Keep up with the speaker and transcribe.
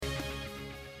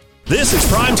This is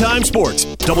Primetime Sports,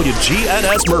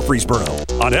 WGNS Murfreesboro,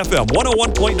 on FM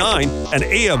 101.9 and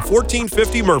AM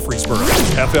 1450 Murfreesboro,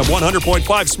 FM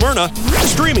 100.5 Smyrna,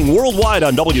 streaming worldwide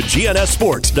on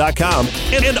WGNSSports.com,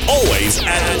 and always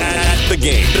at the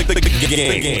game. The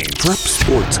game. Prep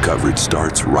sports coverage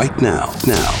starts right now.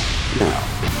 Now.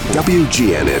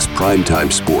 WGNS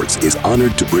Primetime Sports is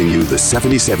honored to bring you the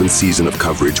 77th season of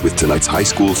coverage with tonight's high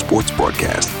school sports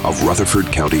broadcast of Rutherford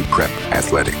County Prep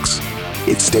Athletics.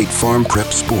 It's State Farm Prep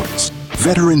Sports.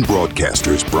 Veteran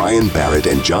broadcasters Brian Barrett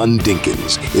and John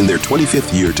Dinkins, in their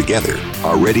 25th year together,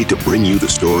 are ready to bring you the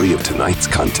story of tonight's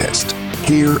contest.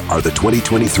 Here are the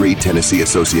 2023 Tennessee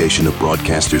Association of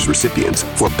Broadcasters recipients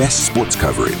for Best Sports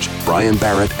Coverage, Brian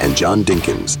Barrett and John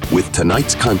Dinkins, with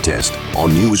tonight's contest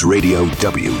on News Radio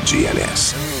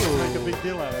WGNS. Make a big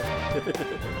deal out of it.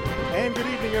 And good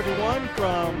evening, everyone,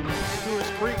 from Stewarts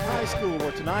Creek High School,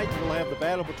 where tonight we'll have the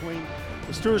battle between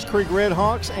the Stewarts Creek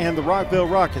Redhawks and the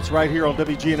Rockvale Rockets right here on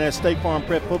WGNS State Farm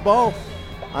Prep Football.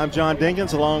 I'm John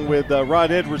Dinkins, along with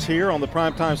Rod Edwards here on the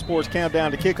Primetime Sports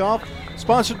Countdown to Kickoff,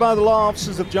 sponsored by the law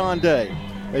offices of John Day.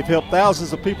 They've helped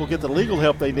thousands of people get the legal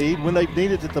help they need when they've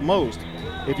needed it the most.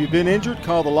 If you've been injured,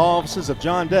 call the law offices of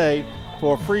John Day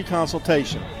for a free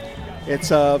consultation. It's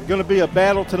going to be a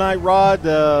battle tonight, Rod.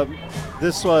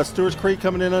 This Stewarts Creek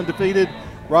coming in undefeated.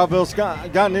 Rockvale's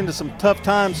gotten into some tough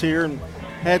times here and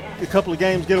had a couple of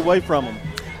games get away from them.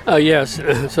 Yes,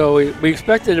 so we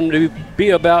expected them to be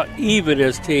about even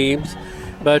as teams,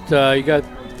 but you got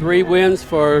 3 wins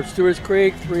for Stewarts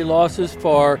Creek, 3 losses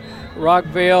for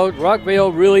Rockvale.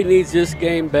 Rockvale really needs this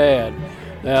game bad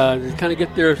to kind of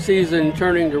get their season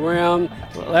turning around.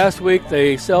 Last week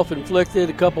they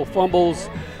self-inflicted a couple fumbles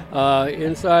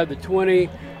inside the 20.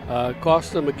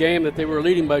 Cost them a game that they were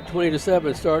leading by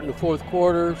 20-7 starting the fourth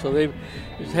quarter. So they've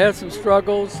had some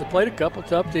struggles. They played a couple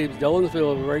tough teams.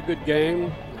 Dillonsville, a very good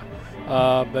game.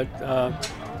 But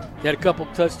they had a couple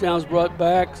touchdowns brought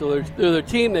back. So they're the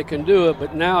team that can do it.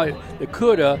 But now the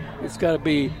coulda, it's got to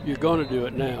be you're going to do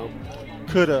it now.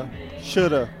 Coulda,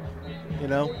 shoulda, you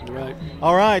know. Right.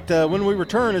 All right. When we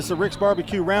return, it's the Rick's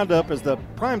Barbecue Roundup as the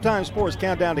Primetime Sports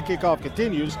Countdown to Kickoff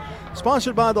continues,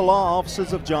 sponsored by the law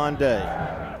offices of John Day.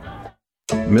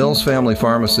 Mills Family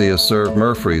Pharmacy has served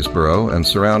Murfreesboro and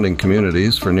surrounding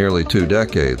communities for nearly 2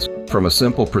 decades. From a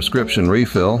simple prescription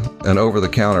refill, an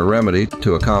over-the-counter remedy,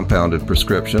 to a compounded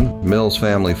prescription, Mills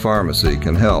Family Pharmacy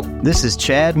can help. This is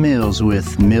Chad Mills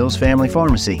with Mills Family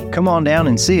Pharmacy. Come on down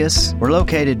and see us. We're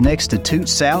located next to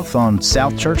Toots South on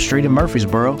South Church Street in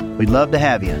Murfreesboro. We'd love to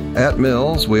have you. At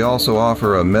Mills, we also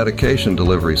offer a medication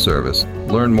delivery service.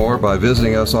 Learn more by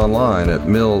visiting us online at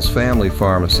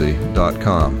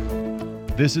millsfamilypharmacy.com.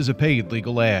 This is a paid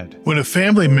legal ad. When a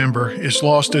family member is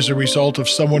lost as a result of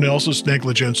someone else's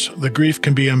negligence, the grief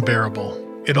can be unbearable.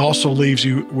 It also leaves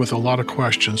you with a lot of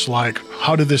questions like,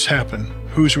 how did this happen?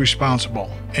 Who's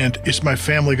responsible? And is my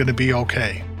family going to be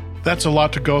okay? That's a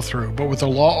lot to go through, but with the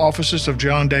law offices of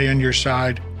John Day on your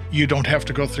side, you don't have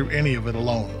to go through any of it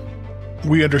alone.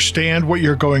 We understand what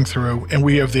you're going through, and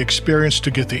we have the experience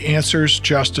to get the answers,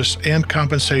 justice, and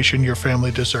compensation your family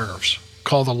deserves.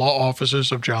 Call the law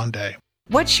offices of John Day.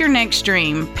 What's your next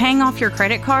dream? Paying off your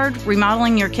credit card?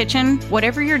 Remodeling your kitchen?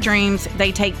 Whatever your dreams, they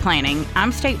take planning.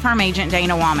 I'm State Farm Agent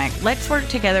Dana Womack. Let's work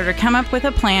together to come up with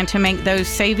a plan to make those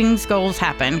savings goals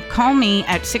happen. Call me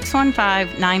at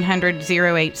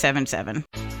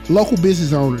 615-900-0877. Local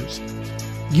business owners,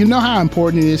 you know how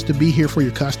important it is to be here for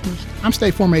your customers. I'm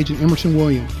State Farm Agent Emerson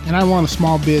Williams, and I run a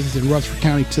small business in Rutherford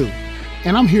County too.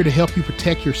 And I'm here to help you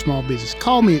protect your small business.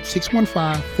 Call me at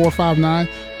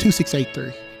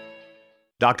 615-459-2683.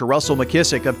 Dr. Russell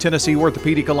McKissick of Tennessee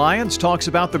Orthopedic Alliance talks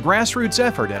about the grassroots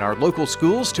effort in our local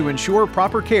schools to ensure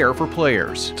proper care for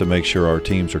players. To make sure our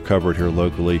teams are covered here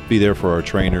locally, be there for our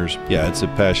trainers. Yeah, it's a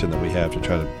passion that we have to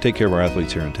try to take care of our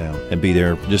athletes here in town and be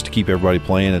there just to keep everybody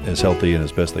playing as healthy and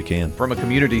as best they can. From a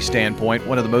community standpoint,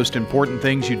 one of the most important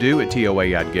things you do at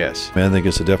TOA, I'd guess. I think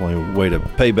it's definitely a way to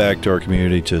pay back to our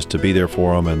community, just to be there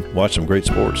for them and watch some great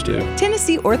sports too.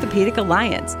 Tennessee Orthopedic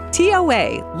Alliance,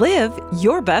 TOA, live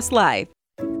your best life.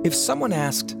 If someone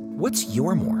asked, what's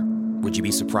your more? Would you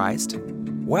be surprised?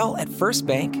 Well, at First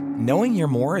Bank, knowing your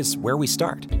more is where we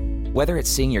start. Whether it's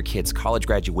seeing your kid's college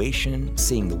graduation,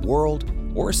 seeing the world,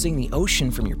 or seeing the ocean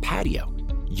from your patio,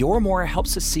 your more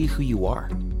helps us see who you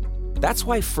are. That's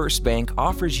why First Bank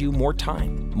offers you more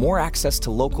time, more access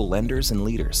to local lenders and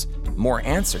leaders, more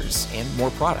answers, and more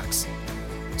products.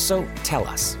 So tell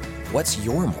us, what's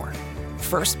your more?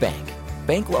 First Bank.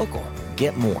 Bank local.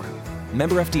 Get more.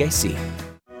 Member FDIC.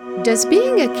 Does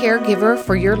being a caregiver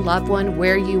for your loved one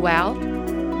wear you out?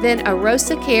 Then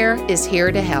Arosa Care is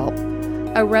here to help.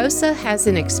 AROSA has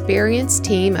an experienced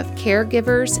team of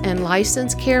caregivers and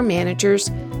licensed care managers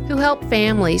who help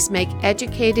families make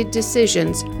educated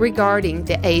decisions regarding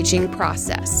the aging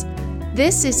process.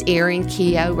 This is Erin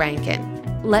Keogh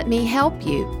Rankin. Let me help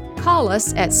you. Call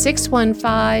us at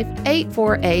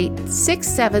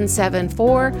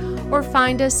 615-848-6774 or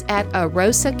find us at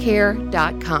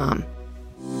arosacare.com.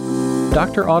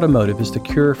 Dr. Automotive is the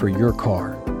cure for your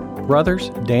car. Brothers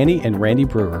Danny and Randy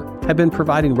Brewer have been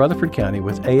providing Rutherford County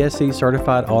with ASE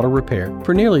certified auto repair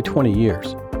for nearly 20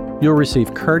 years. You'll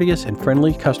receive courteous and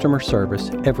friendly customer service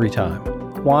every time.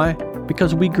 Why?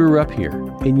 Because we grew up here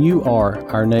and you are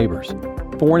our neighbors.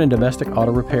 Foreign and domestic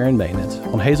auto repair and maintenance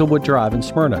on Hazelwood Drive in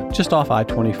Smyrna, just off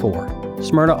I-24.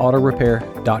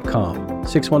 SmyrnaAutorepair.com,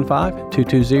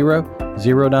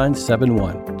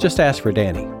 615-220-0971. Just ask for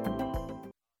Danny.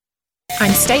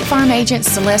 I'm State Farm Agent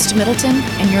Celeste Middleton,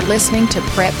 and you're listening to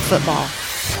Prep Football.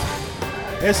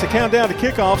 It's the countdown to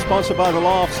kickoff, sponsored by the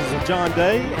law offices of John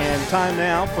Day, and time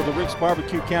now for the Rick's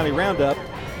Barbecue County Roundup.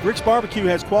 Rick's Barbecue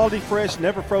has quality, fresh,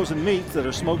 never frozen meats that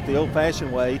are smoked the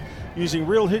old-fashioned way, using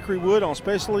real hickory wood on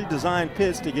specially designed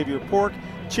pits to give your pork,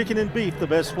 chicken, and beef the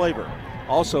best flavor.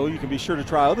 Also, you can be sure to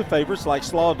try other favorites like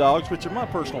slaw dogs, which are my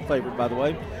personal favorite, by the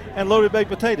way, and loaded baked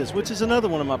potatoes, which is another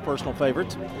one of my personal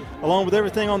favorites, along with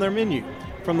everything on their menu.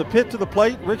 From the pit to the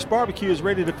plate, Rick's Barbecue is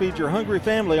ready to feed your hungry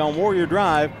family on Warrior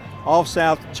Drive off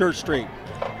South Church Street.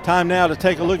 Time now to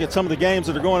take a look at some of the games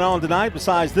that are going on tonight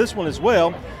besides this one as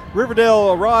well.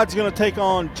 Riverdale Rod's going to take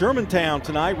on Germantown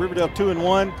tonight. Riverdale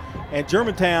 2-1 and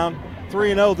Germantown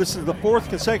 3-0. This is the fourth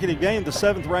consecutive game the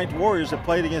seventh-ranked Warriors have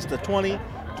played against the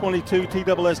 2022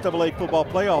 TSSAA football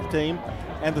playoff team,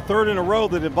 and the third in a row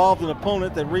that involved an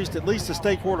opponent that reached at least the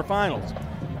state quarterfinals.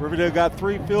 Riverdale got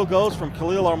 3 field goals from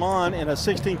Khalil Armand in a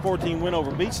 16-14 win over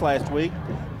Beats last week,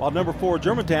 while number 4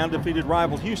 Germantown defeated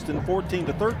rival Houston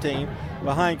 14-13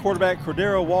 behind quarterback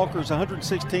Cordero Walker's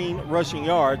 116 rushing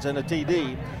yards and a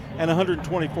TD and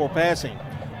 124 passing.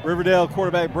 Riverdale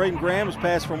quarterback Braden Graham has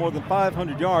passed for more than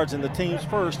 500 yards in the team's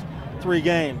first 3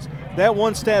 games. That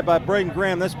one stat by Braden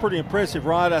Graham, that's pretty impressive,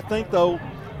 Rod. I think, though,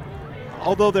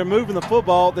 although they're moving the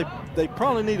football, they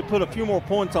probably need to put a few more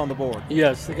points on the board.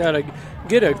 Yes, they got to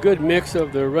get a good mix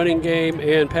of the running game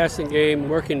and passing game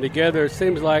working together. It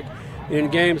seems like in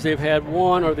games they've had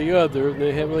one or the other.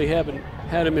 They really haven't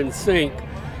had them in sync.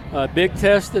 Big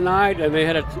test tonight, and they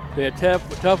had a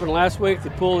tough one last week. They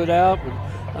pulled it out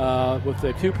with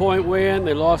a 2-point win.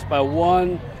 They lost by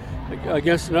 1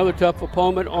 against another tough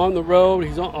opponent on the road.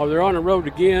 They're on the road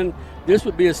again. This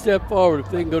would be a step forward if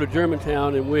they can go to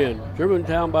Germantown and win.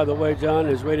 Germantown, by the way, John,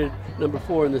 is rated number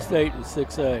 4 in the state in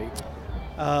 6A.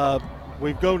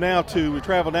 We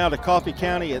travel now to Coffee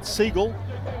County at Siegel.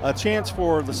 A chance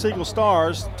for the Siegel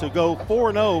Stars to go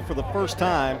 4-0 for the first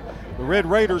time. The Red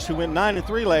Raiders, who went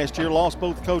 9-3 last year, lost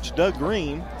both coach Doug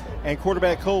Green and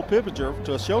quarterback Cole Pippinger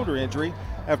to a shoulder injury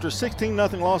after a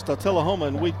 16-0 loss to Tullahoma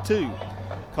in Week 2.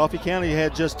 Coffee County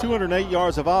had just 208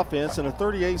 yards of offense and a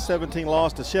 38-17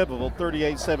 loss to Shelbyville,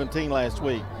 38-17 last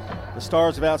week. The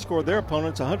Stars have outscored their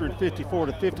opponents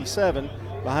 154-57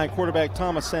 behind quarterback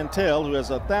Thomas Santel, who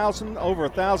has over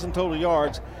 1,000 total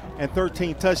yards and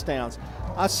 13 touchdowns.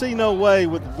 I see no way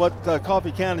with what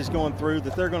Coffee County is going through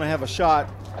that they're going to have a shot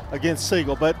against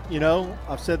Siegel. But,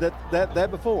 I've said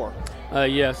that before.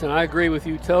 Yes, and I agree with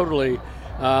you totally.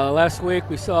 Last week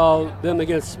we saw them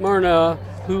against Smyrna,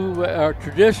 who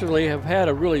traditionally have had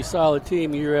a really solid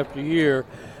team year after year.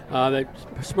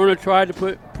 Smyrna tried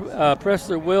to press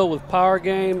their will with power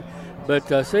game, but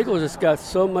Siegel has got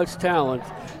so much talent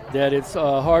that it's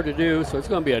hard to do, so it's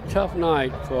going to be a tough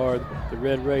night for the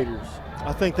Red Raiders.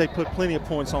 I think they put plenty of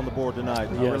points on the board tonight.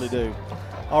 Yes. I really do.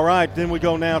 All right, then we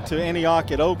go now to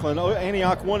Antioch at Oakland.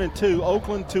 Antioch 1-2,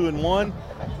 Oakland 2-1,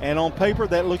 and on paper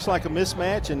that looks like a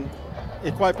mismatch, and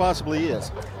it quite possibly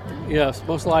is. Yes,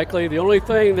 most likely. The only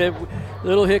thing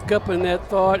little hiccup in that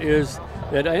thought is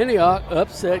that Antioch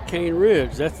upset Cane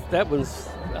Ridge. That one's,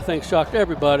 I think, shocked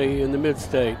everybody in the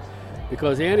mid-state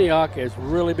because Antioch has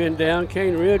really been down.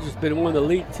 Cane Ridge has been one of the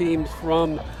lead teams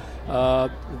from the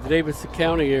Davidson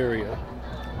County area.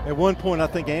 At one point, I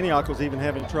think Antioch was even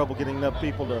having trouble getting enough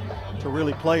people to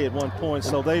really play at one point.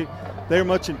 So they're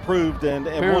much improved. And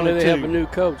apparently they have a new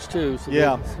coach too. So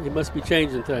yeah, he must be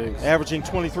changing things. Averaging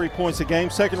 23 points a game.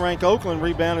 Second-ranked Oakland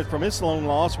rebounded from its lone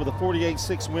loss with a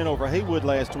 48-6 win over Haywood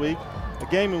last week. A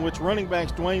game in which running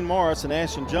backs Dwayne Morris and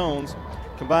Ashton Jones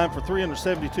combined for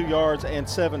 372 yards and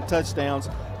 7 touchdowns.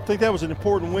 I think that was an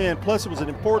important win. Plus, it was an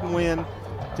important win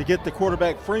to get the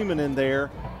quarterback Freeman in there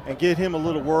and get him a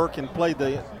little work and play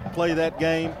that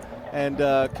game. and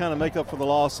kind of make up for the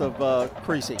loss of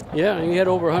Creasy. Yeah, he had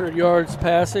over 100 yards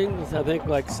passing, I think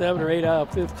like 7 or 8 out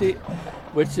of 50,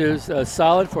 which is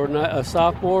solid for a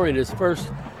sophomore in his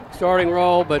first starting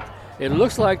role, but it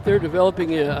looks like they're developing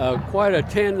quite a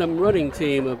tandem running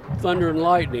team of Thunder and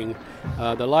Lightning.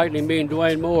 The Lightning being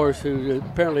Dwayne Morris, who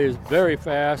apparently is very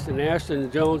fast, and Ashton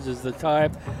Jones is the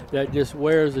type that just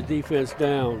wears the defense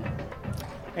down.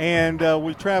 And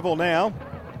we travel now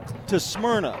to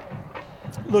Smyrna,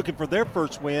 looking for their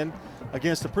first win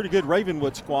against a pretty good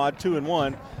Ravenwood squad,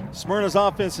 2-1. Smyrna's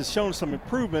offense has shown some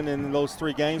improvement in those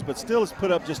 3 games, but still has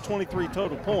put up just 23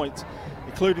 total points,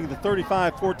 including the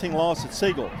 35-14 loss at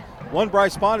Siegel. One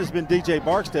bright spot has been DJ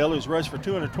Barksdale, who's rushed for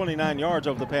 229 yards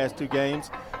over the past 2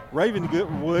 games.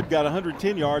 Ravenwood got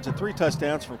 110 yards and 3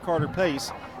 touchdowns from Carter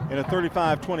Pace in a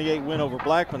 35-28 win over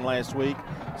Blackman last week.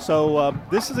 So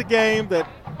this is a game that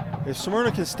if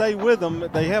Smyrna can stay with them,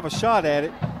 they have a shot at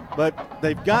it, but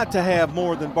they've got to have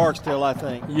more than Barksdale, I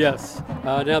think. Yes.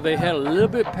 Now they had a little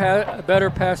bit better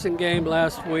passing game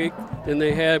last week than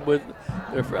they had with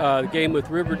their game with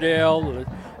Riverdale,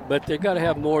 but they've got to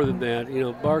have more than that. You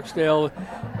know, Barksdale,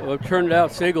 it turned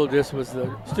out Siegel just was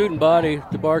the student body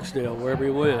to Barksdale wherever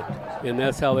he went, and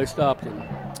that's how they stopped him.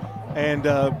 And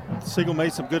Siegel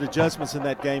made some good adjustments in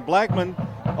that game. Blackman,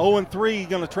 0-3,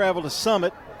 going to travel to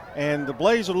Summit, and the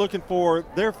Blaze are looking for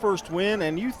their first win,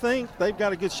 and you think they've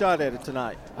got a good shot at it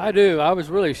tonight? I do. I was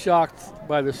really shocked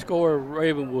by the score of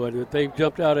Ravenwood, that they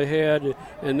jumped out ahead,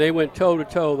 and they went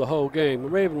toe-to-toe the whole game.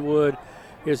 Ravenwood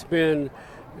has been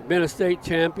a state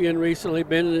champion recently,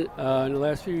 been in the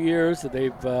last few years.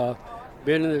 They've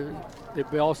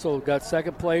they've also got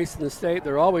second place in the state.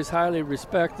 They're always highly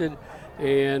respected,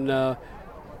 and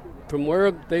from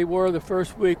where they were the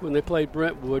first week when they played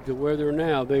Brentwood to where they're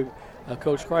now,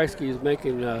 Coach Kreisky is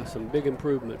making some big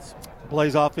improvements.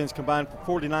 Blaze offense combined for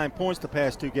 49 points the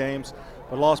past 2 games,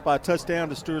 but lost by a touchdown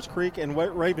to Stewarts Creek and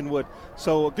Ravenwood.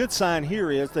 So a good sign here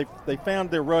is they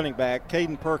found their running back,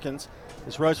 Caden Perkins,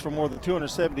 has rushed for more than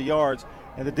 270 yards,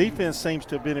 and the defense seems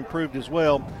to have been improved as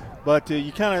well. But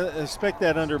you kind of expect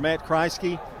that under Matt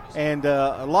Kreisky, and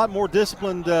a lot more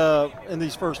disciplined in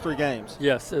these first 3 games.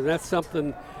 Yes, and that's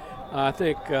something I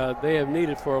think they have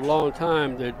needed for a long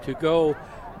time to go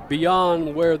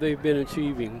beyond where they've been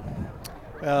achieving.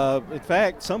 In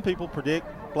fact, some people predict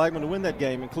Blackman to win that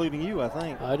game, including you, I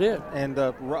think. I did. And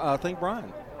I think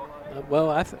Brian. Well,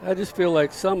 I just feel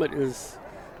like Summit is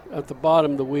at the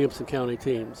bottom of the Williamson County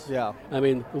teams. Yeah. I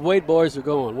mean, the Wade boys are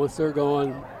going. Once they're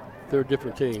going, they're a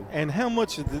different team. And how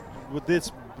much would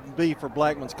this be for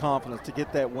Blackman's confidence to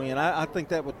get that win? I think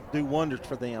that would do wonders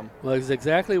for them. Well, it's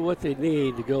exactly what they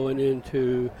need to going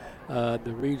into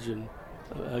the region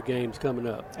games coming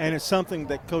up. And it's something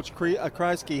that Coach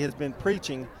Kreisky has been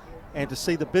preaching, and to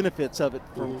see the benefits of it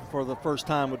for the first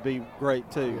time would be great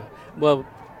too. Yeah. Well,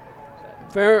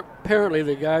 apparently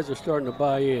the guys are starting to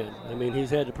buy in. I mean, he's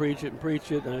had to preach it.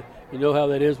 You know how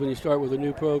that is when you start with a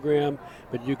new program,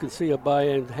 but you can see a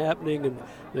buy-in happening, and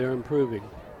they're improving.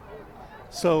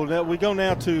 So now we go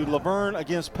now to Laverne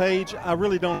against Page. I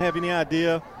really don't have any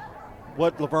idea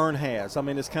what Laverne has. I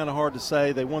mean, it's kind of hard to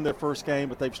say. They won their first game,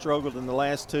 but they've struggled in the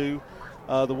last 2.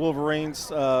 The Wolverines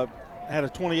had a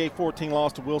 28-14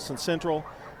 loss to Wilson Central,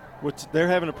 which they're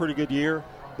having a pretty good year.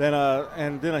 Then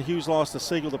a huge loss to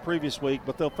Siegel the previous week,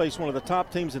 but they'll face one of the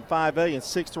top teams in 5A and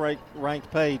 6th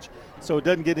ranked Page, so it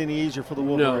doesn't get any easier for the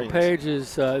Wolverines. No, Page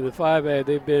is in the 5A.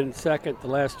 They've been second the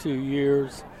last 2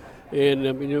 years. And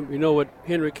you know what,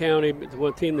 Henry County, the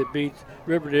one team that beat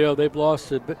Riverdale, they've lost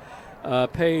to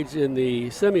Page in the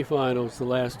semifinals the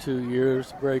last 2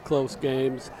 years, very close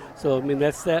games. So, I mean,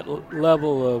 that's that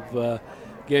level of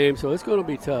game, so it's going to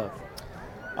be tough.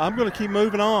 I'm going to keep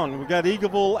moving on. We've got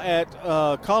Eagleville at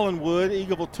Collinwood.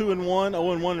 Eagleville 2-1,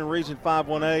 0-1 in Region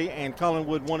 5-1A, and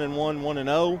Collinwood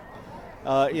 1-1,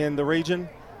 1-0 in the region.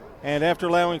 And after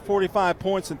allowing 45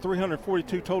 points and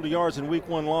 342 total yards in Week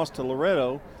 1 loss to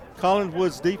Loretto,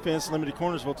 Collinwood's defense limited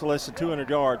Cornersville to less than 200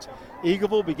 yards.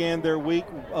 Eagleville began their week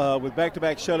with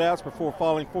back-to-back shutouts before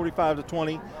falling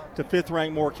 45-20 to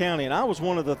 5th-ranked Moore County. And I was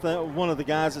one of the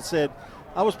guys that said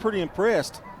I was pretty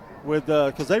impressed with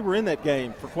because they were in that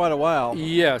game for quite a while.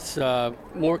 Yes,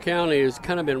 Moore County has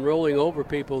kind of been rolling over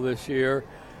people this year.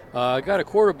 Got a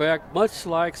quarterback much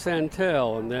like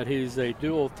Santel in that he's a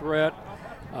dual threat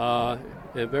and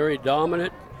very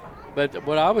dominant. But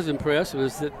what I was impressed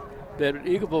was that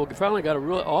Eagleville finally got a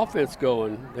real offense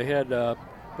going. They had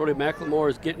Brody McLemore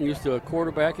is getting used to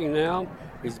quarterbacking now.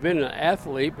 He's been an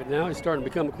athlete, but now he's starting to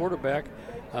become a quarterback.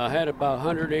 Had about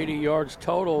 180 yards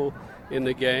total in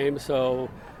the game, so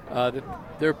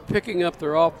they're picking up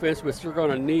their offense, which they're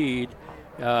going to need.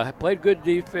 Played good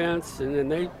defense, and then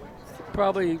they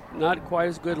probably not quite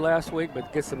as good last week,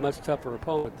 but gets a much tougher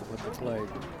opponent than what they played.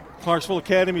 Clarksville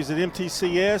Academy is at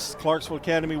MTCS. Clarksville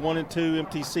Academy 1-2,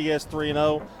 MTCS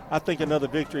 3-0. I think another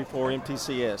victory for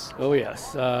MTCS. Oh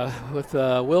yes, with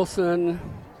Wilson,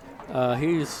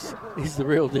 he's the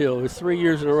real deal. It's 3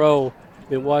 years in a row.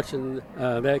 Been watching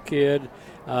that kid.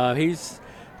 He's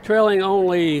trailing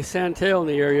only Santel in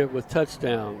the area with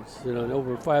touchdowns.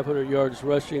 Over 500 yards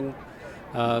rushing.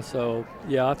 So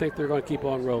yeah, I think they're going to keep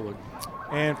on rolling.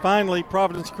 And finally,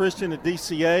 Providence Christian at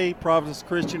DCA. Providence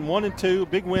Christian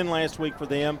 1-2, big win last week for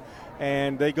them,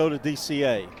 and they go to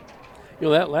DCA.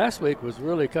 That last week was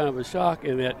really kind of a shock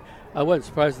in that I wasn't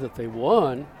surprised that they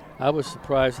won. I was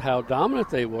surprised how dominant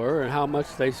they were and how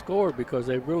much they scored, because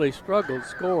they really struggled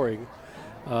scoring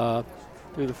through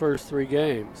the first 3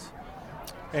 games.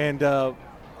 And I'll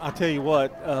tell you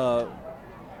what,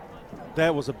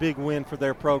 that was a big win for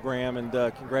their program, and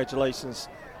congratulations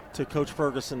to Coach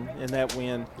Ferguson in that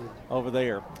win over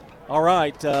there. All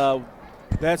right,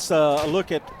 that's a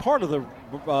look at part of the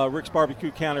Rick's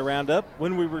Barbecue County Roundup.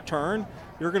 When we return,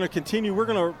 we're going to continue. We're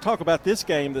going to talk about this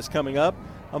game that's coming up,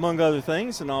 among other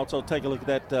things, and also take a look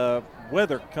at that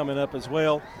weather coming up as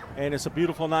well. And it's a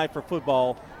beautiful night for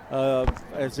football,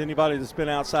 as anybody that's been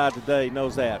outside today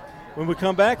knows that. When we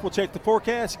come back, we'll check the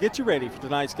forecast, get you ready for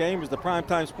tonight's game as the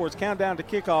Primetime Sports Countdown to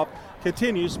Kickoff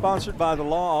continues, sponsored by the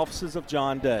law offices of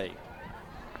John Day.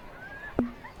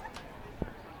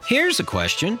 Here's a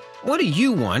question. What do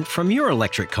you want from your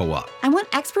electric co-op? I want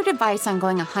expert advice on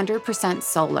going 100%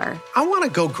 solar. I want to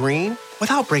go green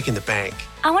without breaking the bank.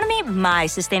 I want to meet my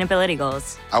sustainability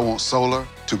goals. I want solar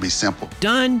to be simple.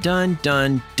 Done, done,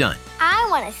 done, done. I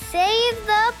want to save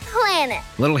the planet.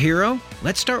 Little hero,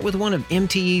 let's start with one of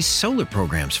MTE's solar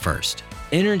programs first.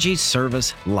 Energy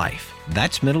Service Life.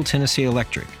 That's Middle Tennessee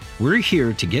Electric. We're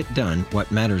here to get done what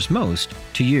matters most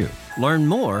to you. Learn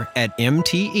more at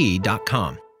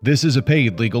mte.com. This is a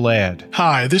paid legal ad.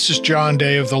 Hi, this is John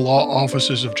Day of the law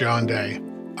offices of John Day.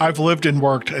 I've lived and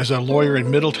worked as a lawyer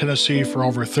in Middle Tennessee for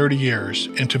over 30 years,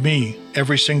 and to me,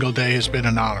 every single day has been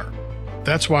an honor.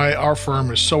 That's why our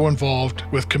firm is so involved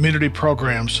with community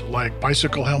programs like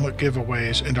bicycle helmet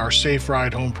giveaways and our Safe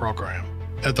Ride Home program.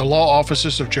 At the law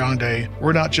offices of John Day,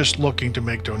 we're not just looking to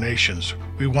make donations.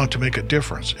 We want to make a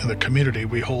difference in the community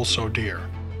we hold so dear.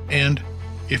 And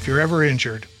if you're ever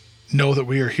injured, know that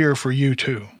we are here for you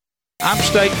too. I'm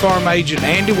State Farm Agent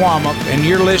Andy Womack, and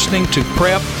you're listening to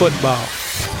Prep Football.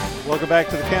 Welcome back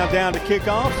to the Countdown to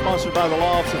Kickoff, sponsored by the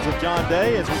law offices of John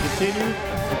Day, as we continue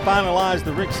to finalize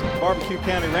the Rick's Barbecue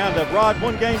County Roundup. Rod,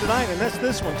 one game tonight, and that's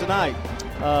this one tonight.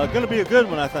 Going to be a good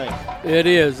one, I think. It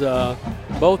is.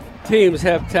 Both teams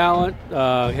have talent,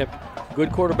 have good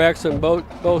quarterbacks on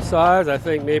both sides. I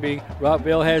think maybe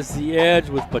Rockvale has the edge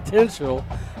with potential,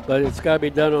 but it's got to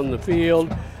be done on the field.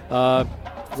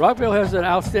 Rockvale has an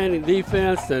outstanding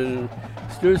defense, and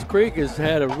Stewarts Creek has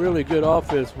had a really good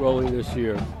offense rolling this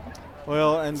year.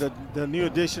 Well, and the new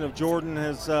addition of Jordan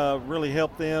has really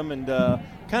helped them and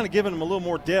kind of given them a little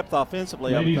more depth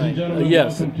offensively, I would think.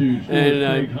 Yes, and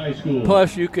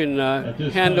plus you can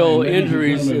handle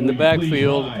injuries in the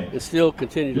backfield and still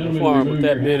continue to perform with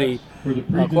that many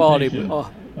quality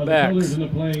backs.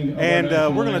 And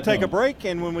we're going to take a break,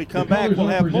 and when we come back, we'll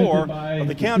have more of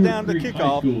the Countdown to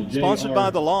Kickoff, sponsored by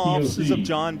the law offices of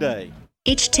John Day.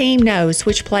 Each team knows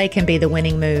which play can be the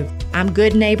winning move. I'm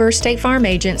good neighbor State Farm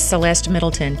Agent Celeste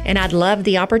Middleton, and I'd love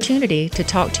the opportunity to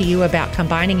talk to you about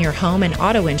combining your home and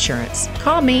auto insurance.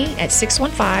 Call me at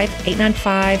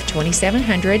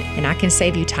 615-895-2700, and I can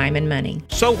save you time and money.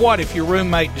 So what if your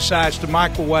roommate decides to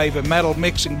microwave a metal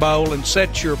mixing bowl and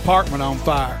sets your apartment on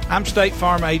fire? I'm State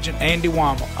Farm Agent Andy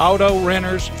Womack. Auto,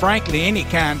 renters, frankly, any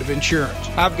kind of insurance.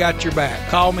 I've got your back.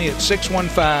 Call me at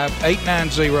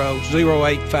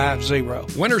 615-890-0850.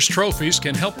 Winners Trophies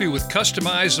can help you with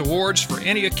customized awards for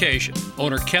any occasion.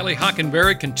 Owner Kelly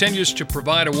Hockenberry continues to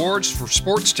provide awards for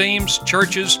sports teams,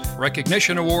 churches,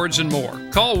 recognition awards, and more.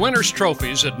 Call Winners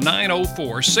Trophies at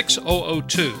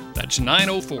 904-6002. That's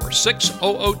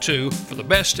 904-6002 for the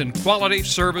best in quality,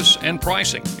 service, and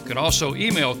pricing. You can also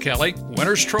email Kelly,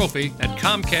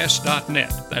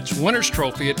 winnerstrophy@comcast.net. That's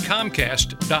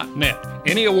winnerstrophy@comcast.net.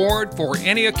 Any award for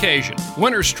any occasion.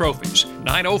 Winners Trophies,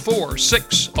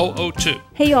 904-6002.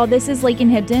 Hey y'all, this is Lakin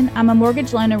Hibden. I'm a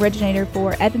mortgage loan originator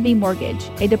for F&B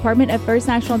Mortgage, a department of First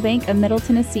National Bank of Middle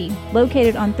Tennessee,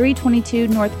 located on 322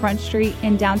 North Front Street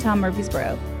in downtown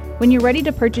Murfreesboro. When you're ready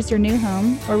to purchase your new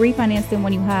home or refinance the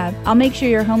one you have, I'll make sure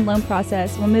your home loan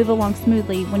process will move along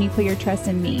smoothly when you put your trust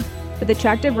in me. With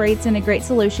attractive rates and a great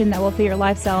solution that will fit your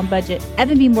lifestyle and budget,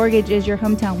 F&B Mortgage is your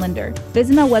hometown lender.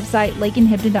 Visit my website,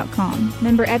 lakeandhampton.com.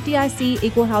 Member FDIC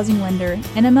Equal Housing Lender,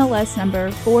 NMLS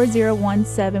number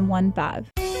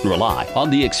 401715. Rely on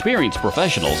the experienced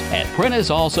professionals at Prentice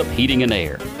Allsup Heating and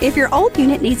Air. If your old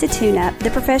unit needs a tune-up,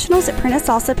 the professionals at Prentice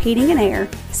Allsup Heating and Air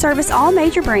service all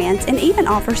major brands and even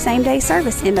offer same-day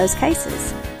service in most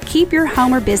cases. Keep your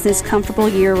home or business comfortable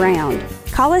year-round.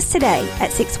 Call us today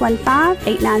at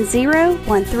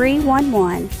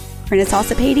 615-890-1311. Prentice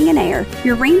Allsup Heating and Air,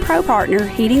 your Rheem Pro partner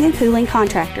heating and cooling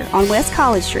contractor on West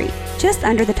College Street, just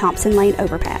under the Thompson Lane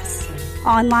overpass.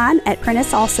 Online at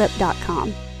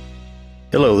PrenticeAllsup.com.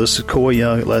 Hello, this is Coy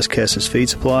Young at Las Casas Feed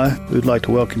Supply. We would like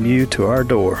to welcome you to our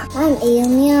door. I'm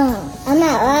Ian Young. I'm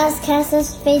at Las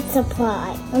Casas Feed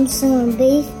Supply. I'm selling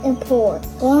beef and pork,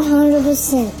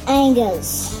 100%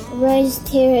 Angus, raised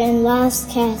here in Las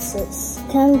Casas.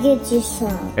 Come get you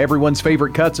some. Everyone's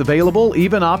favorite cuts available,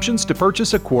 even options to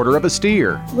purchase a quarter of a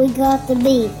steer. We got the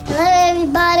beef. Hello,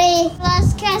 everybody.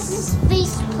 Las Casas Feed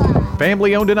Supply.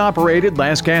 Family owned and operated,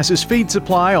 Las Casas Feed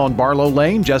Supply on Barlow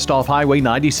Lane, just off Highway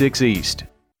 96 East.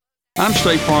 I'm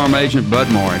State Farm Agent Bud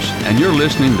Morris, and you're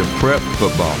listening to Prep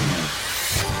Football.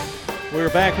 We're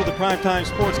back with the Primetime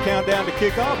Sports Countdown to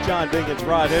kickoff. John Dinkins,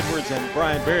 Rod Edwards, and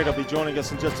Brian Barrett will be joining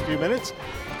us in just a few minutes.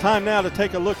 Time now to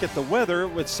take a look at the weather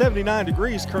with 79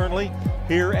 degrees currently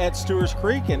here at Stewarts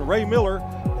Creek, and Ray Miller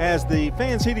has the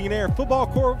Fans Heating and Air football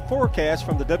forecast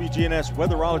from the WGNS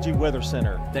Weatherology Weather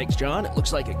Center. Thanks, John. It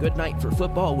looks like a good night for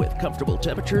football with comfortable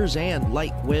temperatures and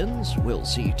light winds. We'll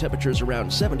see temperatures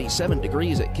around 77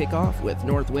 degrees at kickoff with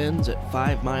north winds at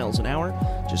 5 miles an hour.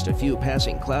 Just a few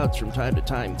passing clouds from time to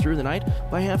time through the night.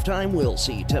 By halftime, we'll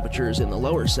see temperatures in the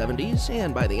lower 70s,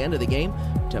 and by the end of the game,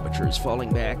 temperatures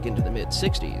falling back into the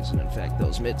mid-60s. And in fact,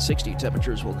 those mid-60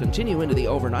 temperatures will continue into the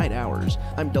overnight hours.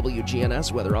 I'm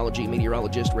WGNS Weatherology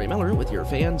Meteorologist Ray Miller with your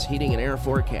Fans Heating and Air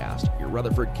forecast. Your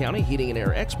Rutherford County heating and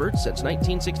air expert since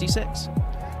 1966.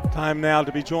 Time now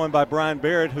to be joined by Brian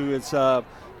Barrett, who is going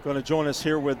to join us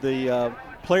here with the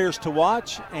players to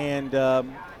watch. And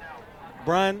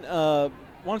Brian, why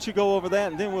don't you go over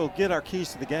that, and then we'll get our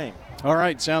keys to the game. All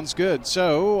right, sounds good.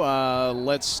 So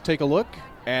let's take a look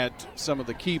at some of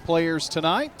the key players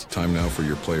tonight. Time now for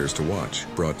your players to watch.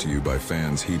 Brought to you by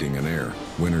Fans Heating and Air,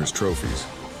 Winners Trophies,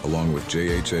 along with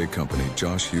JHA Company,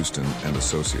 Josh Houston and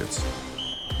Associates.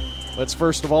 Let's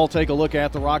first of all take a look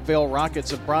at the Rockvale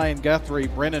Rockets of Brian Guthrie.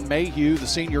 Brennan Mayhew, the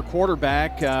senior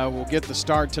quarterback, will get the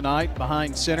start tonight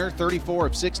behind center. 34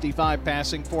 of 65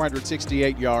 passing,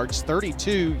 468 yards,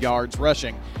 32 yards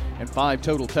rushing, and 5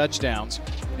 total touchdowns.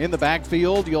 In the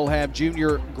backfield, you'll have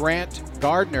junior Grant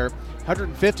Gardner,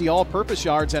 150 all-purpose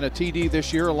yards and a TD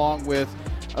this year, along with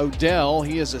Odell.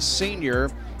 He is a senior.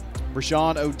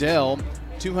 Brashawn Odell,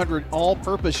 200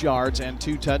 all-purpose yards and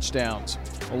 2 touchdowns,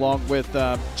 along with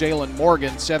Jalen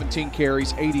Morgan, 17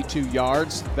 carries, 82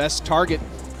 yards. Best target,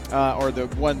 or the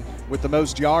one with the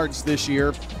most yards this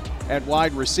year at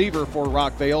wide receiver for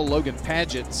Rockvale, Logan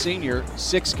Padgett, senior,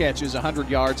 6 catches, 100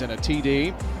 yards and a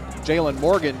TD. Jalen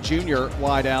Morgan, junior,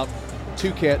 wide out,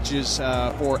 2 catches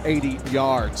for 80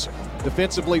 yards.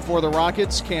 Defensively for the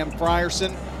Rockets, Cam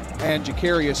Frierson and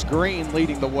Jacarius Green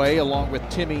leading the way, along with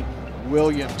Timmy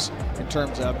Williams in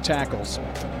terms of tackles.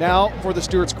 Now for the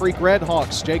Stewarts Creek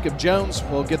Redhawks, Jacob Jones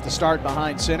will get the start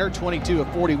behind center, 22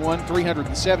 of 41,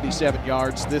 377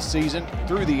 yards this season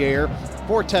through the air,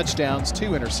 4 touchdowns,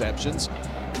 2 interceptions.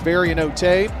 Varian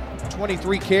Ote,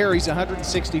 23 carries,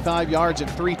 165 yards and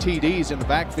 3 TDs in the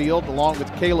backfield, along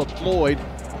with Caleb Floyd,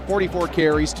 44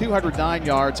 carries, 209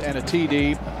 yards and a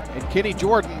TD. And Kenny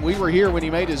Jordan, we were here when he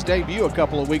made his debut a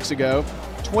couple of weeks ago,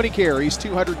 20 carries,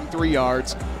 203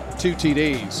 yards, 2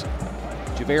 TDs.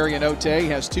 Javarian Ote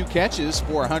has 2 catches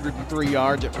for 103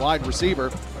 yards at wide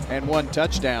receiver and 1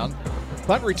 touchdown.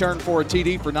 Punt return for a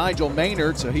TD for Nigel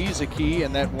Maynard, so he's a key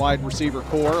in that wide receiver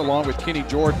core, along with Kenny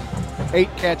Jordan, 8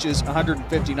 catches,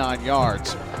 159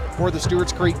 yards. For the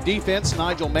Stewarts Creek defense,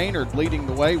 Nigel Maynard leading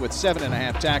the way with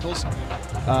 7.5 tackles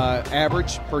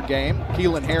average per game.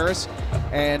 Keelan Harris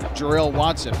and Jarrell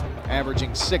Watson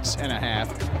averaging 6.5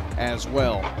 as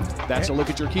well. That's a look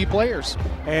at your key players.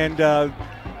 And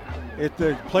if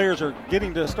the players are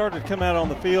starting to come out on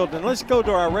the field, and let's go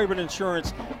to our Rayburn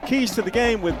Insurance keys to the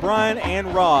game with Brian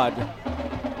and Rod.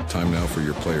 Time now for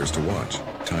your players to watch.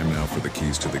 Time now for the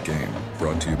keys to the game.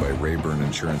 Brought to you by Rayburn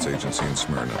Insurance Agency in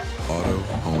Smyrna. Auto,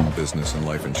 home, business, and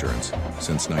life insurance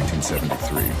since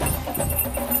 1973.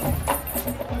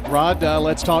 Rod,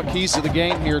 let's talk keys to the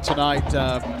game here tonight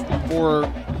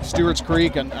for Stewarts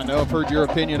Creek. And I know I've heard your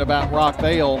opinion about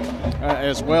Rockvale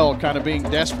as well, kind of being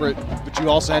desperate, but you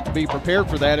also have to be prepared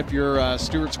for that if you're a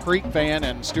Stewarts Creek fan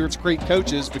and Stewarts Creek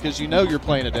coaches, because you know you're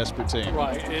playing a desperate team.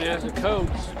 Right, and as a coach,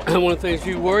 one of the things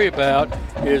you worry about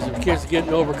is if kids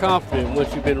getting overconfident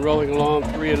once you've been rolling along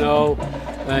 3-0,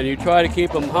 and you try to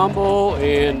keep them humble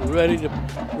and ready to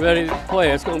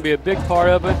play. It's going to be a big part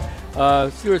of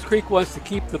it. Stewarts Creek wants to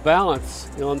keep the balance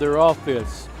on their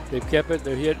offense. They've kept it.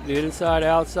 They're hitting the inside,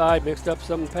 outside, mixed up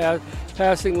some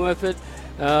passing with it.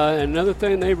 And another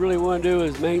thing they really want to do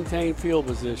is maintain field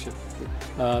position.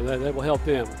 That will help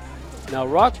them. Now,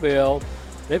 Rockvale,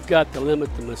 they've got to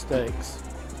limit the mistakes.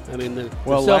 I mean, the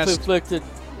self-inflicted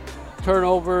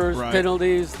turnovers,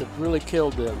 penalties that really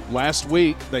killed them. Last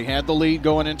week, they had the lead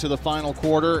going into the final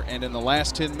quarter, and in the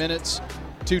last 10 minutes,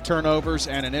 2 turnovers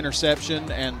and an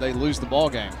interception, and they lose the ball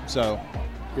game. So,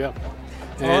 yep.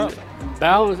 And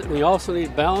balance. We also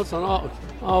need balance on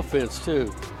offense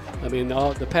too. I mean,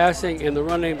 the passing and the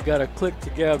running got to click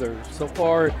together. So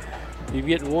far, you're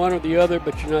getting one or the other,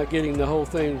 but you're not getting the whole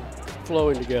thing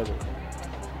flowing together.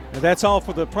 And that's all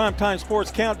for the Primetime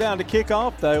Sports Countdown to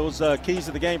Kickoff. Those keys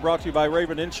of the game brought to you by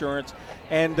Rayburn Insurance.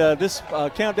 And this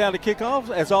Countdown to Kickoff,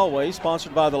 as always,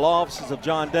 sponsored by the law offices of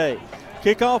John Day.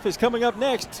 Kickoff is coming up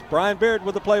next. Brian Barrett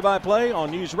with the play-by-play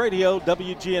on News Radio,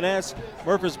 WGNS,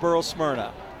 Murfreesboro,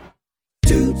 Smyrna.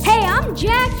 Hey, I'm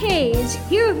Jack Hayes,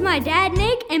 here with my dad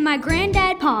Nick and my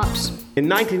granddad Pops. In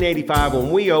 1985,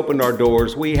 when we opened our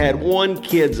doors, we had one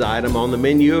kids item on the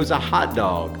menu. It was a hot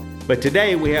dog. But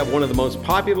today we have one of the most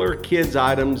popular kids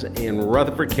items in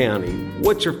Rutherford County.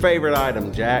 What's your favorite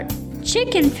item, Jack?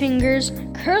 Chicken fingers,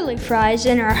 curly fries,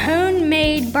 and our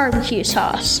homemade barbecue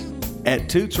sauce. At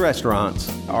Toots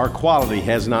Restaurants, our quality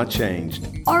has not changed.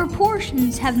 Our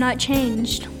portions have not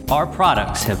changed. Our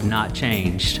products have not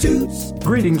changed.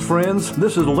 Greetings, friends.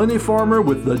 This is Lenny Farmer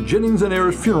with the Jennings &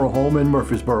 Ayers Funeral Home in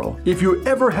Murfreesboro. If you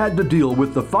ever had to deal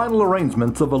with the final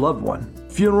arrangements of a loved one,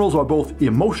 funerals are both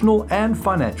emotional and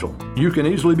financial. You can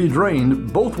easily be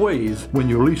drained both ways when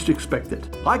you least expect it.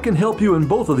 I can help you in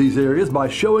both of these areas by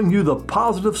showing you the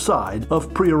positive side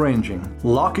of pre-arranging.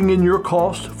 Locking in your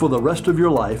cost for the rest of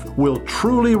your life will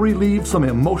truly relieve some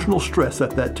emotional stress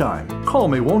at that time. Call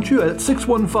me, won't you, at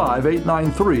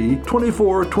 615-893-2422.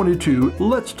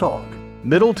 Let's talk.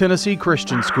 Middle Tennessee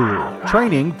Christian School,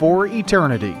 training for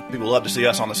eternity. People love to see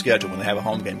us on the schedule when they have a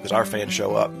home game because our fans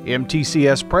show up.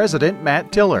 MTCS President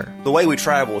Matt Tiller. The way we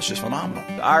travel is just phenomenal.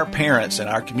 Our parents and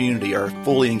our community are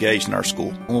fully engaged in our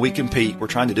school. When we compete, we're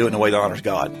trying to do it in a way that honors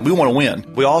God. We want to win.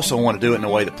 We also want to do it in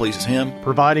a way that pleases Him.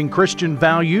 Providing Christian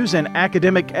values and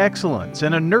academic excellence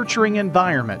in a nurturing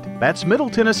environment. That's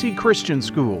Middle Tennessee Christian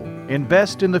School.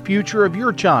 Invest in the future of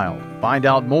your child. Find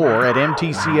out more at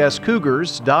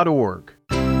mtcscougars.org.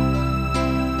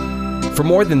 For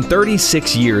more than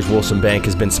 36 years, Wilson Bank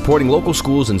has been supporting local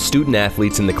schools and student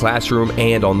athletes in the classroom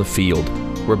and on the field.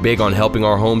 We're big on helping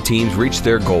our home teams reach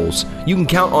their goals. You can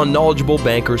count on knowledgeable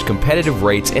bankers, competitive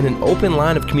rates, and an open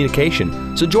line of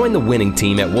communication. So join the winning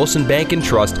team at Wilson Bank and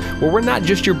Trust, where we're not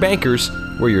just your bankers,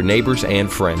 we're your neighbors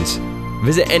and friends.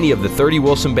 Visit any of the 30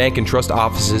 Wilson Bank and Trust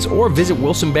offices or visit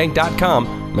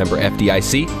wilsonbank.com. Member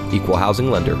FDIC, Equal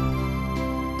Housing Lender.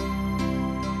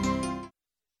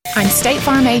 I'm State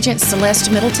Farm Agent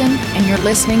Celeste Middleton, and you're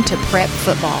listening to Prep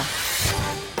Football.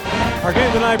 Our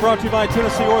game tonight brought to you by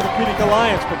Tennessee Orthopedic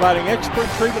Alliance, providing expert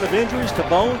treatment of injuries to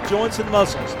bones, joints, and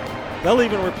muscles. They'll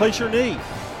even replace your knee.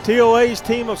 TOA's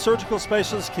team of surgical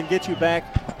specialists can get you back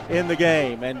in the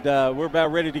game. And we're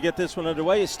about ready to get this one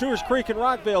underway. It's Stewarts Creek and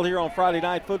Rockvale here on Friday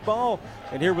Night Football.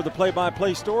 And here with the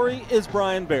play-by-play story is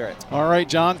Brian Barrett. All right,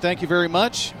 John, thank you very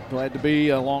much. Glad to be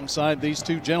alongside these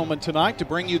two gentlemen tonight to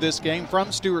bring you this game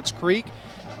from Stewarts Creek.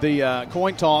 The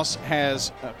coin toss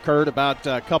has occurred about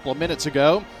a couple of minutes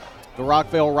ago. The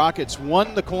Rockvale Rockets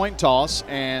won the coin toss,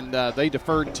 and they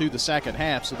deferred to the second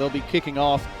half, so they'll be kicking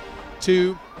off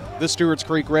to the Stewarts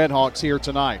Creek Redhawks here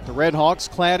tonight. The Redhawks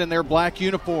clad in their black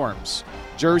uniforms,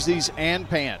 jerseys and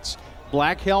pants,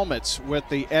 black helmets with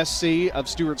the SC of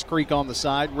Stewarts Creek on the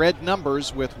side, red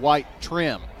numbers with white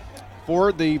trim.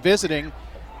 For the visiting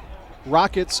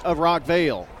Rockets of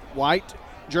Rockvale, white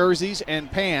jerseys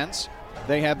and pants.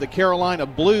 They have the Carolina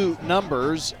blue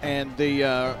numbers, and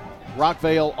the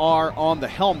Rockvale R on the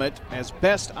helmet, as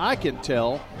best I can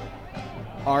tell,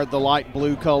 are the light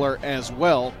blue color as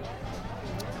well,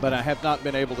 but I have not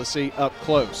been able to see up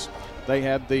close. They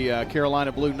have the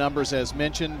Carolina blue numbers as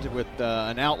mentioned with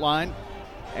an outline,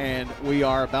 and we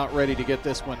are about ready to get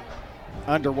this one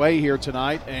underway here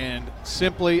tonight, and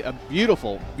simply a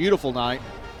beautiful, beautiful night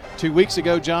 2 weeks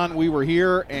ago, John, we were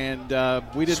here, and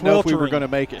we didn't know if we were going to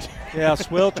make it. Yeah,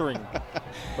 sweltering.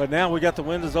 But now we got the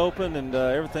windows open, and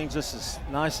everything's just as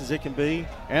nice as it can be.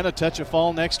 And a touch of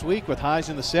fall next week with highs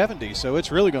in the 70s, so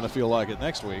it's really going to feel like it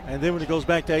next week. And then when it goes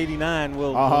back to 89,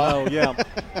 we'll know.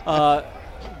 Yeah.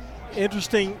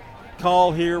 Interesting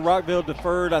call here. Rockvale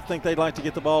deferred. I think they'd like to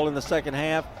get the ball in the second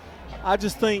half. I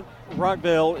just think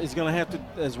Rockvale is going to have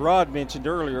to, as Rod mentioned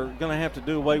earlier, going to have to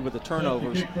do away with the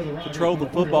turnovers, control the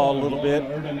football a little bit,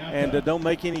 and don't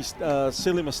make any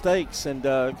silly mistakes, and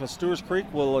because Stewarts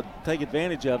Creek will take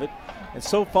advantage of it. And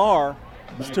so far,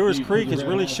 Stewarts Creek has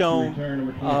really shown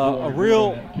a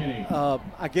real,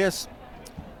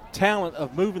 talent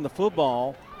of moving the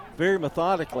football very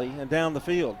methodically and down the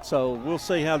field. So we'll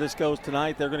see how this goes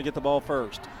tonight. They're going to get the ball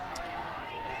first.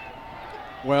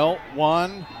 Well,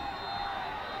 Juan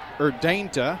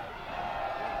Urdaneta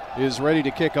is ready to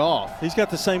kick off. He's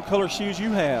got the same color shoes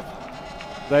you have.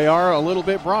 They are a little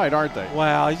bit bright, aren't they?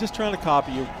 Wow, he's just trying to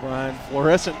copy you, Brian.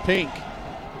 Fluorescent pink.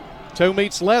 Toe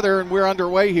meets leather, and we're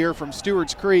underway here from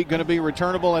Stewarts Creek. Going to be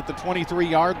returnable at the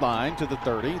 23-yard line to the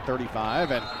 30,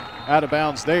 35, and out of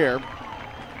bounds there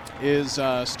is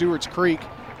Stewarts Creek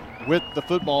with the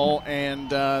football,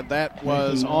 and that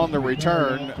was on the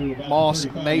return, Moss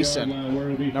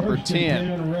Mason, number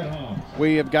 10.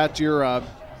 We have got your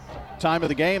time of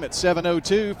the game at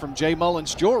 7:02 from J.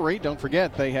 Mullins Jewelry. Don't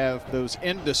forget, they have those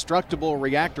indestructible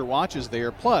reactor watches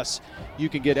there. Plus, you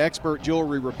can get expert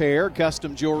jewelry repair,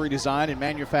 custom jewelry design, and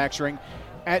manufacturing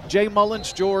at J.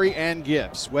 Mullins Jewelry and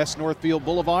Gifts, West Northfield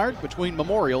Boulevard between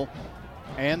Memorial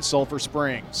and Sulphur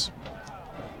Springs.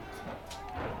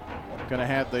 Going to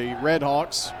have the Red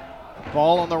Hawks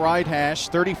ball on the right hash,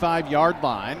 35-yard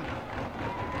line.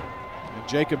 And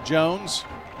Jacob Jones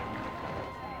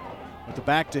with the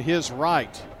back to his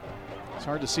right. It's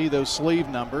hard to see those sleeve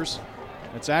numbers.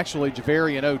 It's actually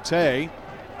Javarian Ote.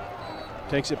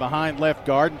 Takes it behind left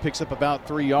guard and picks up about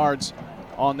 3 yards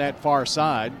on that far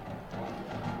side.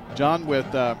 John,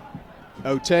 with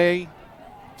Ote,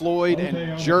 Floyd,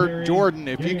 and Jordan,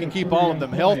 if you can keep all of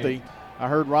them healthy, I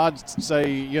heard Rod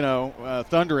say,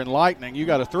 thunder and lightning. You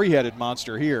got a three-headed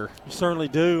monster here. You certainly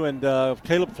do, and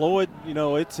Caleb Floyd,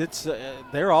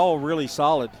 they're all really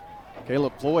solid.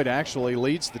 Caleb Floyd actually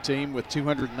leads the team with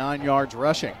 209 yards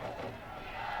rushing.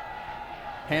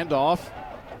 Handoff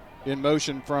in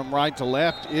motion from right to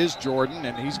left is Jordan,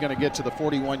 and he's going to get to the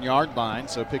 41-yard line,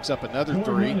 so picks up another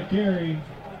 3.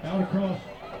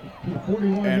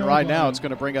 And right now it's going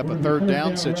to bring up a third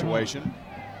down situation.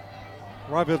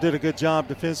 Rockvale did a good job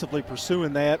defensively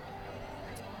pursuing that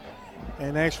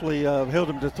and actually held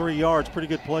him to 3 yards. Pretty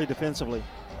good play defensively.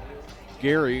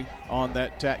 Geary on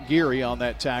that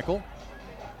tackle.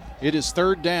 It is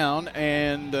third down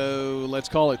and let's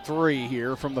call it 3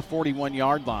 here from the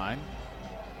 41-yard line.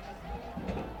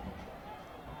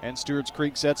 And Stewarts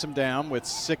Creek sets him down with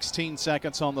 16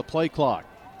 seconds on the play clock.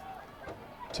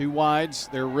 2 wides.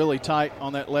 They're really tight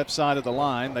on that left side of the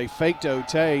line. They faked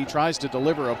Ote. He tries to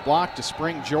deliver a block to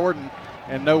Spring Jordan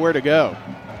and nowhere to go.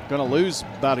 Going to lose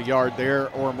about a yard there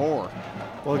or more.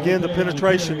 Well, again, the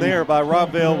penetration there by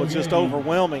Rockvale was just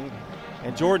overwhelming,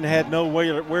 and Jordan had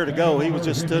nowhere to go. He was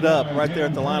just stood up right there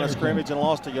at the line of scrimmage and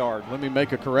lost a yard. Let me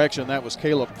make a correction. That was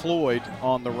Caleb Floyd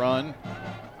on the run.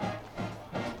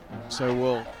 So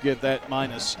we'll give that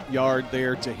minus yard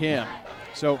there to him.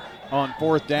 So on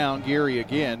fourth down, Geary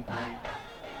again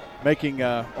making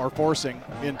or forcing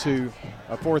into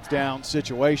a fourth down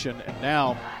situation. And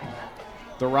now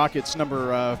the Rockets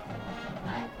number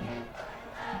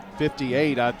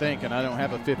 58, I think, and I don't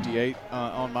have a 58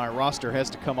 on my roster, has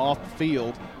to come off the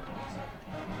field.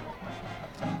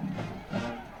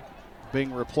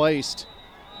 Being replaced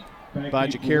by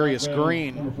Jacarius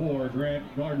Green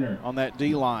on that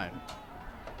D-line.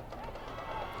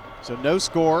 So no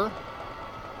score.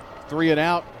 3 and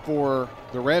out for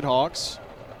the Red Hawks.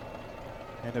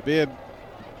 And a bid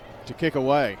to kick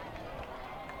away.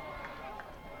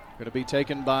 Going to be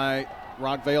taken by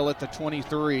Rockvale at the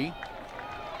 23.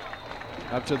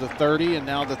 Up to the 30, and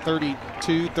now the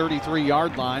 32,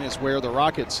 33-yard line is where the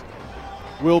Rockets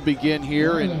will begin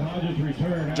here.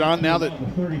 And John, now that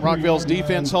Rockvale's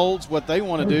defense holds, what they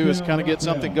want to do is kind of get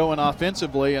something going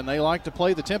offensively, and they like to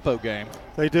play the tempo game.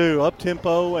 They do,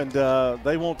 up-tempo, and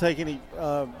they won't take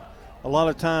a lot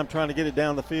of time trying to get it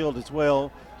down the field as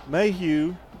well.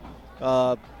 Mayhew,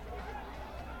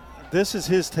 this is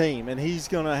his team, and he's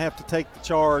going to have to take the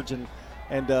charge and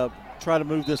try to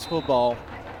move this football.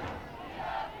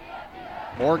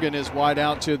 Morgan is wide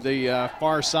out to the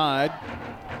far side.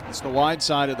 It's the wide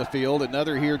side of the field.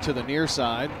 Another here to the near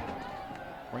side.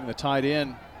 Bring the tight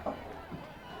end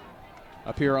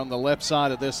up here on the left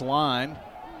side of this line.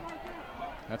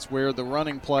 That's where the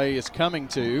running play is coming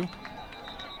to.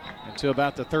 Until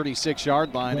about the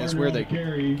 36-yard line is where they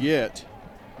get.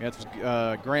 That's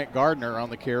Grant Gardner on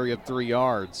the carry of 3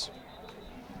 yards.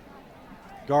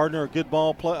 Gardner, a good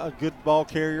ball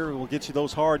carrier, will get you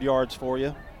those hard yards for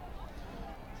you.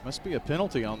 Must be a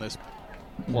penalty on this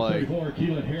play.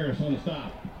 Harris on the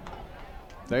stop.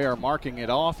 They are marking it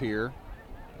off here.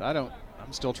 I'm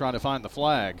still trying to find the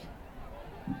flag.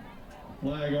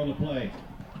 Flag on the play.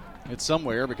 It's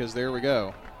somewhere because there we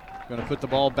go. Going to put the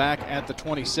ball back at the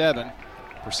 27.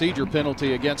 Procedure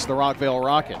penalty against the Rockvale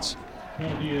Rockets.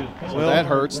 So that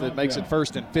hurts. That makes it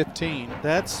 1st and 15.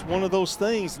 That's one of those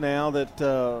things now that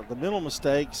the mental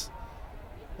mistakes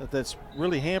that's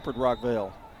really hampered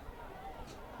Rockvale.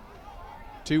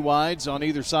 2 wides on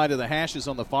either side of the hashes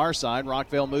on the far side.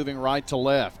 Rockvale moving right to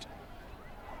left.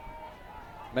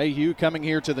 Mayhew coming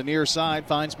here to the near side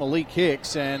finds Malik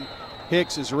Hicks, and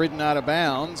Hicks is ridden out of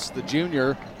bounds, the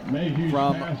junior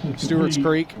from Stewarts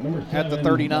Creek at the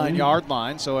 39-yard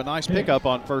line. So a nice pickup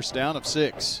on 1st down of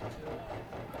 6.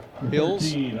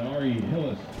 Hills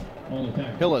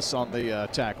on the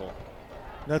tackle.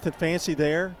 Nothing fancy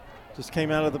there. Just came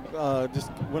out of the,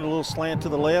 just went a little slant to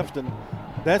the left, and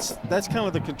that's kind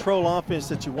of the control offense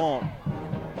that you want.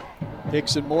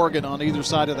 Hicks and Morgan on either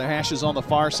side of the hashes on the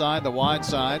far side, the wide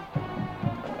side.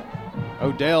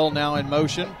 Odell now in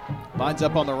motion. Lines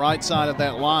up on the right side of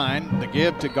that line. The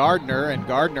give to Gardner, and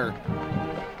Gardner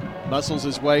muscles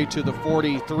his way to the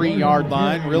 43-yard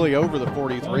line, really over the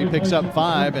 43, picks up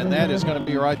 5, and that is going to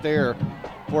be right there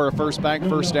for a first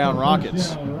down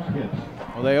Rockets.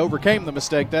 Well, they overcame the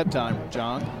mistake that time,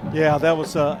 John. Yeah, that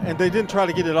was, and they didn't try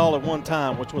to get it all at one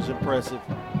time, which was impressive.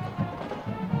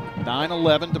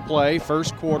 9:11 to play,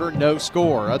 first quarter, no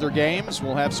score. Other games,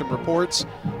 we'll have some reports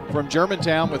from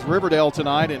Germantown with Riverdale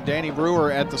tonight, and Danny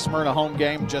Brewer at the Smyrna home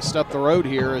game just up the road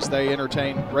here as they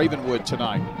entertain Ravenwood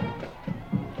tonight.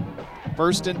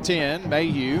 1st and 10,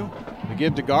 Mayhew. The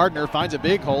give to Gardner, finds a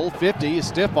big hole, 50, a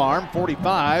stiff arm,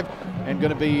 45, and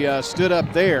going to be stood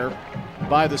up there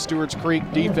by the Stewarts Creek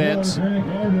defense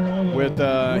with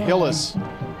Hillis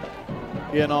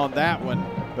in on that one.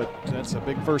 But that's a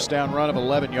big first down run of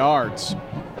 11 yards.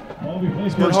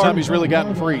 First time he's really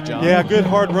gotten free, John. Yeah, good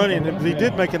hard running. He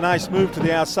did make a nice move to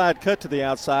the outside, cut to the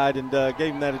outside, and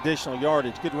gave him that additional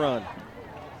yardage. Good run.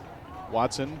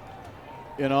 Watson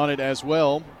in on it as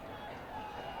well.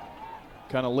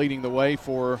 Kind of leading the way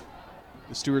for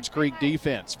the Stewarts Creek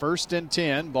defense. 1st and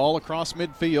 10, ball across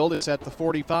midfield. It's at the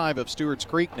 45 of Stewarts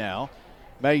Creek now.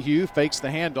 Mayhew fakes the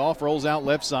handoff, rolls out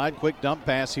left side. Quick dump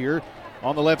pass here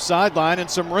on the left sideline and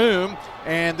some room.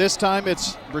 And this time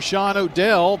it's Brashawn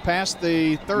Odell past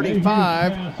the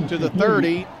 35 to the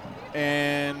 30.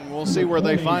 And we'll see where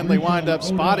they finally wind up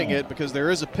spotting it, because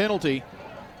there is a penalty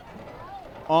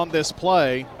on this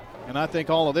play. And I think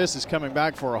all of this is coming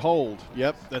back for a hold.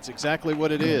 Yep, that's exactly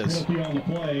what it is.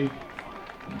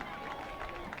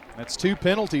 That's 2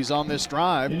 penalties on this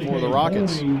drive for the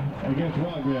Rockets.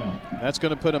 That's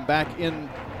going to put them back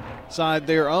inside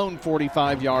their own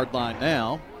 45-yard line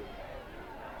now.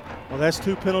 Well, that's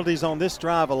 2 penalties on this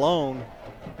drive alone.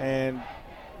 And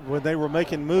when they were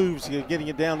making moves, getting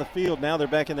it down the field, now they're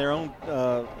back in their own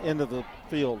end of the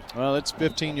field. Well, it's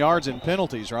 15 yards in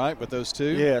penalties, right, with those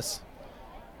 2? Yes.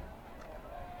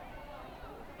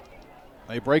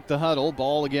 They break the huddle.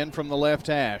 Ball again from the left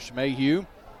hash. Mayhew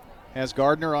has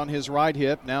Gardner on his right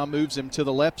hip, now moves him to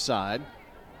the left side.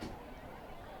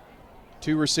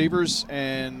 2 receivers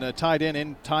and a tight end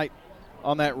in tight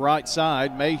on that right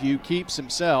side. Mayhew keeps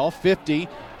himself. 50.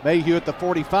 Mayhew at the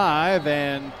 45,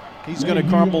 and he's going to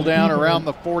crumble down around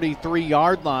the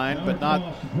 43-yard line, but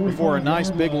not before a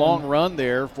nice big long run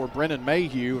there for Brennan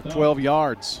Mayhew of 12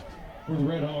 yards.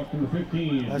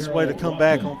 That's the way to come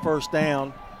back on 1st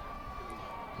down.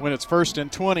 When it's 1st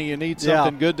and 20, you need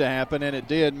something good to happen, and it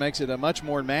did. Makes it a much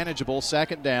more manageable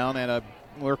 2nd down, and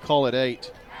we'll call it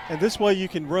 8. And this way you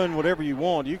can run whatever you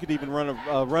want. You could even run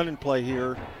a running play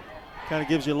here. Kind of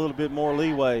gives you a little bit more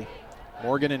leeway.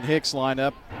 Morgan and Hicks line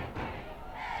up.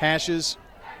 Hashes,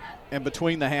 and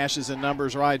between the hashes and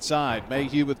numbers right side.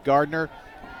 Mayhew with Gardner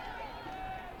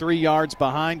 3 yards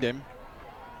behind him.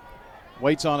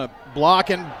 Waits on a block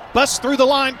and busts through the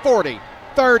line. 40,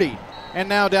 30. And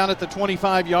now down at the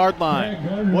 25-yard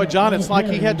line. Boy, John, it's like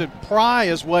he had to pry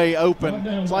his way open.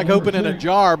 It's like opening a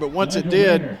jar, but once it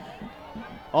did,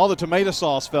 all the tomato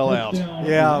sauce fell out.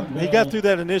 Yeah, he got through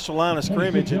that initial line of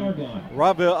scrimmage,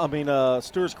 and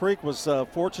Stewarts Creek was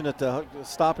fortunate to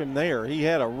stop him there. He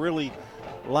had a really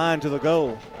line to the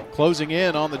goal. Closing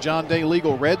in on the John Day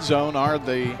Legal red zone are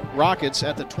the Rockets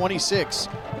at the 26.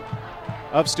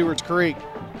 of Stewarts Creek.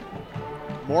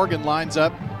 Morgan lines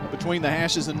up between the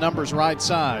hashes and numbers right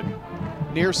side.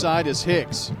 Near side is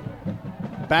Hicks.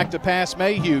 Back to pass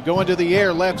Mayhew, going to the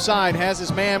air, left side, has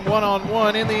his man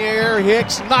one-on-one in the air.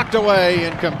 Hicks knocked away,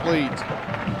 incomplete.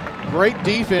 Great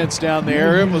defense down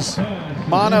there. It was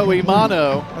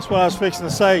mano-a-mano. That's what I was fixing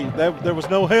to say. There was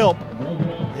no help.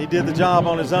 He did the job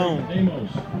on his own.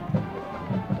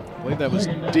 I believe that was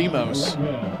Demos,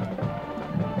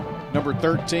 number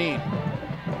 13.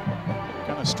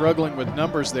 Kind of struggling with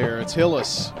numbers there. It's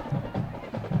Hillis.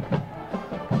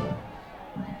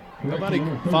 Nobody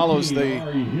follows the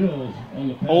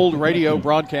old radio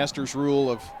broadcasters rule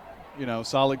of,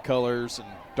 solid colors and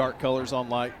dark colors on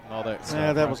light and all that stuff.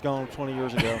 Yeah, that was gone 20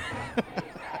 years ago.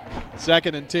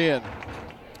 2nd and 10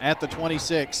 at the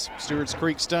 26. Stewarts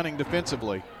Creek stunning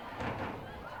defensively.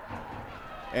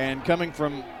 And coming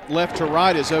from left to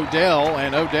right is Odell,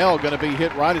 and Odell going to be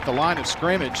hit right at the line of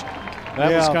scrimmage.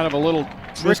 That was kind of a little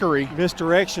trickery.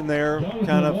 Misdirection there,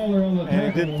 and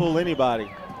it didn't fool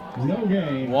anybody.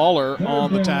 Waller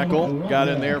on the tackle, got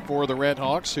in there for the Red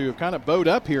Hawks, who have kind of bowed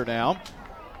up here now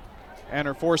and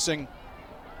are forcing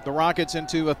the Rockets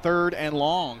into a 3rd and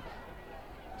long.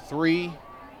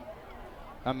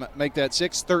 Make that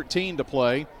 6:13 to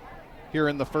play here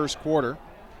in the first quarter.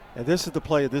 And this is the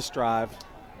play of this drive,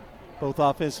 both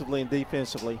offensively and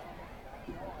defensively.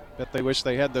 Bet they wish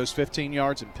they had those 15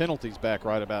 yards and penalties back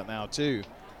right about now, too.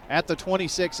 At the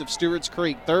 26 of Stewarts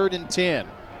Creek, 3rd and 10.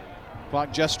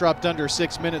 Clock just dropped under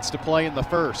 6 minutes to play in the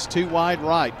first. 2 wide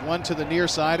right, 1 to the near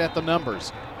side at the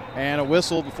numbers. And a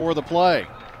whistle before the play.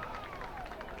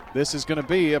 This is going to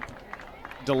be a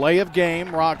delay of game,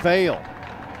 Rockvale.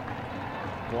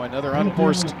 Boy, another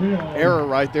unforced error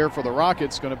right there for the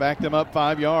Rockets. Going to back them up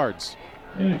 5 yards.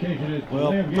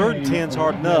 Well, 3rd and 10's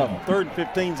hard enough. 3rd and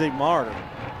 15's even harder.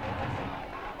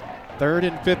 3rd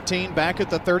and 15 back at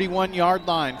the 31-yard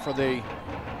line for the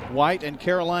white and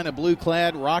Carolina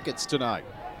blue-clad Rockets tonight.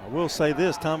 I will say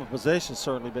this, time of possession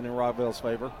certainly been in Rockvale's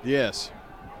favor. Yes.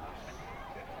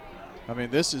 I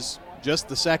mean, this is just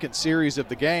the second series of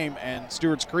the game, and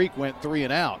Stewarts Creek went 3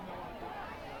 and out.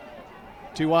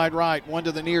 2 wide right, 1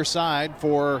 to the near side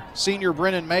for senior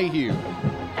Brennan Mayhew.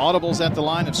 Audibles at the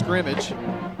line of scrimmage.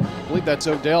 I believe that's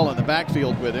Odell in the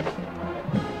backfield with him.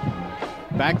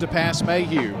 Back to pass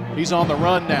Mayhew. He's on the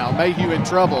run now. Mayhew in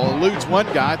trouble. Eludes one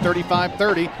guy,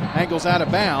 35-30. Angles out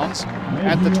of bounds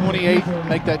at the 28,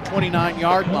 make that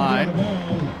 29-yard line.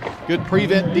 Good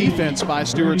prevent defense by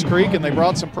Stewarts Creek, and they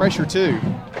brought some pressure too.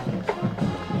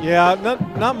 Yeah,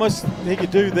 not much he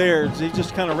could do there. He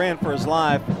just kind of ran for his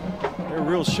life. They're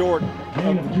real short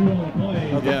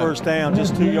of the first down,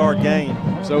 just 2-yard gain.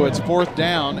 So it's 4th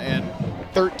down and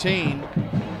 13.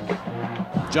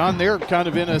 John, they're kind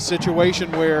of in a situation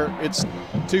where it's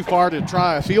too far to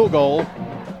try a field goal.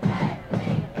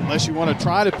 Unless you want to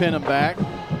try to pin them back,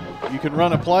 you can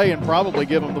run a play and probably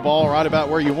give them the ball right about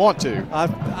where you want to.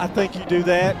 I think you do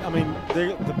that. I mean,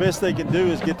 the best they can do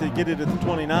is get it at the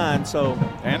 29. So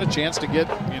and a chance to get,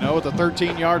 with a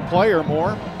 13-yard play or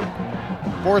more.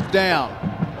 4th down.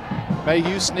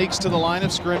 Mayhew sneaks to the line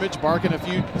of scrimmage, barking a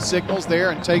few signals there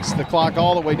and takes the clock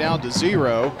all the way down to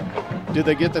 0. Did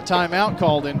they get the timeout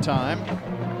called in time?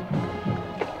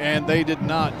 And they did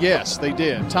not. Yes, they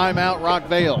did. Timeout,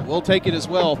 Rockvale. We'll take it as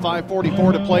well.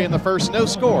 5:44 to play in the first. No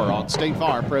score on State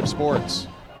Farm Prep Sports.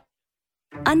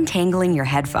 Untangling your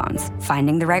headphones,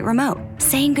 finding the right remote,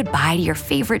 saying goodbye to your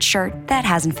favorite shirt that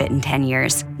hasn't fit in 10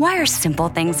 years. Why are simple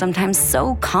things sometimes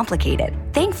so complicated?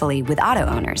 Thankfully, with Auto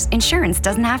Owners, insurance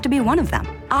doesn't have to be one of them.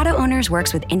 Auto Owners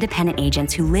works with independent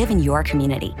agents who live in your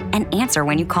community and answer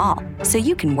when you call, so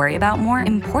you can worry about more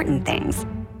important things,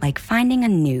 like finding a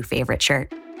new favorite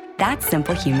shirt. That's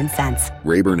simple human sense.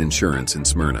 Rayburn Insurance in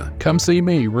Smyrna. Come see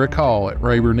me, Rick Hall, at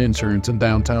Rayburn Insurance in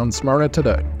downtown Smyrna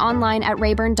today. Online at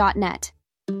rayburn.net.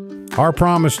 Our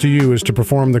promise to you is to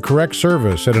perform the correct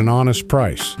service at an honest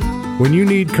price. When you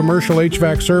need commercial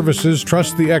HVAC services,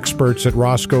 trust the experts at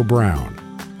Roscoe Brown.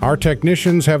 Our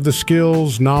technicians have the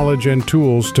skills, knowledge, and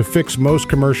tools to fix most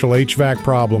commercial HVAC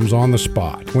problems on the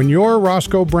spot. When your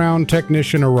Roscoe Brown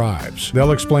technician arrives,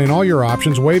 they'll explain all your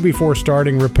options way before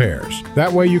starting repairs.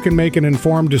 That way you can make an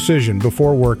informed decision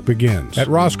before work begins. At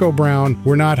Roscoe Brown,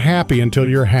 we're not happy until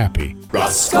you're happy.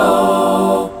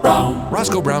 Roscoe Brown.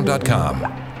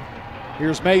 RoscoeBrown.com.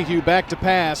 Here's Mayhew back to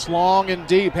pass, long and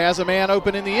deep, has a man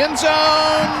open in the end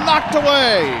zone, knocked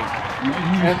away.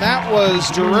 And that was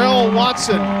Jarrell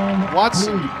Watson.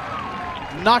 Watson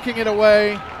knocking it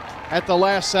away at the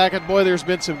last second. Boy, there's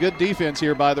been some good defense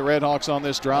here by the Red Hawks on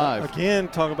this drive. Again,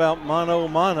 talk about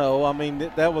mano. I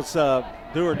mean, that was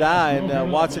do or die,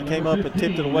 and Watson came up and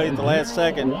tipped it away at the last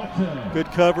second. Good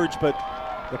coverage, but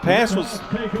the pass was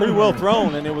pretty well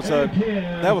thrown, and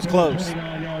that was close.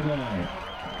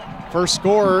 First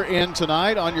scorer in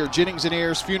tonight on your Jennings and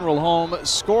Ayers Funeral Home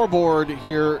scoreboard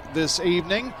here this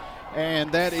evening,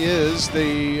 and that is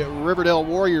the Riverdale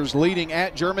Warriors leading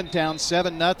at Germantown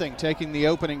 7-0, taking the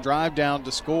opening drive down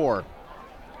to score.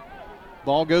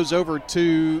 Ball goes over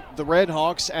to the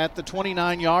Redhawks at the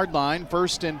 29-yard line,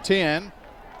 1st and 10.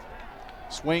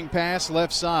 Swing pass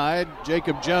left side.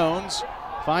 Jacob Jones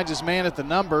finds his man at the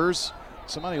numbers.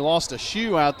 Somebody lost a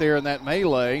shoe out there in that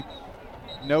melee.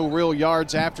 No real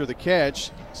yards after the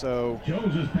catch, so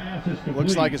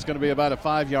looks like it's going to be about a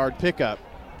 5-yard pickup.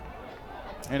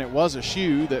 And it was a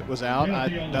shoe that was out.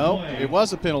 No, it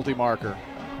was a penalty marker.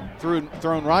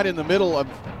 Thrown right in the middle of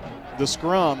the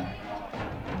scrum.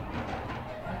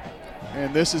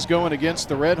 And this is going against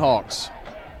the Redhawks.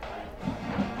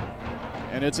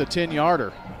 And it's a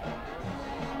 10-yarder.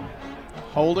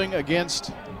 Holding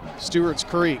against Stewarts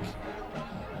Creek.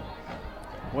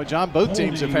 Well, John, both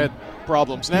teams have had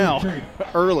problems now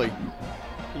early.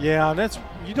 Yeah,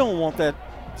 you don't want that.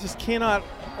 Just cannot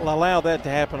allow that to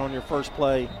happen on your first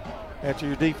play after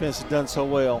your defense has done so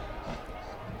well.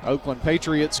 Oakland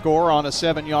Patriots score on a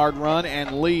 7-yard run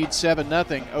and lead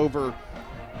 7-0 over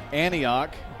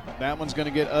Antioch. That one's going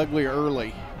to get ugly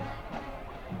early.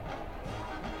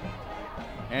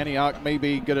 Antioch may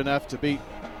be good enough to beat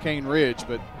Cane Ridge,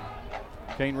 but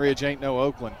Cane Ridge ain't no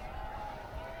Oakland.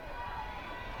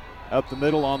 Up the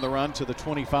middle on the run to the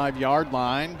 25-yard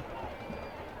line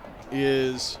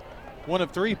is one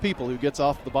of 3 people who gets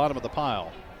off the bottom of the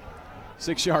pile.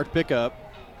 6-yard pickup.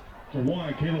 For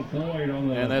one, Caleb Floyd on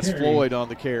the and that's carry. Floyd on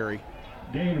the carry.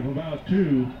 Gain of about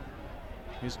 2.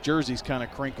 His jersey's kind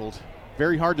of crinkled.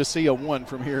 Very hard to see a 1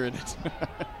 from here in it.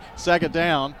 2nd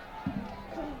down.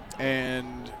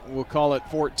 And we'll call it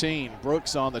 14.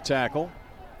 Brooks on the tackle.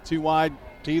 2 wide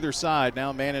to either side.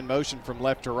 Now man in motion from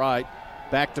left to right.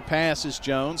 Back to pass is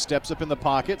Jones. Steps up in the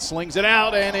pocket. Slings it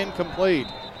out and incomplete.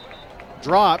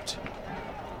 Dropped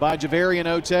by Javarian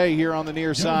Ote here on the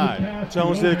near side.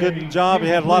 Jones did a good job. He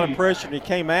had a lot of pressure, and he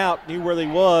came out, knew where he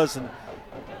was, and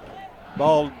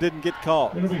ball didn't get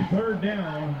caught. It'll be 3rd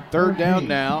down. 3rd down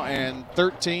now and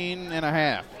 13 and a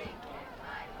half.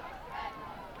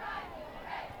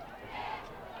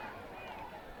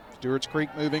 Stewarts Creek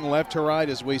moving left to right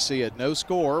as we see it. No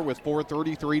score with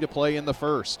 4:33 to play in the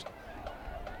first.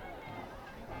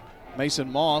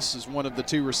 Mason Moss is one of the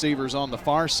 2 receivers on the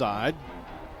far side.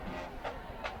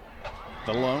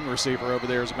 The lone receiver over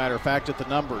there, as a matter of fact, at the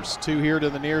numbers. 2 here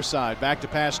to the near side. Back to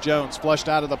pass Jones, flushed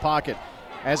out of the pocket.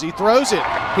 As he throws it,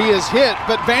 he is hit,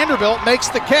 but Vanderbilt makes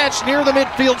the catch near the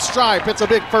midfield stripe. It's a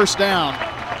big 1st down.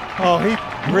 Oh, he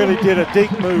really did a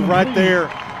deep move right there.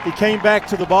 He came back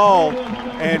to the ball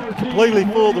and completely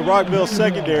fooled the Rockvale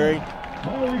secondary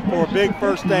for a big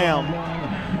 1st down.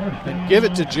 And give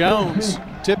it to Jones.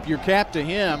 Tip your cap to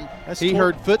him. He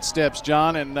heard footsteps,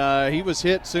 John, and he was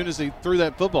hit as soon as he threw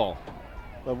that football.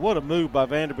 But what a move by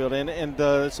Vanderbilt, and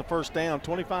it's a 1st down,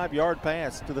 25-yard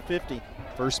pass to the 50.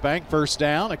 First Bank, 1st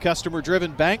down, a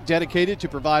customer-driven bank dedicated to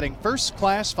providing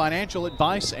first-class financial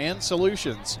advice and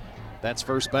solutions. That's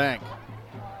First Bank.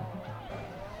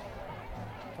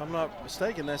 If I'm not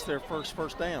mistaken, that's their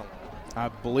first down. I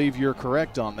believe you're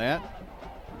correct on that,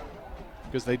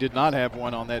 because they did not have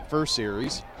one on that first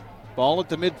series. Ball at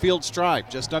the midfield stripe.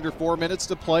 Just under 4 minutes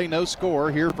to play. No score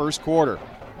here, first quarter.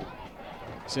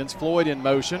 Since Floyd in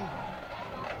motion,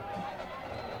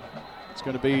 it's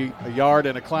going to be a yard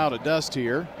and a cloud of dust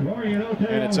here.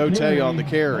 And it's Ote on the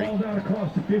carry.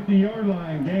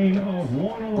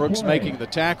 Brooks making the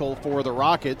tackle for the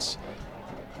Rockets.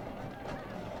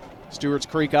 Stewarts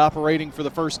Creek operating for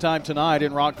the first time tonight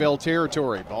in Rockvale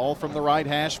territory. Ball from the right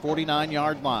hash,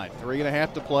 49-yard line.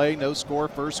 3.5 to play. No score,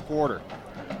 first quarter.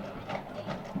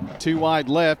 2 wide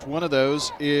left. One of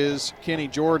those is Kenny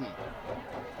Jordan.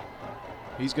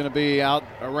 He's going to be out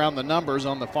around the numbers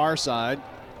on the far side.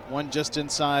 One just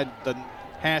inside the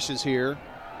hashes here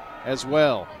as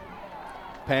well.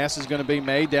 Pass is going to be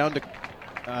made down to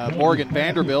Morgan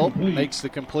Vanderbilt. Makes the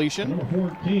completion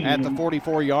at the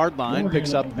 44-yard line.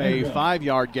 Picks up a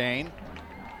 5-yard gain.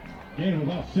 Gain of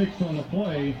about 6 on the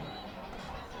play.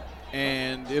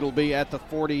 And it'll be at the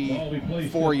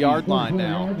 44-yard line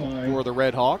now for the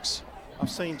Redhawks. I've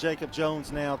seen Jacob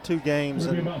Jones now 2 games,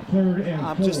 and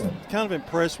I'm just kind of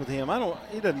impressed with him.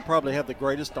 He doesn't probably have the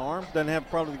greatest arm, doesn't have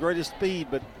probably the greatest speed,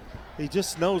 but he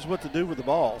just knows what to do with the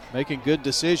ball. Making good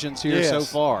decisions here so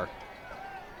far.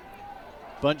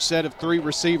 Bunch set of 3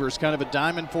 receivers, kind of a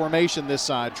diamond formation this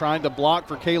side, trying to block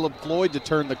for Caleb Floyd to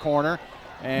turn the corner.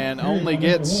 and only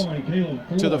gets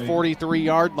to the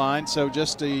 43-yard line, so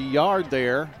just a yard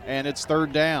there, and it's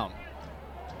third down.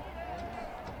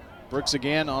 Brooks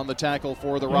again on the tackle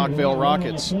for the Rockvale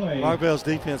Rockets. Rockvale's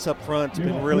defense up front has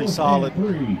been really solid.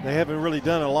 They haven't really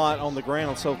done a lot on the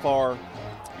ground so far,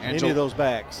 any of those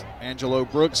backs. Angelo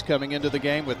Brooks coming into the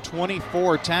game with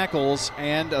 24 tackles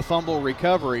and a fumble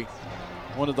recovery.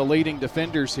 One of the leading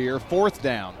defenders here. Fourth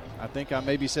down. I think I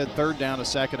maybe said third down a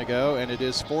second ago, and it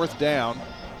is fourth down.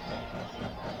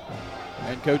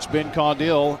 And Coach Ben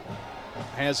Caudill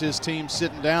has his team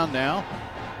sitting down now.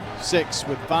 6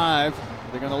 with 5.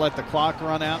 They're going to let the clock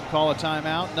run out and call a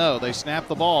timeout? No, they snap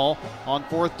the ball on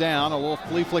fourth down. A little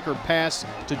flea flicker pass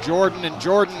to Jordan, and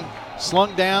Jordan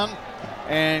slung down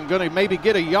and going to maybe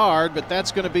get a yard, but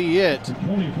that's going to be it.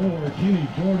 24, Kenny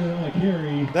Jordan on the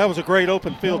carry. That was a great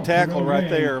open field tackle right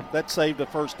there. That saved the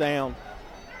first down.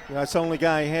 That's the only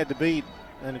guy he had to beat,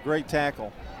 and a great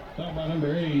tackle. Stop by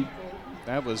number 8.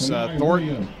 That was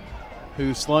Thornton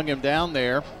who slung him down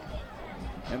there,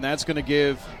 and that's going to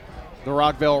give the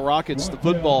Rockvale Rockets the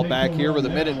football back here with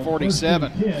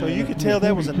 1:47. So you could tell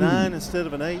that was a 9 instead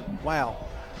of an 8. Wow.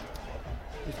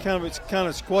 It's kind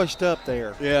of squished up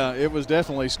there. Yeah, it was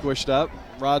definitely squished up.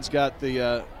 Rod's got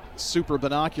the super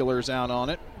binoculars out on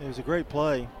it. It was a great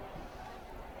play.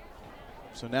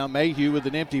 So now Mayhew with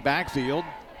an empty backfield.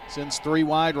 Sends 3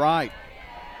 wide right.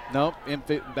 Nope,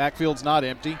 backfield's not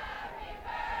empty.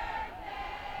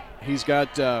 He's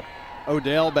got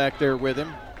Odell back there with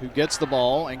him, who gets the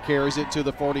ball and carries it to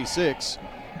the 46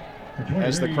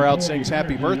 as the crowd sings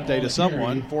happy birthday to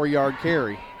someone. 4-yard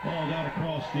carry. Ball down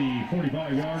across the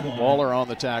 45-yard line. Waller on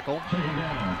the tackle.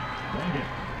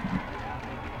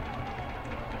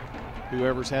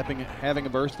 Whoever's having a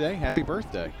birthday, happy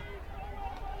birthday.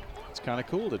 It's kind of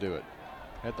cool to do it.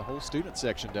 Had the whole student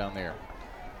section down there.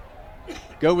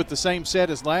 Go with the same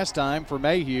set as last time for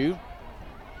Mayhew.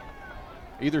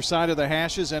 Either side of the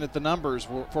hashes and at the numbers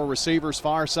for receivers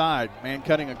far side. Man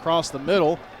cutting across the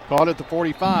middle, caught at the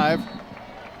 45.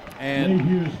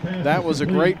 And that was a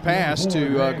great pass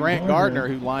to Grant Gardner,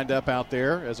 who lined up out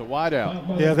there as a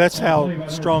wideout. Yeah, that's how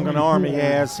strong an arm he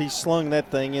has. He slung that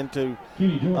thing into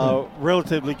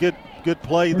relatively good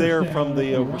play there from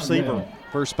the receiver.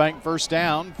 First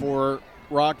down for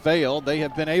Rockvale. They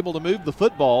have been able to move the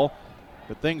football,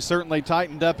 but things certainly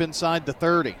tightened up inside the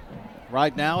 30.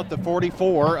 Right now at the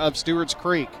 44 of Stewarts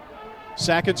Creek.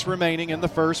 Seconds remaining in the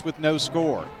first with no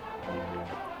score.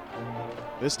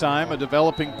 This time a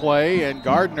developing play, and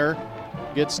Gardner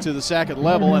gets to the second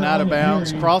level and out of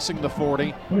bounds, crossing the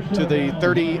 40 to the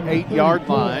 38-yard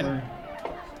line.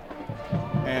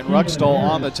 And Ruckstall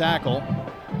on the tackle.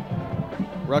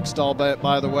 Ruckstall,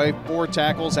 by the way, 4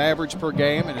 tackles average per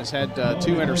game and has had 2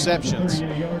 interceptions.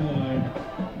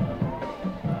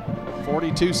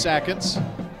 42 seconds.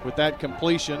 With that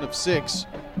completion of 6,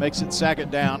 makes it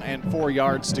second down and 4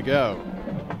 yards to go.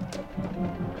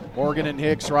 Morgan and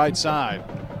Hicks right side.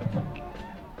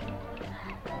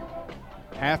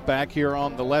 Halfback here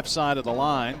on the left side of the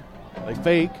line. They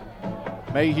fake.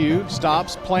 Mayhew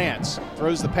stops, plants,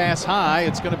 throws the pass high.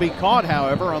 It's going to be caught,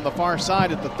 however, on the far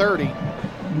side at the 30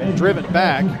 and driven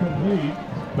back.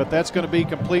 But that's going to be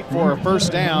complete for a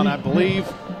first down, I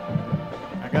believe.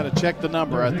 Got to check the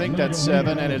number. I think that's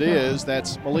 7, and it is.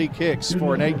 That's Malik Hicks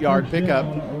for an 8-yard pickup.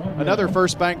 Another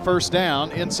first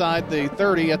down inside the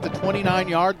 30 at the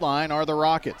 29-yard line are the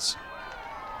Rockets.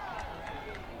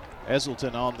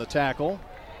 Eselton on the tackle.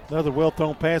 Another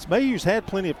well-thrown pass. Mayhew's had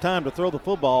plenty of time to throw the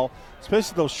football,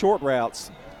 especially those short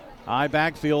routes. High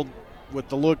backfield with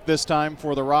the look this time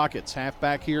for the Rockets.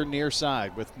 Halfback here near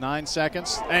side with 9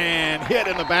 seconds, and hit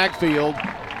in the backfield.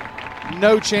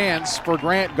 No chance for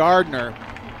Grant Gardner.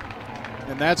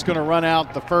 And that's going to run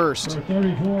out the first.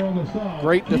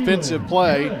 Great defensive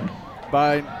play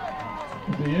by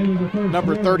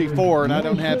number 34, and I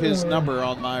don't have his number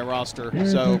on my roster.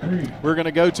 So we're going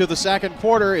to go to the second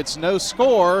quarter. It's no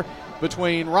score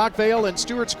between Rockvale and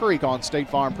Stewarts Creek on State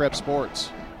Farm Prep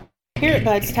Sports. Here at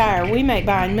Bud's Tire, we make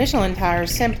buying Michelin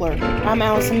tires simpler. I'm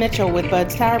Allison Mitchell with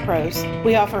Bud's Tire Pros.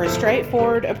 We offer a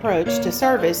straightforward approach to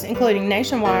service, including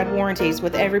nationwide warranties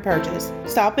with every purchase.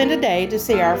 Stop in today to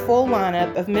see our full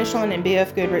lineup of Michelin and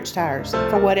BF Goodrich tires.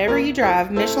 For whatever you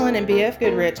drive, Michelin and BF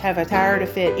Goodrich have a tire to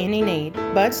fit any need.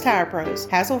 Bud's Tire Pros,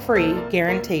 hassle-free,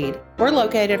 guaranteed. We're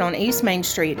located on East Main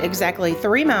Street, exactly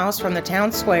 3 miles from the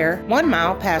town square, 1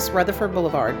 mile past Rutherford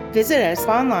Boulevard. Visit us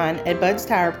online at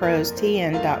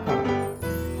budstirepros.tn.com.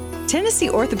 Tennessee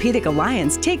Orthopedic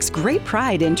Alliance takes great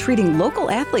pride in treating local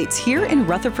athletes here in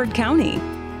Rutherford County.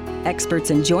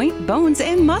 Experts in joint, bones,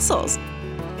 and muscles.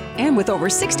 And with over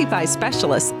 65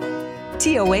 specialists,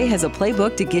 TOA has a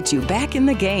playbook to get you back in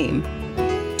the game.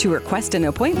 To request an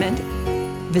appointment,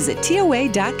 visit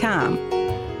TOA.com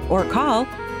or call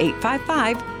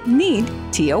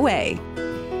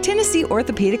 855-NEED-TOA. Tennessee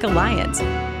Orthopedic Alliance.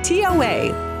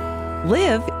 TOA.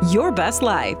 Live your best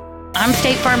life. I'm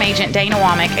State Farm Agent Dana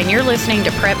Womack, and you're listening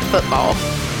to Prep Football.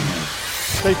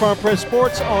 State Farm Press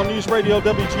Sports on News Radio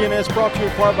WGNS, brought to you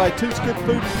in part by Toots Good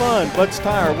Food and Fun, Bud's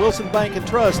Tire, Wilson Bank and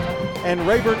Trust, and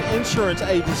Rayburn Insurance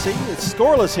Agency. It's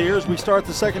scoreless here as we start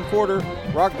the second quarter,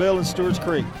 Rockvale and Stewarts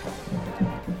Creek.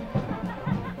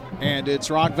 And it's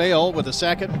Rockvale with a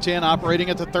 2nd and 10 operating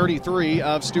at the 33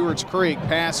 of Stewarts Creek.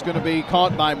 Pass going to be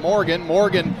caught by Morgan.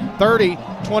 Morgan 30,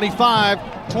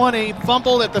 25, 20,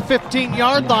 fumbled at the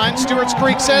 15-yard line. Stewarts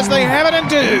Creek says they have it and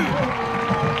do.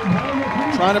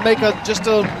 Trying to make just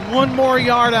one more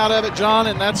yard out of it, John,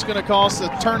 and that's going to cost a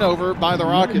turnover by the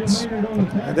Rockets.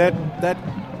 And that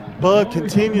bug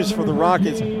continues for the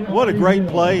Rockets. What a great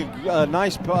play.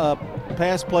 Nice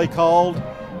pass play called.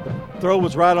 The throw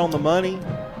was right on the money.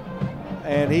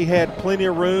 And he had plenty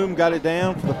of room, got it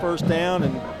down for the first down,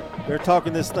 and they're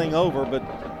talking this thing over, but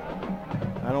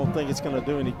I don't think it's going to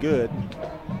do any good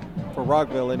for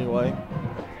Rockvale anyway.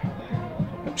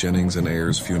 Jennings and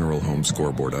Ayers Funeral Home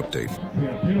scoreboard update.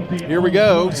 Here we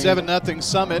go, 7-0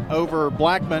 Summit over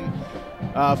Blackman,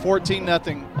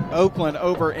 14-0 Oakland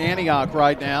over Antioch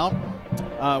right now.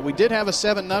 We did have a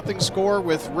 7-0 score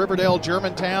with Riverdale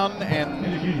Germantown,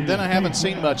 and then I haven't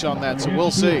seen much on that, so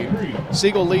we'll see.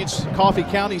 Siegel leads Coffee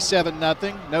County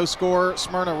 7-0. No score,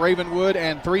 Smyrna Ravenwood,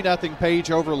 and 3-0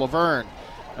 Page over Laverne.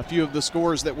 A few of the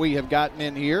scores that we have gotten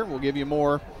in here. We'll give you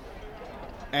more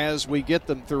as we get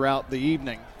them throughout the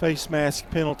evening. Face mask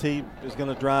penalty is going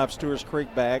to drive Stewarts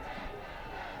Creek back.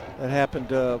 That happened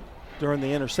during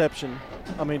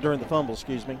the fumble,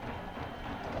 excuse me.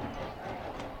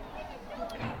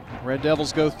 Red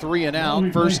Devils go 3 and out.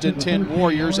 1st and 10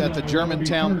 Warriors at the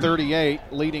Germantown 38,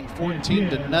 leading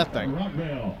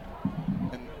 14-0.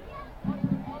 And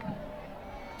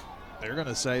they're going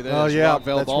to say that it's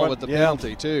Rockvale ball with the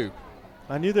penalty, too.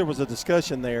 I knew there was a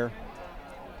discussion there.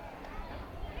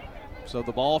 So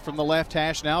the ball from the left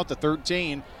hash now at the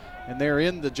 13, and they're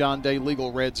in the John Day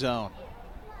legal red zone.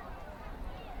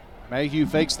 Mayhew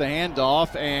fakes the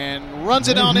handoff and runs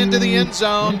it on into the end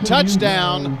zone.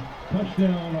 Touchdown.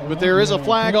 But there is a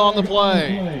flag on the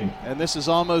play, and this is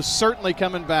almost certainly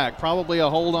coming back. Probably a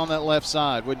hold on that left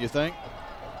side, wouldn't you think?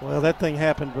 Well, that thing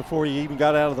happened before you even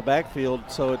got out of the backfield,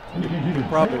 so you're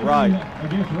probably right.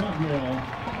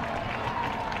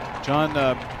 John,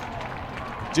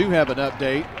 do have an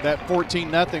update. That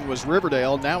 14-0 was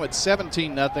Riverdale. Now it's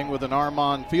 17-0 with an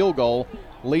Armand field goal,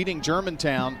 leading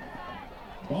Germantown.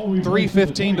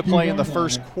 3:15 to play in the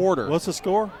first quarter. What's the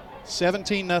score?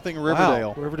 17-0 Riverdale.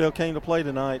 Wow. Riverdale came to play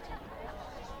tonight.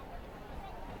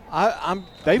 I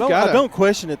don't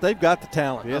question it. They've got the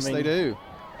talent. Yes, they do.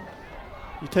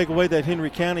 You take away that Henry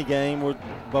County game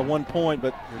by 1 point,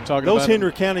 but those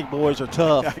Henry County boys are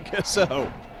tough. I guess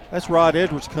so. That's Rod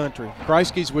Edwards country.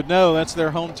 Kreiskys would know that's their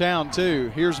hometown,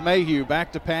 too. Here's Mayhew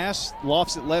back to pass.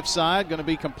 Lofts it left side. Going to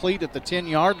be complete at the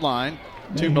 10-yard line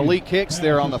to Malik Hicks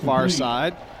there on the far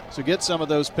side. So get some of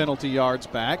those penalty yards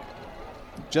back.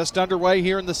 Just underway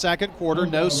here in the second quarter.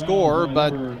 No score,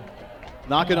 but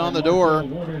knocking on the door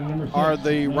are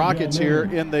the Rockets here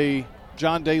in the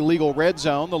John Day legal red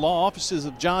zone. The law offices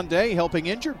of John Day, helping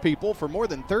injured people for more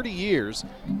than 30 years.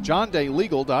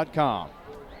 JohnDayLegal.com.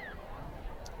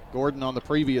 Gordon on the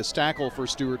previous tackle for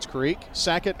Stewarts Creek.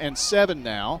 2nd and 7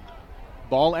 now.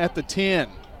 Ball at the 10.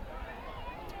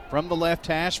 From the left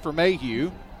hash for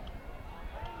Mayhew.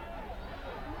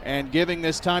 And giving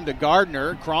this time to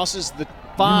Gardner. Crosses the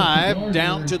 5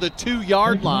 down to the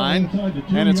 2-yard line.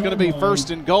 And it's going to be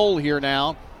 1st and goal here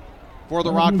now for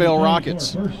the Rockvale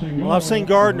Rockets. Well, I've seen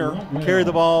Gardner carry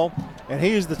the ball, and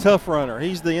he's the tough runner.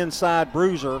 He's the inside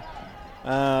bruiser.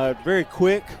 Very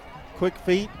quick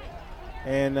feet,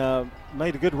 and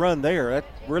made a good run there. That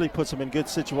really puts him in good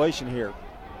situation here.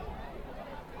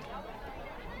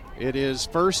 It is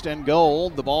 1st and goal.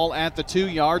 The ball at the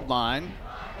 2-yard line.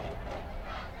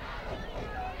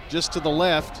 Just to the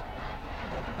left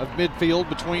of midfield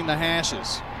between the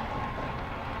hashes.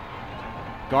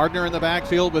 Gardner in the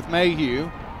backfield with Mayhew.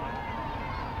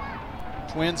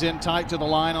 Twins in tight to the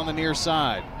line on the near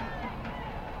side.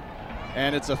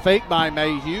 And it's a fake by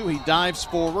Mayhew. He dives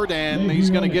forward, and he's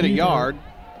going to get a yard.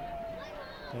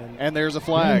 And there's a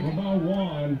flag.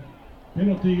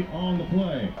 Penalty on the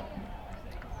play.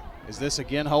 Is this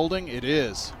again holding? It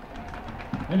is.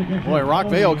 Boy,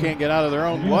 Rockvale can't get out of their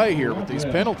own way here with these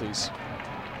penalties.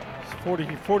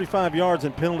 45 yards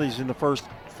in penalties in the first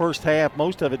first half,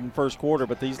 most of it in the first quarter,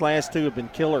 but these last two have been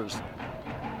killers.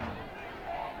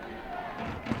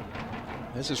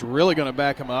 This is really going to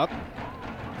back him up.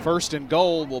 First and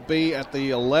goal will be at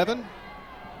the 11.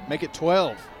 Make it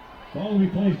 12. Ball will be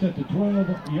placed at the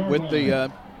 12-yard with line.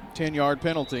 the 10-yard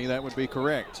penalty. That would be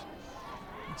correct.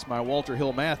 It's my Walter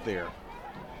Hill math there.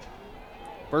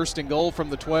 First and goal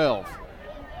from the 12.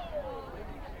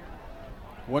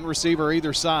 One receiver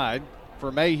either side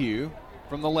for Mayhew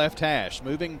from the left hash,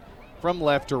 moving from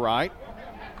left to right,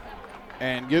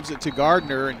 and gives it to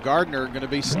Gardner, and Gardner going to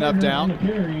be snuffed out.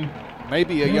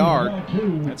 Maybe a yard.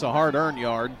 That's a hard-earned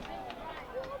yard.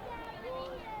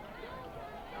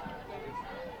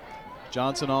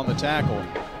 Johnson on the tackle.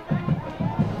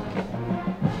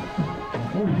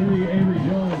 43, Avery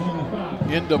Jones on the stop.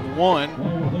 End of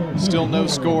one. Still no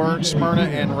score, Smyrna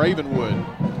and Ravenwood.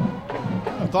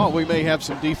 I thought we may have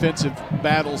some defensive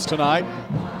battles tonight.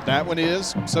 That one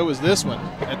is. So is this one.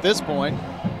 At this point,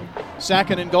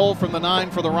 second and goal from the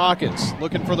 9 for the Rockets.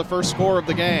 Looking for the first score of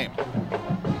the game.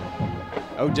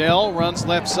 Odell runs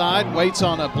left side, waits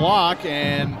on a block,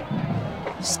 and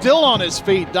still on his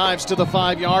feet, dives to the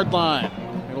 5-yard line.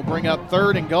 It'll bring up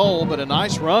third and goal, but a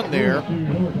nice run there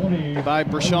by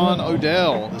Brashawn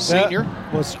Odell, the senior.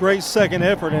 That was great second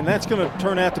effort, and that's going to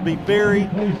turn out to be very,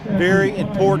 very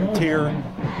important here.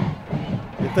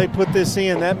 If they put this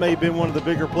in, that may have been one of the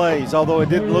bigger plays. Although it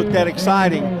didn't look that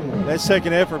exciting, that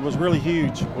second effort was really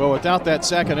huge. Well, without that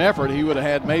second effort, he would have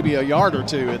had maybe a yard or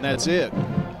two, and that's it.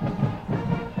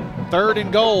 Third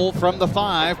and goal from the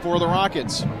 5 for the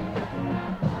Rockets.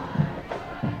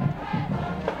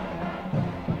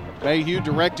 Mayhew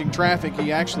directing traffic.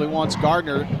 He actually wants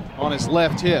Gardner on his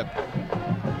left hip.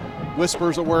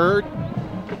 Whispers a word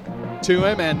to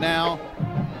him and now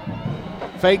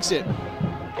fakes it.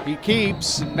 He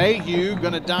keeps, and Mayhew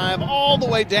going to dive all the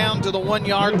way down to the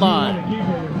 1-yard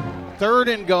line. Third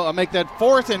and goal. Make that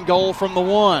fourth and goal from the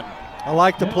 1. I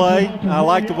like the play. I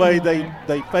like the way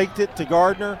they faked it to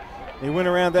Gardner. He went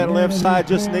around that left side,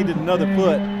 just needed another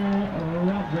foot.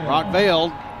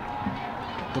 Rockvale,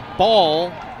 the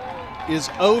ball is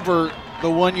over the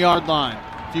 1-yard line.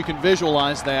 If you can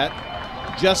visualize that,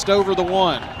 just over the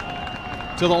 1.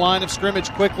 To the line of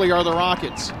scrimmage quickly are the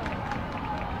Rockets.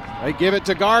 They give it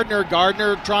to Gardner.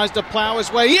 Gardner tries to plow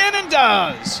his way in and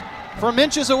does. From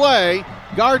inches away,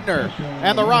 Gardner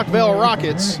and the Rockvale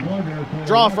Rockets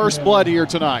draw first blood here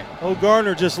tonight. Oh,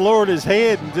 Gardner just lowered his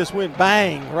head and just went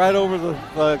bang right over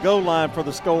the goal line for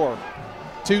the score.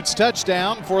 Toots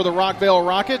touchdown for the Rockvale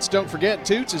Rockets. Don't forget,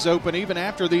 Toots is open even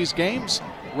after these games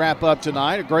wrap up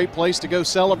tonight. A great place to go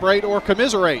celebrate or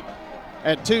commiserate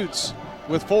at Toots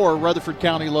with 4 Rutherford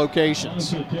County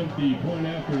locations. On to attempt the point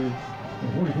after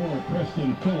 44,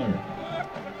 Preston Fuller.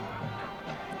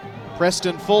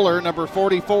 Preston Fuller, number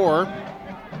 44,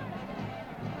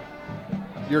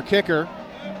 your kicker.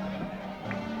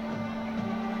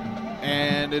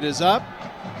 And it is up.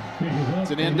 It's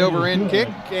an end-over-end kick,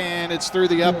 and it's through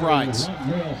the uprights.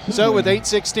 So with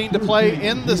 8:16 to play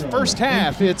in the first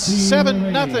half, it's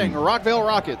 7-0 Rockvale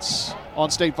Rockets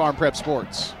on State Farm Prep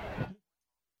Sports.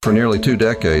 For nearly 2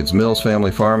 decades, Mills Family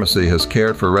Pharmacy has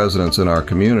cared for residents in our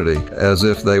community as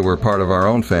if they were part of our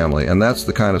own family, and that's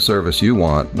the kind of service you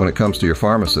want when it comes to your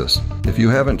pharmacist. If you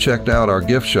haven't checked out our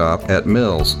gift shop at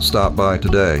Mills, stop by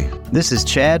today. This is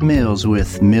Chad Mills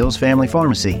with Mills Family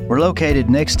Pharmacy. We're located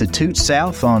next to Toots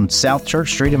South on South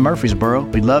Church Street in Murfreesboro.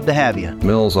 We'd love to have you.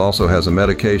 Mills also has a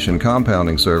medication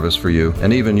compounding service for you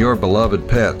and even your beloved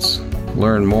pets.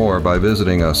 Learn more by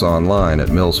visiting us online at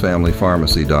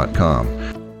millsfamilypharmacy.com.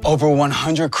 Over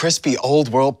 100 crispy Old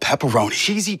World pepperoni.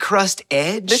 Cheesy crust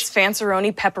edge. This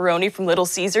Fanceroni pepperoni from Little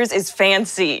Caesars is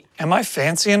fancy. Am I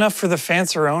fancy enough for the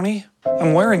Fanceroni?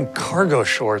 I'm wearing cargo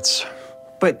shorts.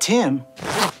 But Tim,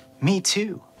 me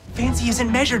too. Fancy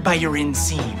isn't measured by your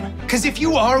inseam. Because if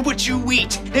you are what you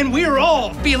eat, then we're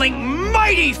all feeling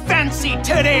mighty fancy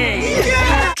today.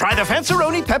 Yeah! Try the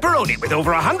Fanceroni pepperoni with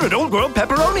over 100 Old World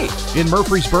pepperoni. In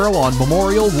Murfreesboro on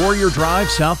Memorial, Warrior Drive,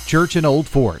 South Church, and Old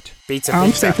Fort.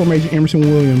 I'm State Farm Agent Emerson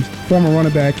Williams, former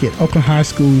running back at Oakland High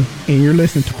School, and you're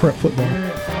listening to Prep Football.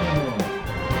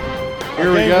 Here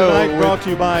we go. Tonight brought to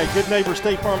you by Good Neighbor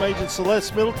State Farm Agent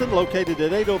Celeste Middleton, located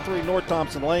at 803 North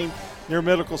Thompson Lane near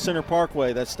Medical Center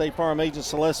Parkway. That's State Farm Agent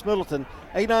Celeste Middleton,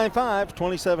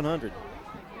 895-2700.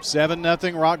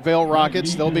 7-0 Rockvale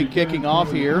Rockets. They'll be kicking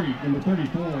off here.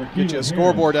 Get you a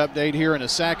scoreboard update here in a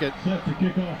second. Set to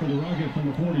kick off for the Rockets from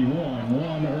the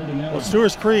 41. Well,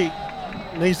 Stewarts Creek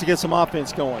needs to get some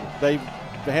offense going. They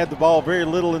had the ball very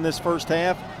little in this first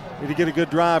half. Need to get a good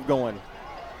drive going.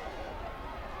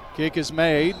 Kick is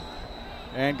made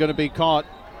and going to be caught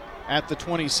at the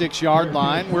 26-yard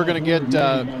line. We're going to get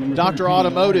Dr.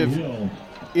 Automotive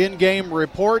in-game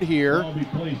report here,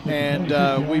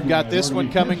 and we've got this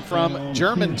one coming from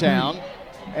Germantown,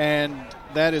 and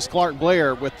that is Clark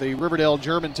Blair with the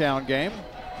Riverdale-Germantown game.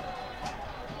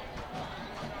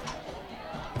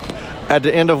 At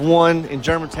the end of one in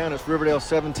Germantown, it's Riverdale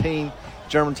 17,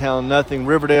 Germantown nothing.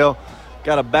 Riverdale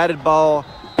got a batted ball,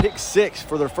 pick six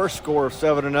for their first score of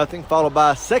 7-0, followed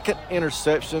by a second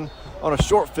interception on a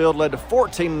short field, led to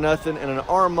 14-0, and an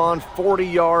Armand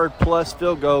 40-yard plus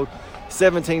field goal,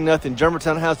 17-0.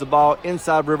 Germantown has the ball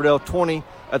inside Riverdale 20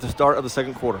 at the start of the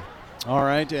second quarter. All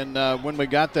right, and when we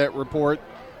got that report,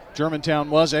 Germantown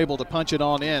was able to punch it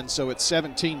on in, so it's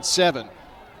 17-7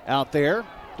 out there.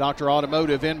 Dr.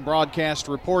 Automotive in broadcast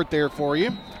report there for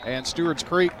you. And Stewarts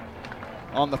Creek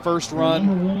on the first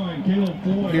run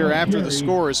here after the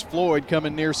score is Floyd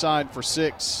coming near side for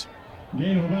 6.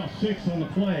 Gain of about 6 on the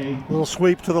play. Little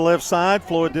sweep to the left side.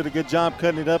 Floyd did a good job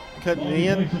cutting it up, cutting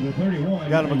it in.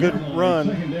 Got him a good run.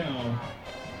 Second down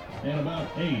and about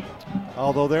 8.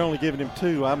 Although they're only giving him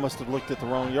 2, I must have looked at the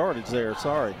wrong yardage there.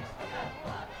 Sorry.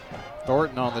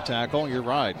 Thornton on the tackle. You're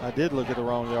right. I did look at the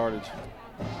wrong yardage.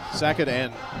 Second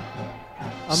and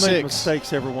I 6. make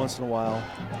mistakes every once in a while.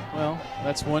 Well,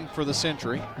 that's one for the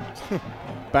century.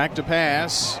 Back to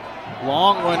pass.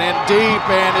 Long one and deep,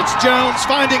 and it's Jones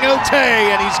finding Otey,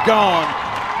 and he's gone.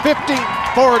 50,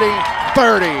 40,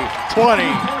 30, 20,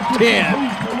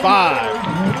 10,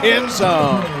 5. End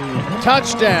zone.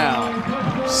 Touchdown.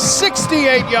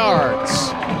 68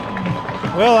 yards.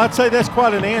 Well, I'd say that's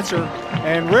quite an answer.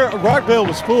 And Rockvale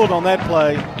was fooled on that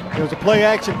play. It was a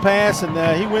play-action pass, and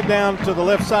he went down to the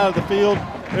left side of the field.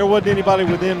 There wasn't anybody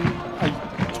within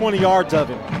 20 yards of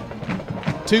him.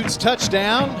 Toots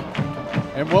touchdown,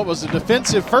 and what was a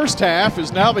defensive first half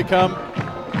has now become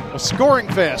a scoring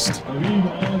fest.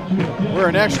 We're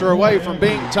an extra away from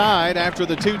being tied after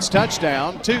the Toots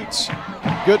touchdown. Toots,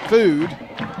 good food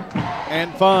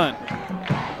and fun.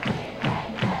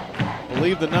 I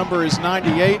believe the number is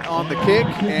 98 on the kick,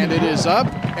 and it is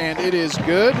up, and it is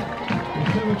good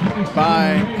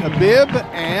by Habib,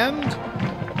 and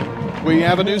we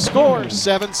have a new score,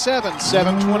 7-7,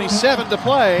 7:27 to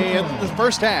play in the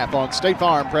first half on State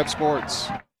Farm Prep Sports.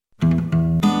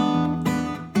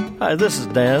 Hi, this is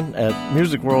Dan at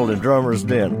Music World and Drummers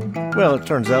Den. Well, it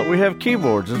turns out we have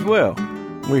keyboards as well.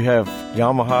 We have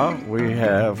Yamaha, we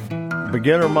have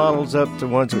beginner models up to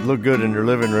ones that look good in your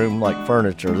living room like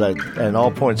furniture, and all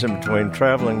points in between,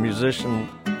 traveling musician,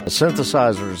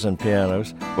 synthesizers and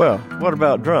pianos. Well, what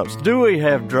about drums? Do we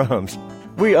have drums?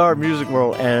 We are Music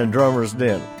World and Drummers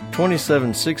Den,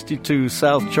 2762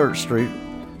 South Church Street,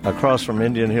 across from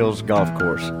Indian Hills Golf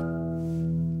Course.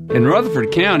 In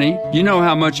Rutherford County, you know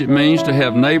how much it means to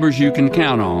have neighbors you can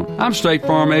count on. I'm State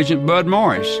Farm Agent Bud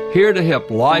Morris, here to help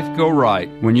life go right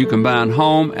when you combine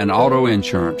home and auto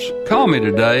insurance. Call me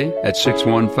today at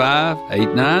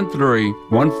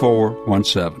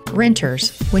 615-893-1417.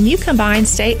 Renters. When you combine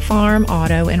State Farm,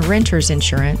 auto, and renters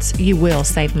insurance, you will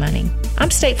save money.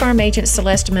 I'm State Farm Agent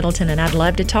Celeste Middleton, and I'd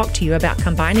love to talk to you about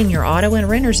combining your auto and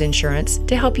renters insurance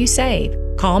to help you save.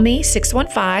 Call me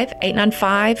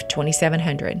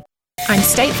 615-895-2700. I'm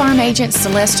State Farm Agent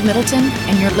Celeste Middleton,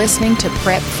 and you're listening to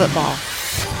Prep Football.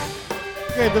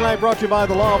 Game tonight brought to you by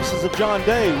the law offices of John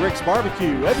Day, Rick's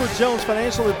Barbecue, Edward Jones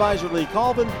Financial Advisor Lee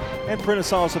Colvin, and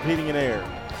Prentice of Heating and Air.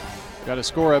 Got a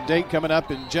score update coming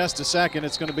up in just a second.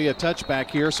 It's going to be a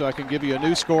touchback here, so I can give you a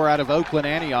new score out of Oakland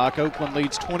Antioch. Oakland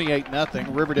leads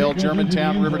 28-0. Riverdale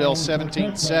Germantown, Riverdale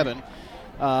 17-7.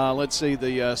 Let's see,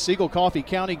 the Siegel Coffee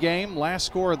County game, last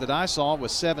score that I saw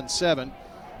was 7-7.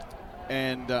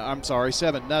 And,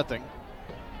 7-0.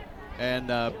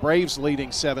 And Braves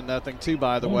leading 7-0 too,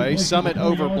 by the way. Summit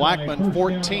over Blackman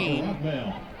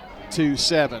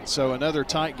 14-7. So another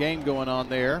tight game going on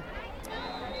there.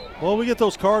 Well, we get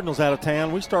those Cardinals out of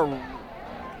town, we start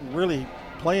really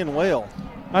playing well.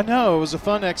 I know, it was a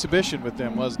fun exhibition with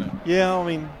them, wasn't it? Yeah, I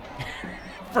mean.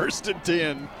 1st and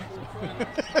 10.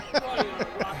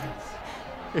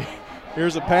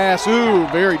 Here's a pass. Ooh,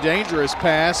 very dangerous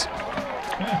pass.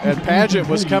 And Paget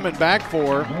was coming back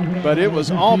for, but it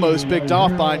was almost picked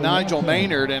off by Nigel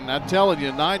Maynard. And I'm telling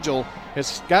you, Nigel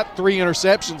has got 3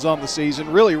 interceptions on the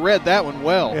season. Really read that one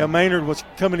well. Yeah, Maynard was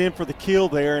coming in for the kill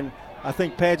there, and I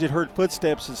think Paget heard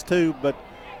footsteps too, but,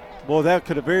 boy, that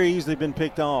could have very easily been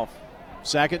picked off.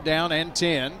 2nd down and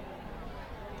 10.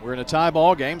 We're in a tie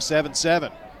ball game,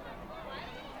 7-7.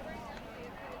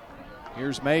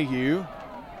 Here's Mayhew.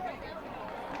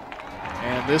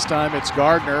 And this time it's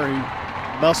Gardner who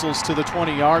muscles to the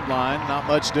 20-yard line. Not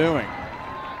much doing.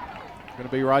 Going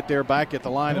to be right there back at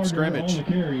the line of scrimmage.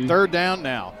 Third down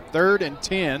now. 3rd and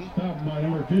 10. Stopped by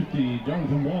number 50,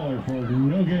 Jonathan Waller, for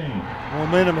no gain.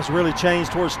 Momentum has really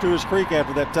changed towards Stewarts Creek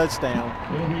after that touchdown.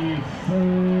 It'll be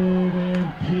 3rd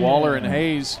and 10. Waller and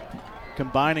Hayes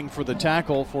combining for the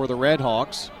tackle for the Red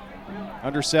Hawks.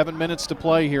 Under 7 minutes to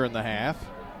play here in the half.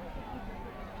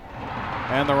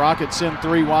 And the Rockets send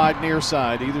 3 wide near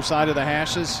side, either side of the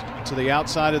hashes to the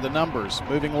outside of the numbers.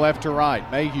 Moving left to right.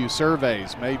 Mayhew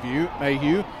surveys.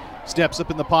 Mayhew steps up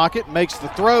in the pocket, makes the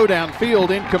throw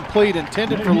downfield, incomplete,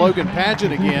 intended for Logan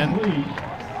Padgett again.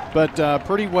 But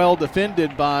pretty well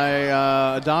defended by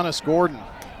Adonis Gordon.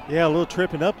 Yeah, a little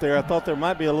tripping up there. I thought there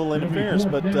might be a little interference,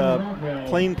 but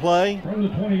clean play.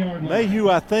 Mayhew,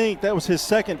 I think that was his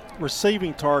second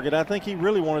receiving target. I think he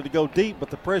really wanted to go deep, but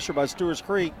the pressure by Stewarts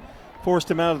Creek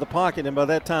forced him out of the pocket, and by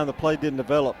that time the play didn't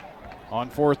develop. On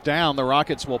 4th down, the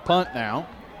Rockets will punt now.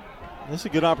 This is a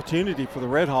good opportunity for the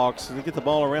Red Hawks to get the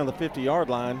ball around the 50-yard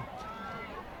line.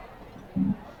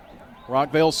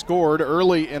 Rockvale scored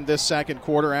early in this second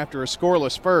quarter after a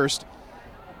scoreless first.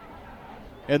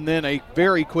 And then a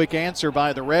very quick answer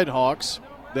by the Red Hawks.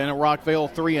 Then a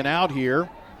Rockvale 3 and out here.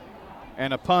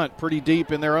 And a punt pretty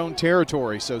deep in their own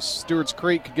territory. So Stewarts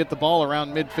Creek could get the ball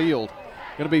around midfield.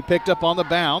 Going to be picked up on the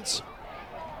bounce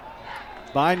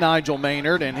by Nigel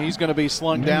Maynard, and he's going to be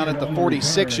slung down at the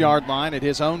 46-yard line at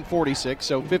his own 46,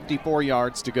 so 54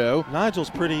 yards to go. Nigel's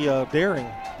pretty daring.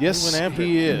 Yes,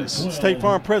 he is. State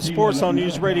Farm Prep Sports on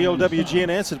News Radio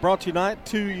WGNS is brought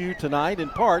to you tonight in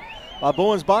part by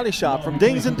Bowen's Body Shop. From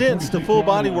dings and dents to full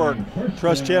body work,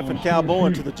 trust Jeff and Cal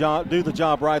Bowen to do the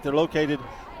job right. They're located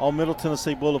on Middle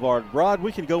Tennessee Boulevard. Rod,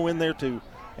 we can go in there too,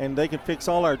 and they can fix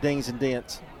all our dings and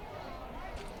dents.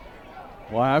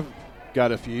 Well, I've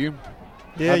got a few.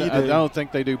 Yeah, you do. I don't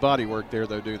think they do body work there,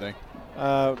 though, do they?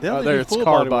 It's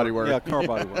car body work. Yeah, car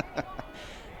body work.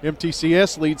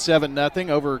 MTCS leads 7-0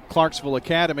 over Clarksville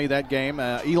Academy that game.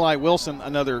 Eli Wilson,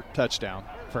 another touchdown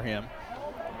for him.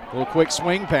 A little quick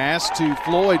swing pass to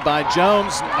Floyd by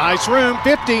Jones. Nice room.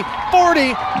 50,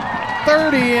 40,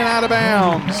 30, and out of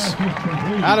bounds.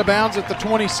 Out of bounds at the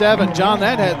 27. John,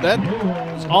 that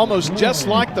was almost just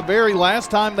like the very last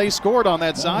time they scored on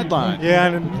that sideline. Yeah,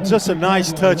 and just a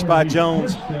nice touch by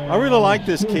Jones. I really like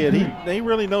this kid. He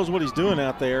really knows what he's doing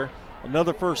out there.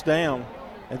 Another first down.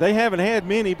 And they haven't had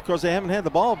many because they haven't had the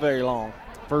ball very long.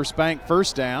 First bank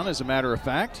first down, as a matter of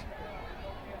fact.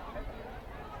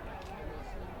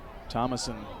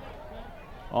 Thomason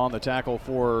on the tackle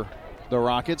for the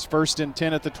Rockets. 1st and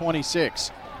 10 at the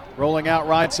 26. Rolling out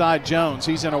right side, Jones.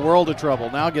 He's in a world of trouble.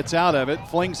 Now gets out of it,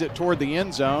 flings it toward the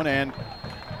end zone, and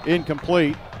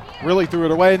incomplete. Really threw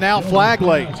it away. Now flag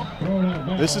late.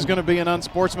 This is going to be an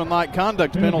unsportsmanlike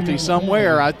conduct penalty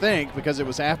somewhere, I think, because it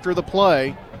was after the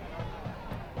play.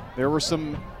 There were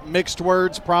some mixed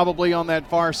words probably on that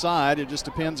far side. It just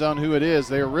depends on who it is.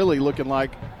 They're really looking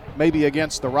like maybe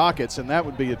against the Rockets, and that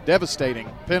would be a devastating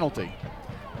penalty.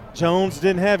 Jones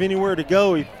didn't have anywhere to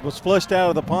go. He was flushed out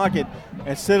of the pocket.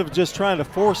 Instead of just trying to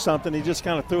force something, he just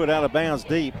kind of threw it out of bounds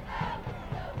deep.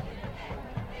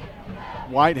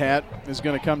 Whitehat is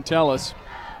going to come tell us.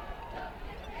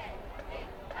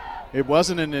 It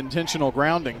wasn't an intentional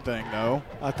grounding thing, though.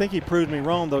 I think he proved me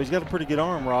wrong, though. He's got a pretty good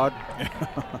arm, Rod.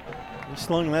 He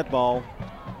slung that ball.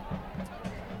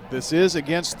 This is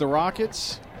against the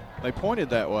Rockets. They pointed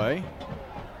that way.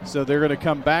 So they're going to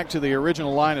come back to the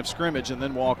original line of scrimmage and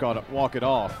then walk it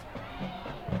off.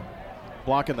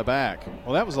 Block in the back.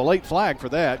 Well, that was a late flag for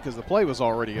that because the play was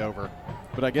already over.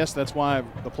 But I guess that's why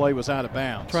the play was out of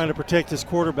bounds. Trying to protect his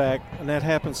quarterback, and that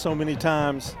happens so many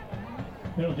times.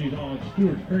 Penalties on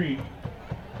Stewarts Creek.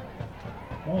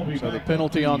 So the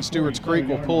penalty on Stewarts Creek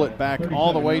will pull it back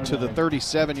all the way to the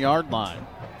 37-yard line.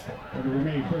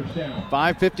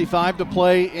 5:55 to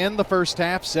play in the first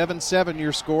half. 7-7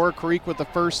 your score. Creek with the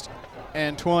 1st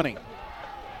and 20.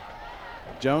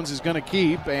 Jones is going to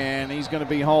keep, and he's going to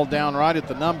be hauled down right at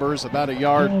the numbers, about a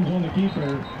yard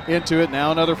into it.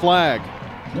 Now another flag.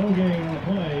 No gain on the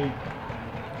play.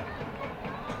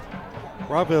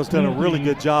 Rockvale's done a really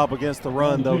good job against the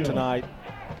run, though, tonight.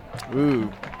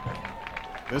 Ooh.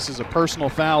 This is a personal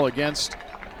foul against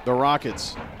the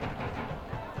Rockets.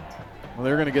 Well,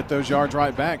 they're going to get those yards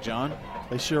right back, John.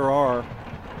 They sure are.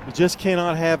 You just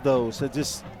cannot have those. It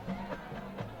just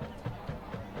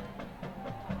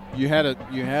you had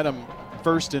them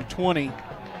 1st and 20.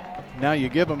 Now you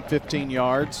give them 15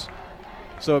 yards,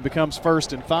 so it becomes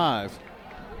 1st and 5.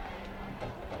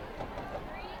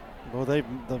 Well, the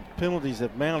penalties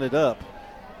have mounted up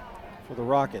for the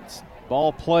Rockets.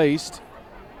 Ball placed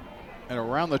at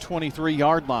around the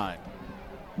 23-yard line.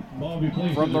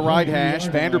 From the right hash,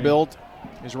 Vanderbilt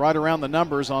is right around the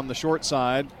numbers on the short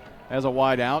side as a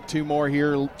wide out. 2 more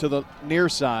here to the near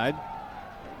side.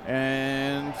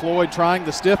 And Floyd trying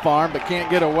the stiff arm but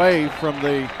can't get away from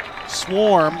the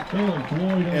swarm.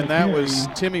 And that was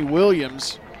Timmy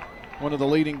Williams, one of the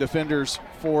leading defenders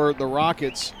for the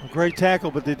Rockets. Great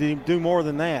tackle, but they didn't do more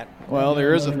than that. Well,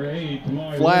 there is a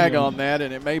flag on that,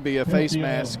 and it may be a face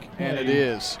mask, and it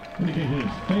is.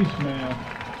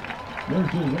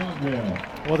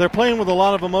 Well, they're playing with a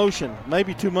lot of emotion,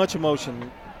 maybe too much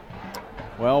emotion.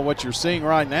 Well, what you're seeing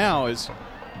right now is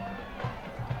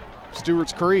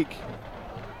Stewarts Creek,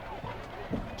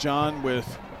 John,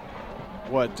 with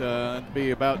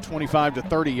be about 25 to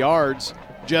 30 yards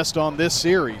just on this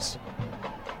series.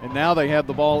 And now they have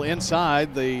the ball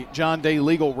inside the John Day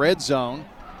legal red zone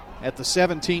at the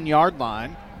 17-yard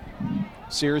line.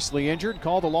 Seriously injured?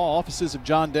 Call the law offices of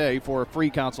John Day for a free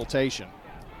consultation.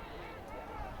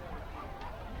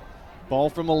 Ball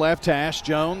from the left hash.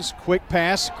 Jones, quick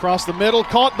pass across the middle,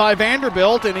 caught by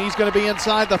Vanderbilt, and he's going to be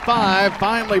inside the 5,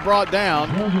 finally brought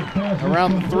down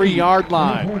around the 3-yard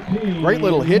line. Great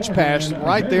little hitch pass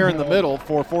right there in the middle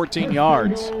for 14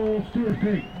 yards.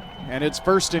 And it's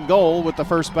 1st and goal with the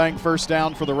First Bank first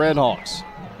down for the Red Hawks.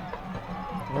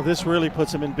 Well, this really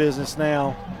puts them in business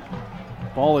now.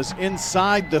 Ball is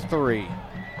inside the 3.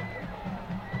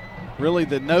 Really,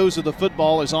 the nose of the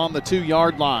football is on the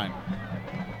 2-yard line.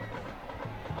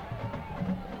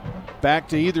 Back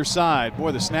to either side.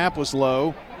 Boy, the snap was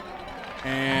low.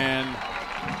 And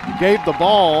gave the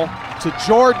ball to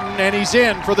Jordan, and he's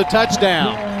in for the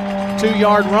touchdown.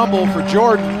 2-yard rumble for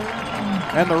Jordan.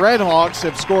 And the Red Hawks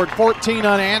have scored 14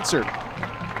 unanswered.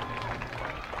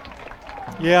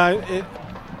 Yeah,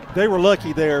 they were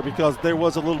lucky there because there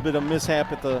was a little bit of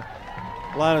mishap at the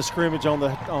line of scrimmage on the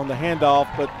handoff,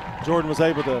 but Jordan was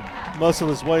able to muscle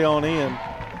his way on in.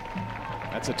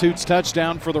 That's a Toots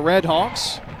touchdown for the Red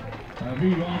Hawks.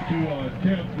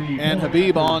 And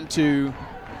Habib on to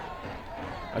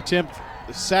attempt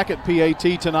the second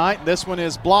PAT tonight. This one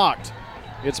is blocked.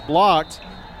 It's blocked.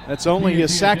 That's only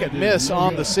his second miss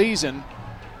on the season.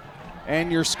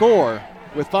 And your score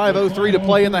with 5:03 to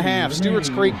play in the half.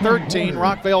 Stewarts Creek 13,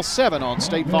 Rockvale 7 on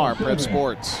State Farm Prep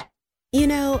Sports. You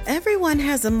know, everyone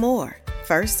has a more.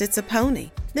 First, it's a pony.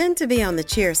 Then to be on the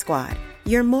cheer squad.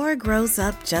 Your more grows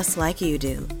up just like you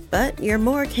do. But your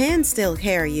more can still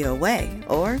carry you away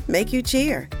or make you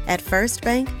cheer. At First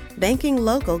Bank, banking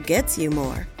local gets you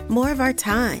more. More of our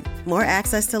time, more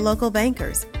access to local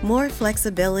bankers, more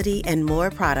flexibility, and more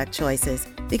product choices.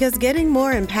 Because getting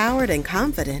more empowered and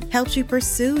confident helps you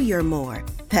pursue your more.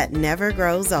 That never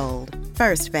grows old.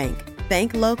 First Bank.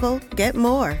 Bank local, get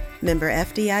more. Member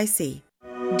FDIC.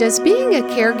 Does being a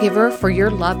caregiver for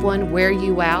your loved one wear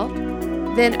you out?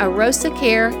 Then Arosa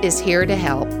Care is here to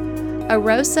help.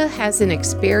 Arosa has an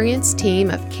experienced team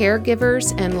of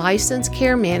caregivers and licensed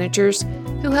care managers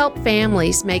who help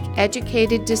families make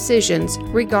educated decisions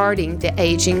regarding the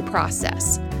aging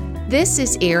process. This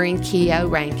is Erin Keogh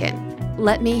Rankin.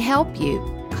 Let me help you.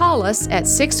 Call us at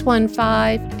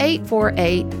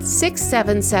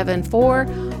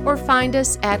 615-848-6774 or find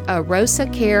us at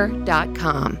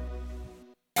arosacare.com.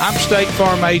 I'm State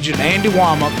Farm Agent Andy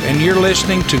Womack, and you're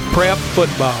listening to Prep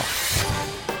Football.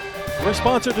 We're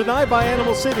sponsored tonight by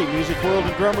Animal City, Music World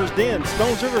and Drummers Den,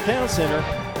 Stones River Town Center,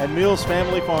 and Mills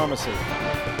Family Pharmacy.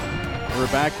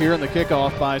 We're back here in the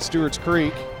kickoff by Stewarts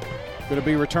Creek. Going to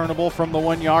be returnable from the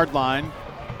 1-yard line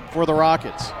for the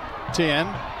Rockets. 10,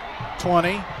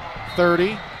 20,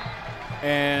 30,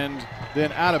 and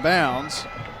then out of bounds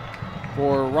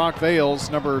for Rockvale's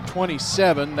number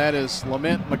 27. That is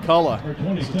Lament McCullough.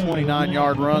 It's a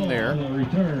 29-yard run there.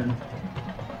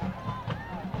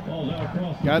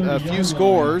 Got a few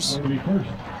scores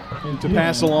to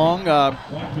pass along. I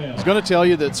was going to tell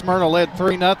you that Smyrna led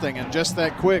 3-0, and just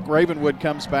that quick, Ravenwood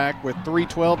comes back with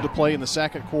 3:12 to play in the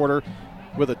second quarter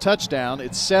with a touchdown.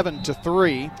 It's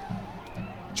 7-3.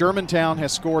 Germantown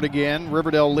has scored again.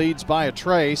 Riverdale leads by a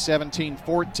tray,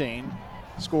 17-14.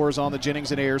 Scores on the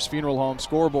Jennings and Ayers Funeral Home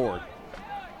scoreboard.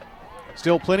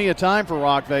 Still plenty of time for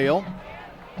Rockvale.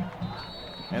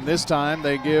 And this time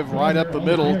they give right up the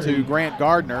middle to Grant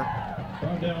Gardner.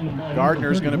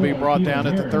 Gardner's going to be brought down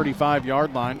at the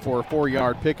 35-yard line for a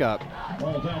 4-yard pickup.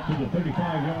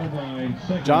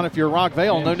 John, if you're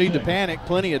Rockvale, no need to panic.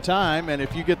 Plenty of time. And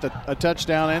if you get a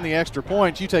touchdown and the extra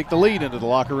points, you take the lead into the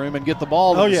locker room and get the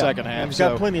ball in the second half. You've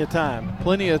got plenty of time.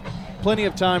 Plenty of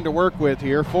time to work with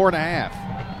here. 4.5.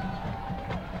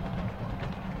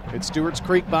 It's Stewarts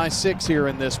Creek by 6 here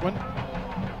in this one.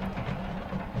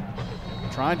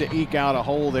 Trying to eke out a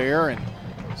hole there, and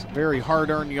Some very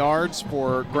hard-earned yards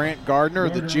for Grant Gardner,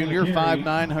 the junior, 5'9",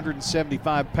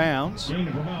 175 pounds. Gain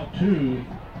of about 2.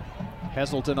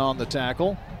 Heselton on the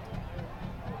tackle.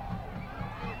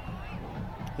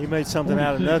 He made something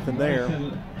out of nothing there.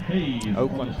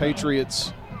 Oakland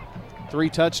Patriots, 3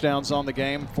 touchdowns on the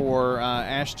game for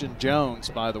Ashton Jones,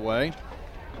 by the way.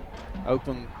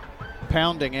 Oakland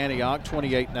pounding Antioch,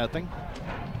 28-0.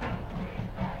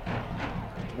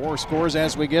 More scores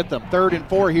as we get them. 3rd and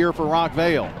 4 here for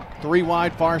Rockvale. 3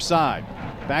 wide, far side.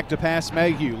 Back to pass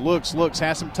Mayhew. Looks,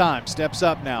 has some time. Steps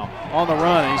up now on the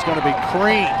run, and he's going to be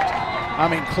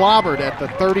clobbered at the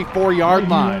 34-yard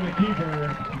line.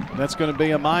 That's going to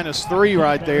be a -3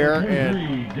 right there,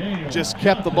 and just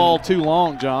kept the ball too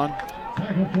long, John.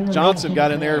 Johnson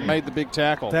got in there and made the big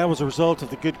tackle. That was a result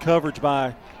of the good coverage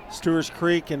by Stewarts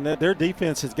Creek, and their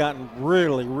defense has gotten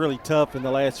really, really tough in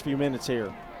the last few minutes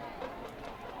here.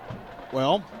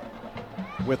 Well,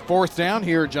 with 4th down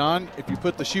here, John, if you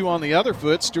put the shoe on the other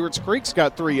foot, Stewarts Creek's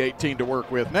got 3:18 to work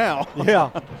with now. Yeah.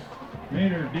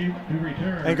 Maynard deep to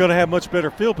return. Ain't going to have much better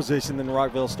field position than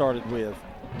Rockvale started with.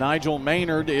 Nigel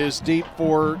Maynard is deep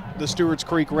for the Stewarts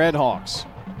Creek Redhawks.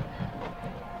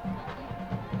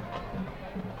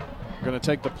 Going to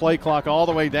take the play clock all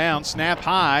the way down. Snap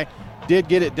high. Did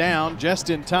get it down just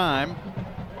in time.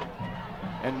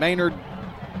 And Maynard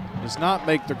does not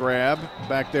make the grab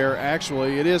back there.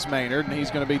 Actually, it is Maynard, and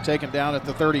he's going to be taken down at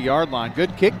the 30-yard line.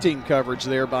 Good kick team coverage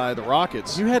there by the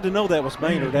Rockets. You had to know that was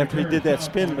Maynard after he did that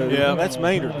spin move. Yeah. That's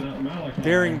Maynard.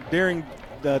 Daring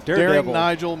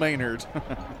Nigel Maynard.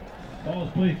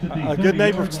 A good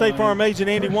neighbor, State Farm agent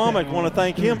Andy Womack. Want to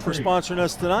thank him for sponsoring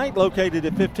us tonight. Located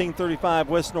at 1535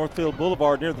 West Northfield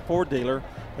Boulevard near the Ford dealer.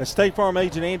 And State Farm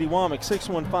agent Andy Womack,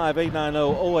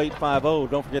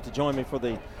 615-890-0850. Don't forget to join me for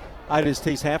the Ida's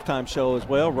Tees halftime show as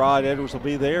well. Rod Edwards will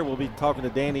be there. We'll be talking to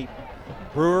Danny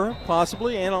Brewer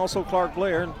possibly, and also Clark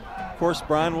Blair. And of course,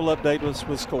 Brian will update us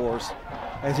with scores,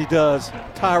 as he does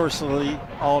tirelessly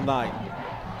all night.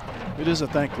 It is a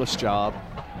thankless job,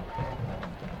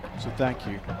 so thank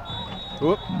you.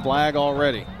 Whoop, flag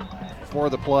already for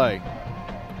the play.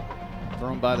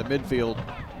 Thrown by the midfield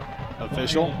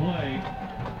official.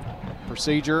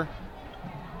 Procedure,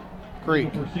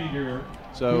 Creek.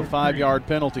 So 5-yard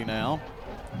penalty now.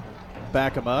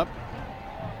 Back him up.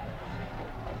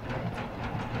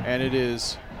 And it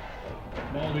is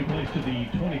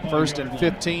 1st and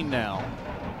 15 now.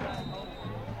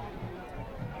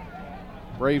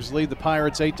 Braves lead the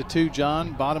Pirates 8-2,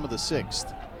 John, bottom of the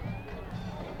 6th.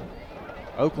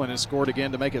 Oakland has scored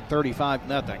again to make it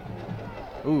 35-0.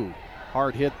 Ooh,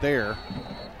 hard hit there.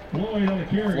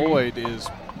 Floyd is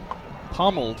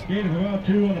pummeled. About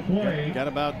 2 on the play. Got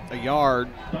about a yard,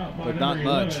 but not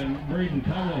much. Braden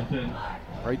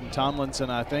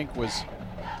Tomlinson, I think, was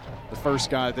the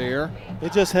first guy there.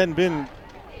 It just hadn't been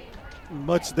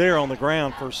much there on the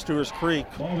ground for Stewarts Creek.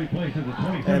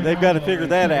 And they've got to figure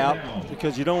that out,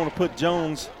 because you don't want to put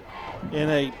Jones in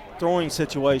a throwing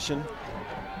situation.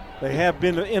 They have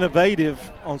been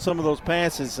innovative on some of those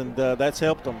passes, and that's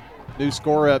helped them. New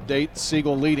score update,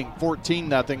 Siegel leading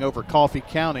 14-0 over Coffee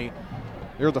County.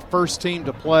 They're the first team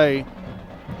to play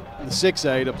in the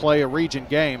 6A to play a region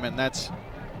game, and that's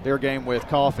their game with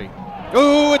Coffee.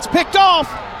 Ooh, it's picked off!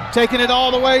 Taking it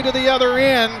all the way to the other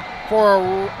end for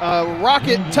a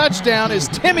Rocket touchdown is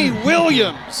Timmy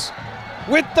Williams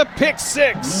with the pick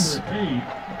 6.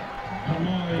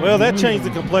 Well, that changed the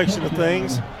complexion of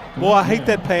things. Boy, I hate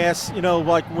that pass,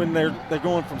 like when they're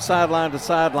going from sideline to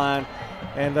sideline,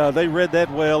 and they read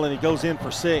that well, and he goes in for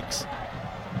 6.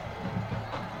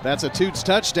 That's a Toots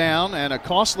touchdown and a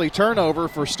costly turnover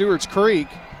for Stewarts Creek.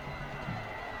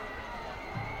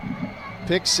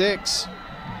 Pick 6.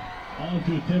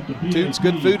 Toots,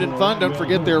 good food and fun. Don't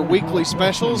forget their weekly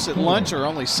specials at lunch are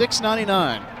only $6.99.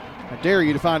 I dare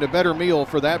you to find a better meal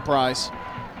for that price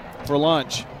for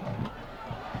lunch.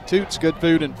 Toots, good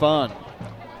food and fun.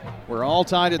 We're all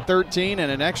tied at 13,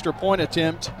 and an extra point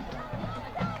attempt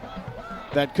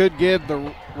that could give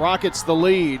the Rockets the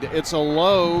lead. It's a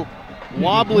low,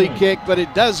 wobbly kick, but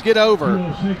it does get over.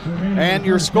 And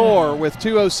your score with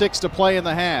 2:06 to play in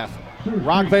the half.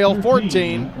 Rockvale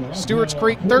 14, Stewarts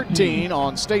Creek 13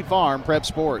 on State Farm Prep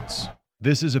Sports.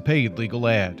 This is a paid legal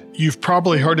ad. You've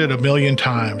probably heard it a million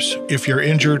times. If you're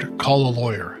injured, call a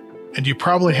lawyer. And you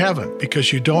probably haven't,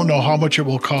 because you don't know how much it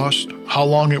will cost, how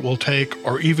long it will take,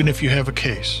 or even if you have a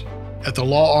case. At the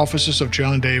law offices of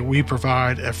John Day, we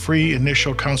provide a free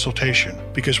initial consultation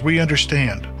because we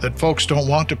understand that folks don't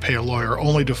want to pay a lawyer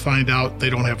only to find out they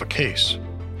don't have a case.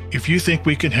 If you think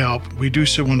we can help, we do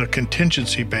so on a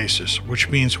contingency basis, which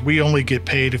means we only get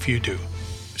paid if you do.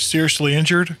 Seriously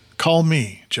injured? Call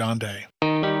me, John Day.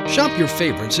 Shop your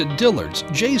favorites at Dillard's,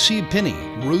 J.C. Penney,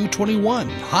 Rue 21,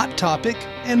 Hot Topic,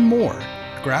 and more.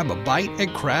 Grab a bite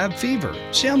at Crab Fever,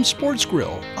 Sam's Sports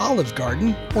Grill, Olive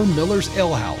Garden, or Miller's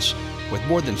Ale House. With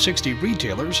more than 60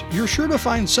 retailers, you're sure to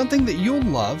find something that you'll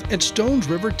love at Stones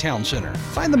River Town Center.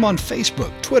 Find them on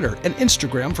Facebook, Twitter, and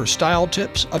Instagram for style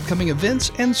tips, upcoming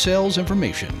events, and sales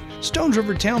information. Stones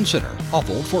River Town Center, off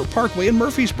Old Fort Parkway in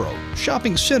Murfreesboro.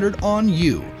 Shopping centered on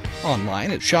you.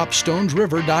 Online at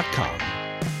shopstonesriver.com.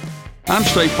 I'm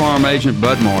State Farm Agent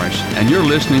Bud Morris, and you're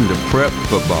listening to Prep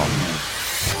Football.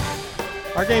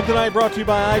 Our game tonight brought to you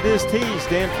by Idis Tees,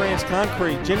 Dan France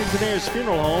Concrete, Jennings & Ayers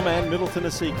Funeral Home, and Middle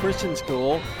Tennessee Christian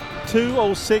School.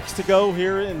 2:06 to go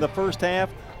here in the first half.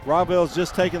 Rockvale's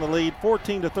just taken the lead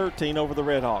 14-13 over the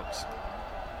Redhawks.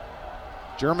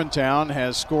 Germantown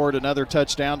has scored another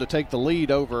touchdown to take the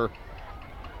lead over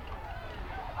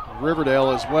Riverdale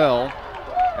as well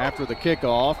after the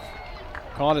kickoff.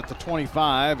 Caught at the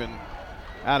 25 and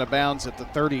out of bounds at the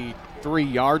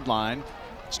 33-yard line.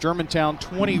 It's Germantown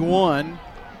 21,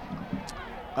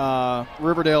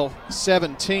 Riverdale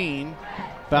 17.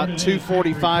 About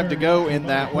 2:45 to go in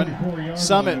that one.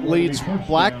 Summit leads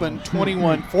Blackman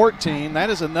 21-14. That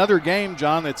is another game,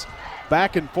 John, that's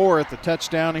back and forth, a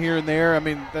touchdown here and there. I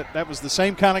mean, that was the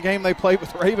same kind of game they played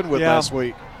with Ravenwood last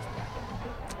week.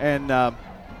 And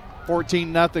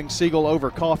 14-0 Siegel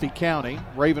over Coffee County.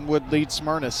 Ravenwood leads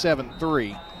Smyrna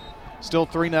 7-3. Still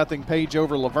 3-0 Page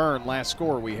over Laverne, last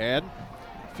score we had.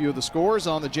 A few of the scores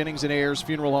on the Jennings & Ayers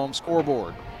Funeral Home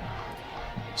scoreboard.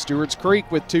 Stewarts Creek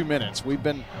with 2 minutes. We've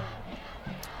been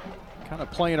kind of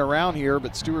playing around here,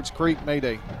 but Stewarts Creek made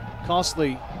a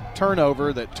costly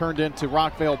turnover that turned into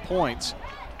Rockvale points.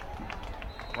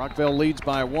 Rockvale leads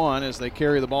by 1 as they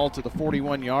carry the ball to the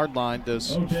 41-yard line.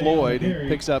 Does Floyd. He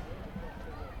picks up,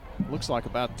 looks like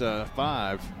about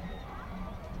 5.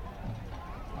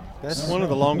 That's one of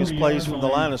the longest plays from the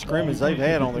line of scrimmage they've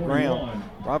had on the ground.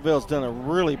 Rockvale's done a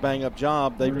really bang-up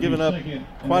job. They've given up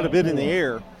quite a bit in the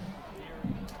air.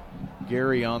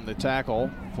 Gary on the tackle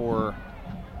for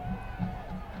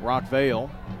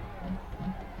Rockvale.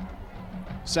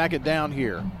 Sack it down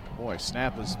here. Boy,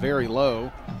 snap is very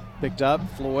low. Picked up.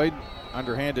 Floyd,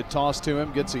 underhanded toss to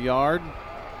him, gets a yard.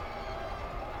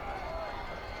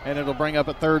 And it'll bring up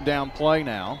a third down play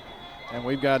now. And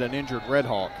we've got an injured Red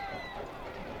Hawk.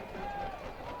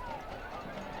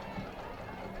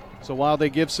 So while they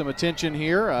give some attention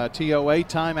here, TOA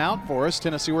timeout for us.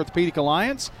 Tennessee Orthopedic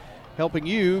Alliance helping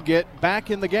you get back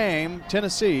in the game.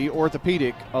 Tennessee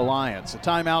Orthopedic Alliance. A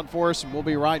timeout for us, and we'll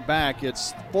be right back.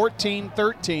 It's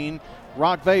 14-13,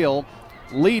 Rockvale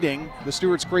leading the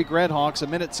Stewarts Creek Redhawks.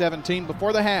 1:17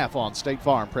 before the half on State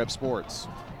Farm Prep Sports.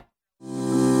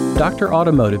 Dr.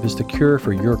 Automotive is the cure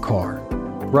for your car.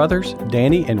 Brothers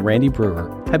Danny and Randy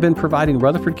Brewer have been providing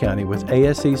Rutherford County with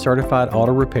ASE certified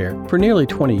auto repair for nearly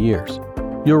 20 years.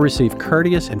 You'll receive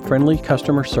courteous and friendly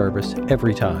customer service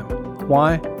every time.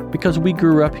 Why? Because we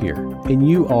grew up here and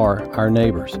you are our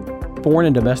neighbors. Foreign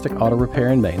and domestic auto repair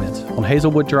and maintenance on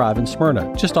Hazelwood Drive in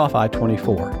Smyrna, just off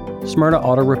I-24.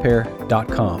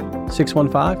 SmyrnaAutorepair.com,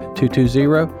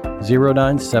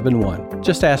 615-220-0971.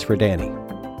 Just ask for Danny.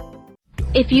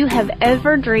 If you have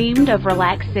ever dreamed of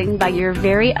relaxing by your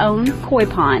very own koi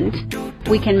pond,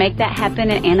 we can make that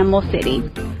happen at Animal City.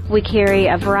 We carry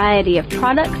a variety of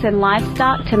products and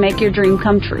livestock to make your dream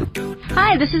come true.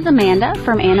 Hi, this is Amanda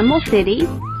from Animal City.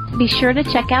 Be sure to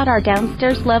check out our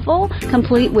downstairs level,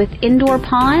 complete with indoor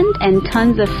pond and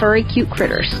tons of furry cute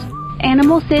critters.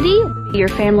 Animal City, your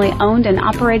family-owned and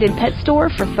operated pet store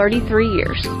for 33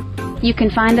 years. You can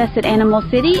find us at Animal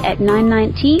City at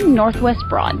 919 Northwest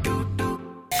Broad.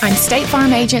 I'm State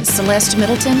Farm Agent Celeste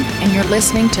Middleton, and you're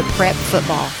listening to Prep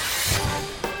Football.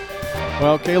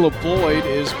 Well, Caleb Floyd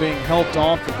is being helped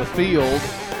off of the field.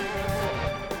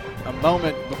 A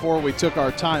moment before we took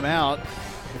our timeout,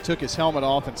 he took his helmet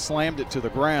off and slammed it to the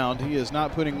ground. He is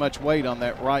not putting much weight on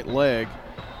that right leg.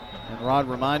 And Rod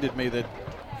reminded me that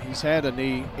he's had a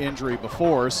knee injury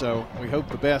before, so we hope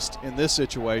the best in this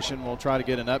situation. We'll try to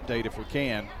get an update if we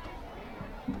can.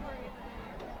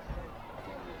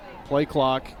 Play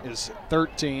clock is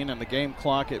 13 and the game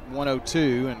clock at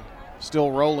 1:02 and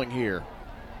still rolling here.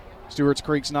 Stewarts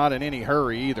Creek's not in any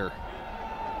hurry either.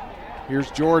 Here's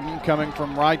Jordan coming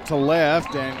from right to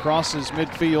left and crosses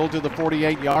midfield to the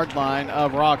 48-yard line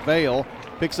of Rockvale.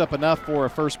 Picks up enough for a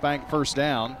first bank first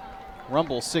down.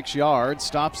 Rumbles 6 yards,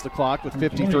 stops the clock with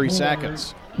 53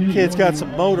 seconds. Kid's got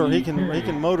some motor. He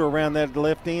can motor around that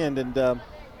left end and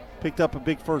picked up a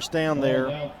big first down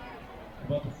there.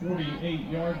 About the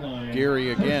 48-yard line.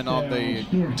 Gary again on the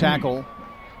tackle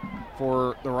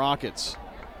for the Rockets.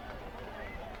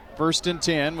 First and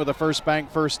 10 with a first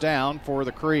bank first down for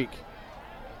the Creek.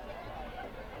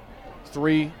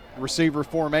 3 receiver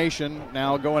formation.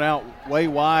 Now going out way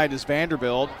wide is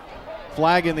Vanderbilt.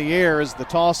 Flag in the air as the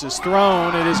toss is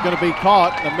thrown. It is going to be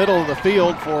caught in the middle of the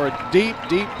field for a deep,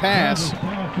 deep pass.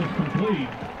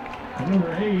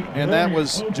 And that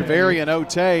was Javarian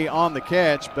Otey on the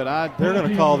catch, but they're going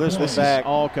to call this one back.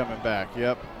 All coming back,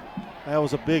 yep. That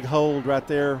was a big hold right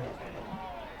there.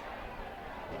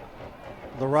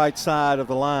 The right side of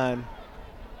the line.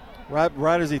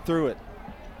 Right as he threw it.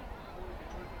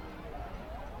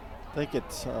 I think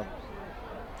it's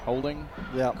holding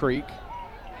yeah. Creek.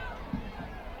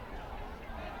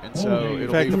 And so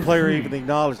in fact, the player even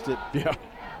acknowledged it. Yeah.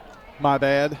 My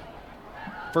bad.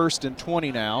 First and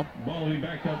 20 now. Ball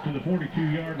back up to the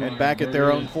 42-yard line. And back at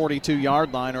their own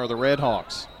 42-yard line are the Red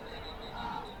Hawks.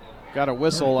 Got a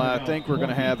whistle. I think we're going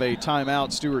to have a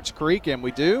timeout, Stewarts Creek, and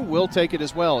we do. We'll take it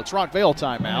as well. It's Rockvale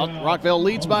timeout. Rockvale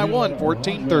leads by 1,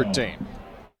 14-13.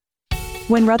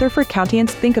 When Rutherford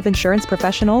Countyans think of insurance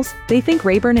professionals, they think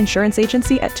Rayburn Insurance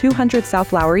Agency at 200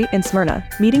 South Lowry in Smyrna,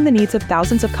 meeting the needs of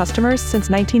thousands of customers since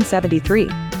 1973.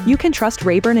 You can trust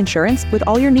Rayburn Insurance with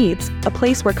all your needs, a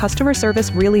place where customer service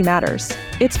really matters.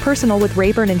 It's personal with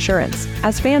Rayburn Insurance,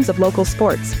 as fans of local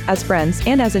sports, as friends,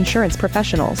 and as insurance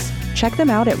professionals. Check them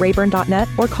out at rayburn.net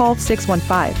or call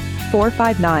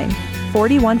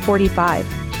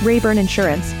 615-459-4145. Rayburn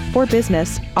Insurance, for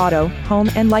business, auto, home,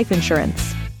 and life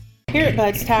insurance. Here at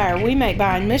Bud's Tire, we make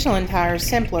buying Michelin tires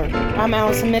simpler. I'm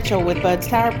Allison Mitchell with Bud's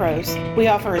Tire Pros. We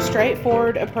offer a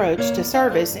straightforward approach to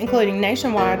service, including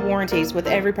nationwide warranties with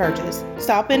every purchase.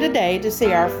 Stop in today to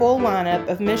see our full lineup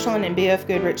of Michelin and BF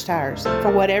Goodrich tires.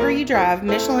 For whatever you drive,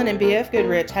 Michelin and BF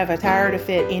Goodrich have a tire to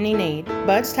fit any need.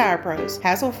 Bud's Tire Pros,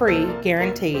 hassle-free,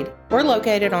 guaranteed. We're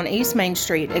located on East Main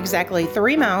Street, exactly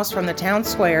 3 miles from the town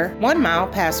square, 1 mile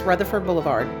past Rutherford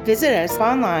Boulevard. Visit us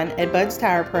online at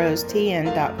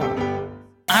budstirepros.tn.com.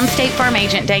 I'm State Farm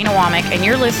Agent Dana Womack, and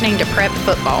you're listening to Prep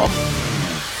Football.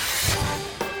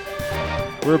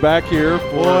 We're back here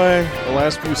for the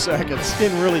last few seconds. It's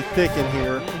getting really thick in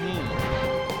here.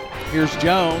 Here's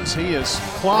Jones. He is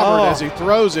clobbered as he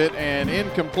throws it and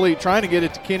incomplete, trying to get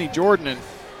it to Kenny Jordan. And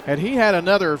had he had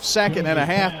another second and a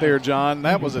half there, John,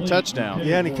 that was a touchdown.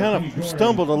 Yeah, and he kind of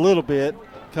stumbled a little bit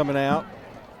coming out.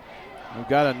 We've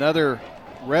got another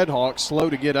Red Hawk slow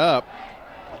to get up.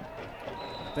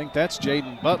 I think that's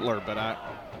Jaden Butler, but I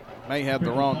may have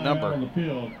the wrong number.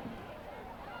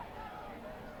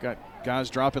 Got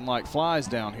guys dropping like flies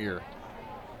down here.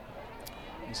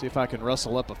 Let's see if I can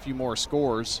rustle up a few more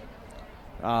scores.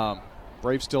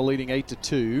 Braves still leading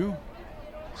 8-2.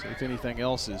 See if anything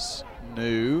else is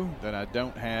new that I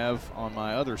don't have on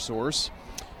my other source.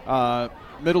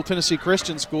 Middle Tennessee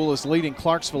Christian School is leading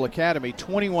Clarksville Academy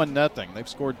 21-0. They've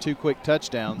scored 2 quick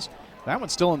touchdowns. That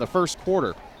one's still in the first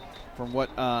quarter from what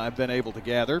I've been able to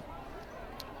gather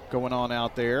going on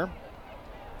out there.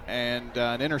 And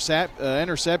an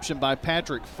interception by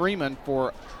Patrick Freeman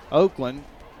for Oakland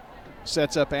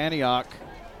sets up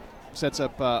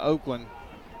Oakland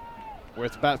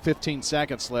with about 15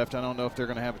 seconds left. I don't know if they're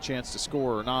going to have a chance to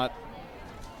score or not.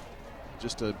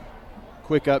 Just a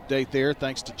quick update there,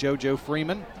 thanks to JoJo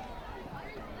Freeman.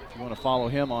 If you want to follow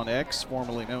him on X,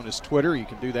 formerly known as Twitter, you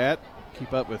can do that.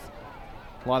 Keep up with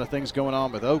a lot of things going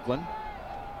on with Oakland.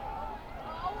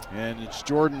 And it's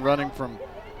Jordan running from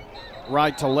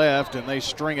right to left, and they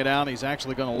string it out. He's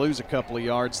actually going to lose a couple of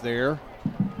yards there.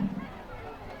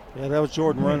 Yeah, that was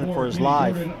Jordan running for his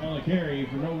life.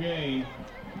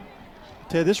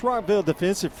 Ted, this Rockville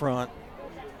defensive front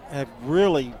have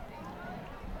really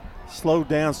slowed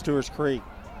down Stewarts Creek.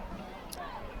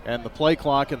 And the play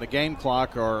clock and the game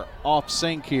clock are off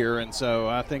sync here, and so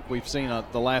I think we've seen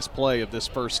the last play of this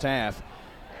first half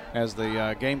as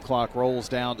the game clock rolls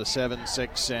down to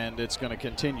 7-6, and it's going to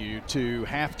continue to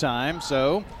halftime.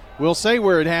 So we'll say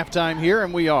we're at halftime here,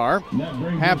 and we are.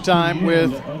 Halftime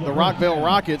with the Rockvale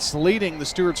Rockets leading the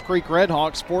Stewarts Creek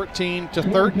Redhawks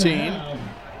 14-13.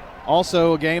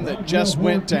 Also a game that just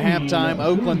went to halftime,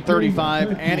 Oakland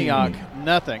 35, Antioch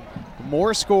nothing.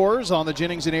 More scores on the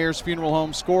Jennings and Ayers Funeral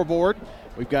Home scoreboard.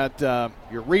 We've got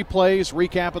your replays,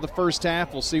 recap of the first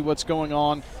half. We'll see what's going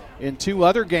on in 2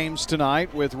 other games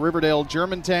tonight with Riverdale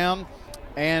Germantown,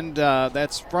 and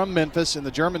that's from Memphis in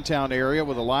the Germantown area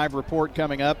with a live report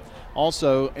coming up.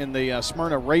 Also in the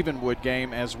Smyrna Ravenwood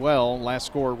game as well. Last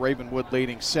score, Ravenwood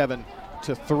leading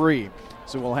 7-3.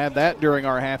 So we'll have that during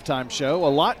our halftime show. A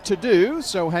lot to do,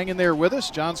 so hang in there with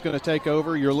us. John's going to take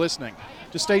over. You're listening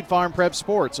to State Farm Prep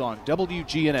Sports on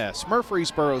WGNS.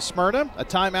 Murfreesboro, Smyrna, a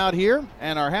timeout here,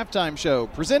 and our halftime show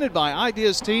presented by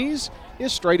Ideas Tees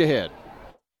is straight ahead.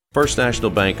 First National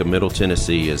Bank of Middle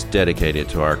Tennessee is dedicated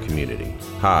to our community.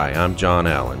 Hi, I'm John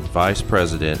Allen, Vice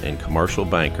President and Commercial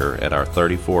Banker at our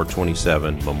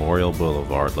 3427 Memorial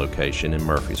Boulevard location in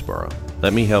Murfreesboro.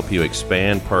 Let me help you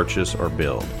expand, purchase, or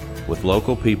build. With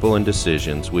local people and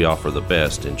decisions, we offer the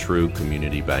best in true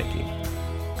community banking.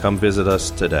 Come visit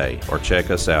us today or check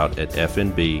us out at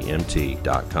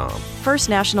fnbmt.com. First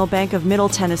National Bank of Middle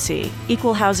Tennessee,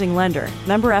 Equal Housing Lender,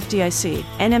 member FDIC,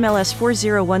 NMLS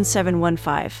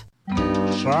 401715.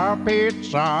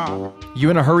 Pizza. You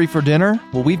in a hurry for dinner?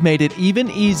 Well, we've made it even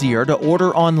easier to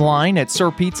order online at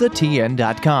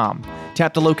sirpizzatn.com.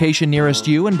 Tap the location nearest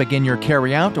you and begin your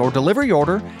carry-out or delivery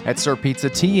order at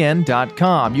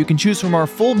sirpizzatn.com. You can choose from our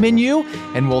full menu,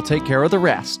 and we'll take care of the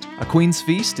rest. A Queen's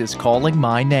Feast is calling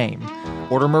my name.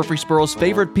 Order Murfreesboro's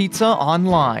favorite pizza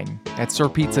online at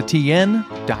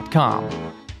sirpizzatn.com.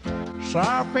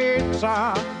 Sir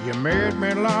Pizza, you made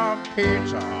me love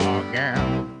pizza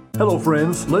again. Hello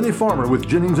friends, Lenny Farmer with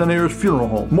Jennings & Ayers Funeral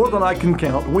Home. More than I can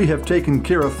count, we have taken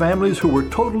care of families who were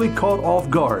totally caught off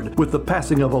guard with the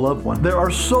passing of a loved one. There are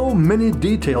so many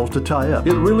details to tie up.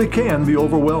 It really can be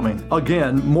overwhelming.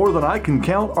 Again, more than I can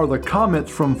count are the comments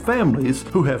from families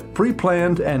who have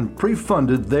pre-planned and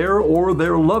pre-funded their or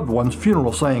their loved one's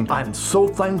funeral saying, "I'm so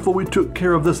thankful we took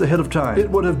care of this ahead of time. It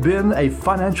would have been a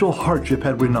financial hardship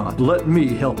had we not. Let me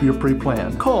help you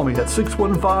pre-plan." Call me at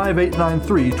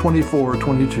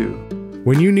 615-893-2422.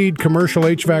 When you need commercial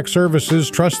HVAC services,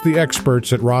 trust the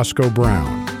experts at Roscoe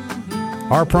Brown.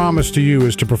 Our promise to you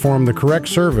is to perform the correct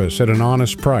service at an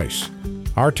honest price.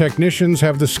 Our technicians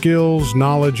have the skills,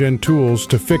 knowledge, and tools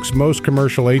to fix most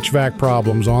commercial HVAC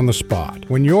problems on the spot.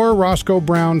 When your Roscoe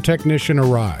Brown technician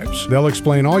arrives, they'll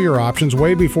explain all your options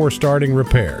way before starting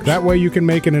repairs. That way you can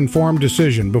make an informed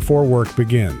decision before work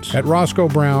begins. At Roscoe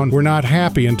Brown, we're not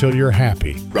happy until you're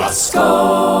happy.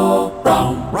 Roscoe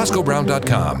Brown.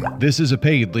 RoscoeBrown.com. This is a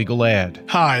paid legal ad.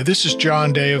 Hi, this is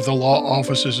John Day of the Law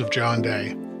Offices of John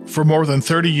Day. For more than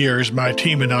 30 years, my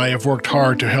team and I have worked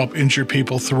hard to help injured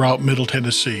people throughout Middle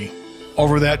Tennessee.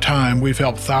 Over that time, we've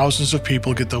helped thousands of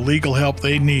people get the legal help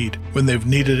they need when they've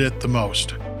needed it the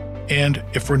most. And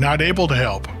if we're not able to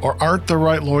help or aren't the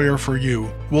right lawyer for you,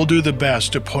 we'll do the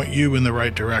best to point you in the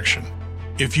right direction.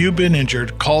 If you've been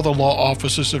injured, call the Law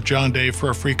Offices of John Day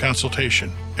for a free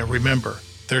consultation. And remember,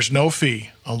 there's no fee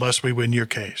unless we win your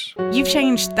case. You've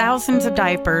changed thousands of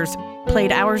diapers,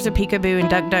 played hours of peekaboo and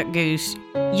duck duck goose.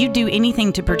 You'd do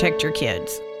anything to protect your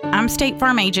kids. I'm State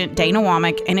Farm Agent Dana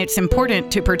Womack, and it's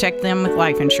important to protect them with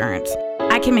life insurance.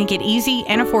 I can make it easy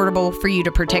and affordable for you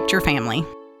to protect your family.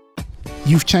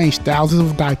 You've changed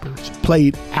thousands of diapers,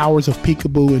 played hours of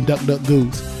peekaboo and duck duck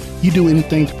goose. You do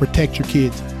anything to protect your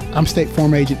kids. I'm State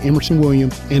Farm Agent Emerson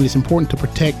Williams, and it's important to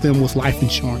protect them with life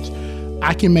insurance.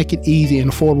 I can make it easy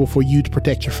and affordable for you to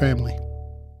protect your family.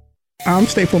 I'm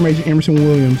State Farm Agent Emerson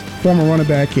Williams, former running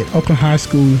back at Oakland High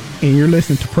School, and you're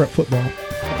listening to Prep Football.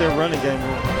 Their running game.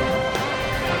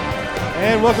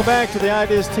 And welcome back to the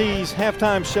Ideas Tees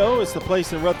halftime show. It's the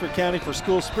place in Rutherford County for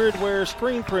school spirit wear,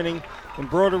 screen printing,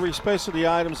 embroidery, specialty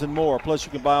items, and more. Plus,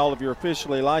 you can buy all of your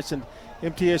officially licensed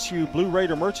MTSU Blue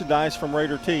Raider merchandise from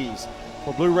Raider Tees.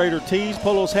 For Blue Raider tees,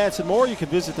 polos, hats, and more, you can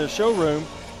visit their showroom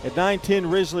at 910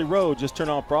 Risley Road. Just turn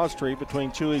off Broad Street between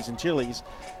Chewy's and Chili's.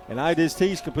 And Ideas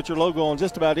Tees can put your logo on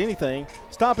just about anything.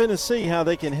 Stop in and see how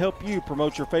they can help you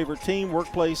promote your favorite team,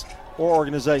 workplace, or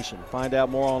organization. Find out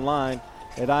more online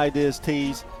at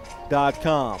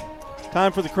ideastees.com.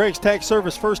 Time for the Craig's Tax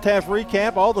Service first half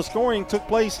recap. All the scoring took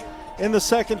place in the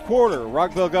second quarter.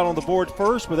 Rockvale got on the board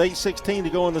first with 8:16 to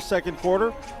go in the second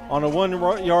quarter on a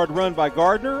 1-yard run by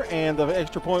Gardner, and the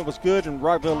extra point was good, and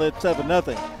Rockvale led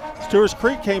 7-0. Stewarts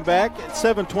Creek came back at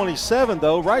 7:27,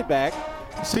 though, right back.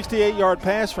 68-yard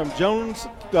pass from Jones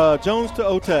to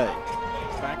Otay.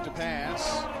 Back to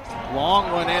pass.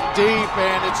 Long one and deep,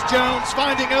 and it's Jones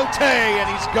finding Otay, and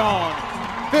he's gone.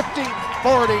 50,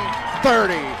 40,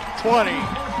 30, 20,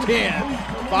 10,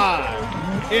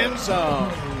 5, end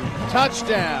zone.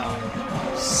 Touchdown,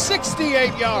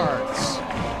 68 yards.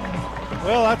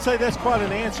 Well, I'd say that's quite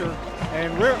an answer.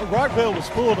 And Rockvale was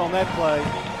fooled on that play.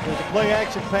 There's a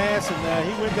play-action pass, and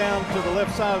he went down to the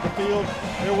left side of the field.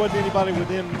 There wasn't anybody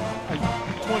within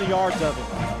 20 yards of him.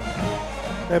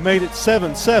 That made it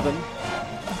 7-7.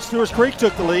 Stewarts Creek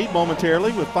took the lead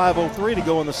momentarily with 5:03 to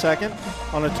go in the second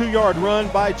on a 2-yard run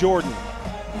by Jordan.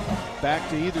 Back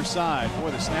to either side. Boy,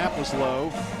 the snap was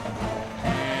low.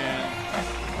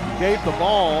 And gave the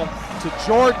ball to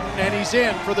Jordan, and he's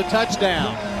in for the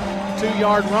touchdown.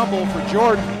 2-yard rumble for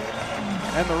Jordan.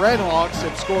 And the Redhawks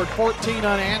have scored 14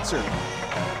 unanswered.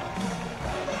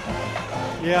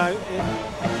 Yeah,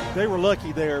 they were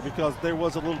lucky there because there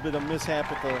was a little bit of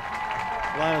mishap at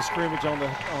the line of scrimmage on the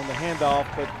handoff,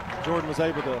 but Jordan was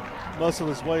able to muscle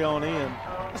his way on in.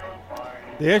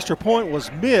 The extra point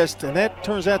was missed, and that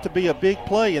turns out to be a big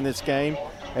play in this game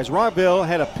as Rockvale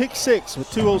had a pick six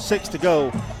with 2:06 to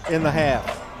go in the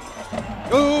half.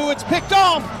 Ooh, it's picked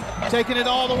off. Taking it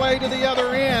all the way to the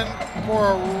other end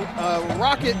for a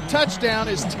Rocket touchdown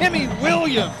is Timmy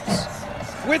Williams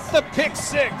with the pick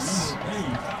six.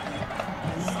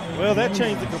 Well, that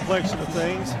changed the complexion of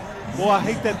things. Boy, I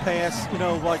hate that pass,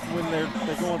 like when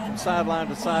they're going from sideline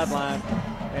to sideline.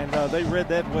 And they read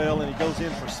that well, and he goes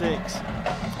in for 6.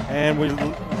 And we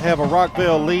have a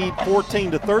Rockvale lead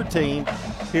 14-13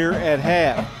 here at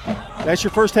half. That's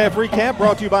your first half recap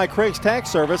brought to you by Craig's Tax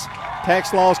Service.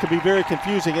 Tax laws can be very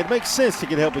confusing. It makes sense to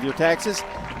get help with your taxes.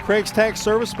 Craig's Tax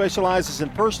Service specializes in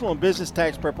personal and business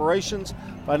tax preparations,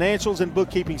 financials, and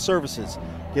bookkeeping services.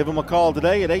 Give them a call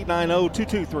today at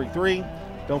 890-2233.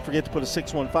 Don't forget to put a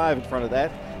 615 in front of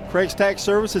that. Craig's Tax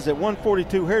Service is at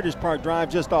 142 Heritage Park Drive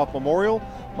just off Memorial.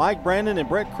 Mike Brandon and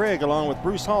Brett Craig along with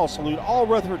Bruce Hall salute all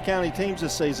Rutherford County teams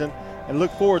this season and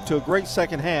look forward to a great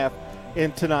second half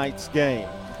in tonight's game.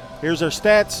 Here's our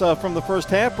stats from the first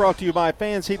half brought to you by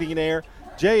Fans Heating and Air,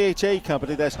 JHA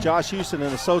Company. That's Josh Houston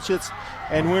and Associates,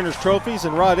 and Winners Trophies.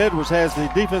 And Rod Edwards has the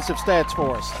defensive stats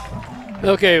for us.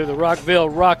 Okay, the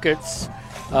Rockvale Rockets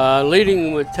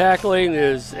leading with tackling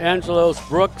is Angelos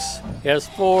Brooks. He has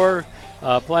 4,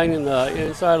 playing in the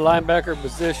inside linebacker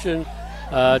position.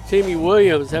 Timmy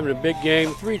Williams having a big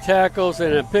game, 3 tackles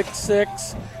and a pick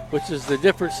 6, which is the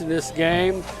difference in this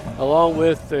game, along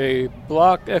with a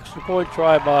block extra point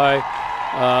try by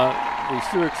the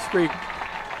Stewarts Creek.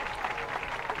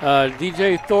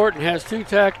 DJ Thornton has 2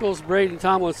 tackles, Braden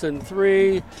Tomlinson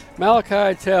 3.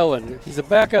 Malachi Tellin, he's a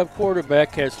backup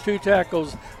quarterback, has 2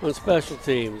 tackles on special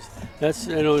teams. That's,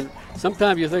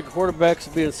 sometimes you think quarterbacks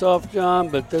are being soft, John,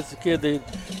 but that's a kid that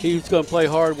he's going to play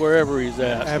hard wherever he's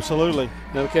at. Absolutely.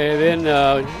 Okay, then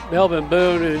Melvin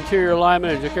Boone, an interior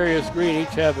lineman, and Jacarius Green each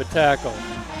have a tackle.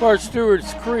 As far as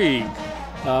Stewarts Creek,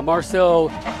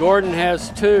 Marcel Gordon has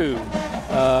 2.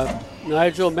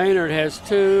 Nigel Maynard has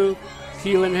 2.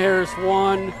 Keelan Harris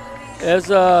 1.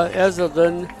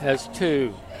 Ezzelden has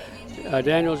 2.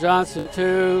 Daniel Johnson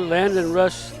 2. Landon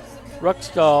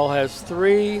Ruckstall has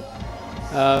 3. We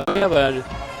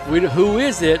have Who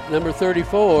Is It, number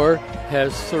 34,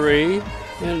 has 3.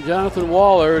 And Jonathan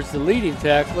Waller is the leading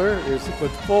tackler, is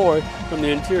with 4 from the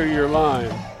interior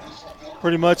line.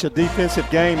 Pretty much a defensive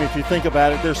game if you think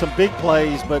about it. There's some big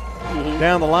plays, but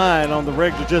down the line on the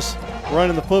regular, just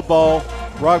running the football,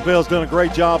 Rockvale's done a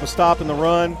great job of stopping the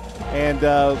run, and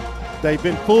they've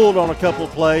been fooled on a couple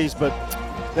of plays, but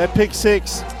that pick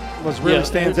 6 really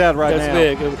stands out right now.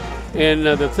 That's big. And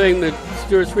the thing that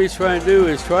Stewarts Creek's trying to do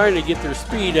is trying to get their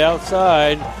speed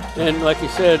outside, and like you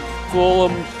said, fool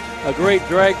them. A great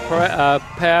drag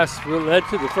pass led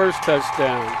to the first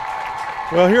touchdown.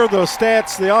 Well, here are those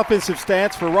stats, the offensive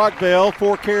stats for Rockvale.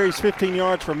 4 carries, 15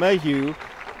 yards for Mayhew.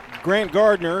 Grant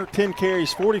Gardner, 10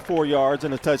 carries, 44 yards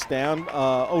and a touchdown.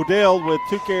 Odell with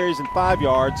 2 carries and 5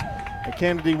 yards. And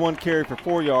Kennedy 1 carry for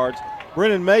 4 yards.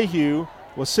 Brennan Mayhew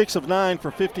was 6 of 9 for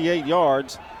 58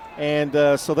 yards. And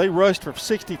so they rushed for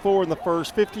 64 in the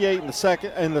first, 58 in the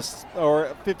second,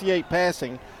 or 58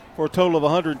 passing for a total of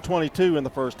 122 in the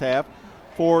first half.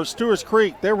 For Stewarts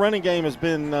Creek, their running game has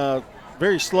been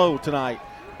very slow tonight.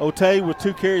 Otay with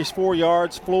 2 carries, 4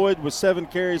 yards. Floyd with 7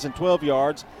 carries and 12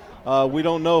 yards. We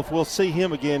don't know if we'll see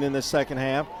him again in this second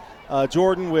half.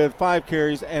 Jordan with 5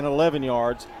 carries and 11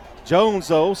 yards. Jones,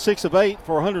 though, 6 of 8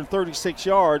 for 136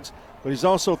 yards, but he's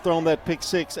also thrown that pick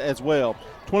 6 as well.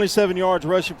 27 yards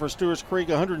rushing for Stewarts Creek,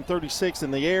 136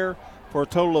 in the air for a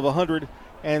total of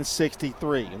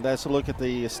 163. And that's a look at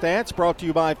the stats brought to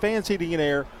you by Fans Heating and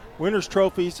Air, Winners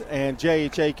Trophies, and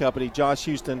JHA Company, Josh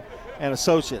Houston and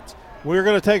Associates. We're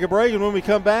going to take a break, and when we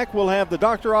come back, we'll have the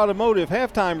Dr. Automotive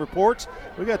halftime reports.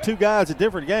 We've got 2 guys at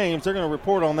different games. They're going to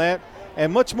report on that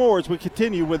and much more as we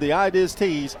continue with the Ideas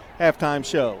Tees halftime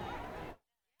show.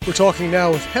 We're talking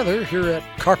now with Heather here at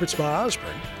Carpets by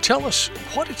Osborne. Tell us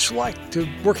what it's like to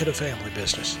work at a family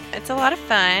business. It's a lot of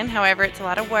fun. However, it's a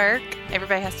lot of work.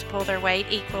 Everybody has to pull their weight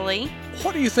equally.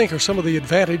 What do you think are some of the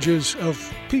advantages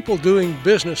of people doing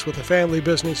business with a family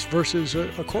business versus a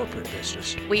corporate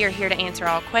business? We are here to answer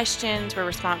all questions. We're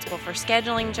responsible for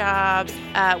scheduling jobs.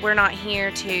 We're not here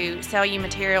to sell you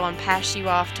material and pass you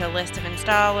off to a list of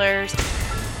installers.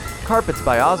 Carpets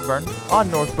by Osborne on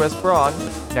Northwest Broad,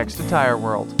 next to Tire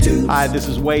World. Hi, this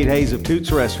is Wade Hayes of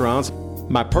Toots Restaurants.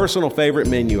 My personal favorite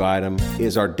menu item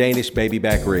is our Danish baby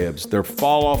back ribs. They're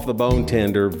fall off the bone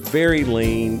tender, very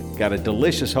lean, got a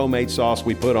delicious homemade sauce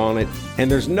we put on it, and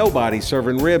there's nobody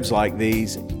serving ribs like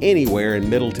these anywhere in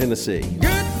Middle Tennessee.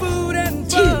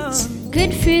 Toots.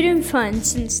 Good food and fun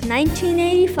since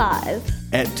 1985.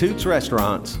 At Toots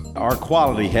Restaurants, our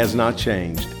quality has not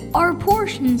changed. Our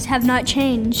portions have not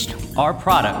changed. Our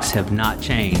products have not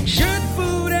changed. Good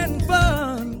food and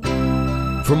fun.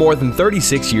 For more than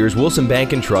 36 years, Wilson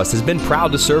Bank & Trust has been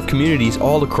proud to serve communities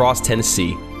all across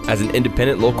Tennessee. As an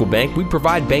independent local bank, we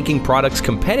provide banking products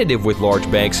competitive with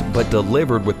large banks, but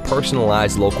delivered with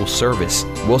personalized local service.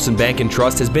 Wilson Bank &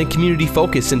 Trust has been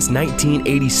community-focused since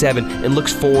 1987 and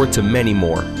looks forward to many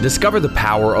more. Discover the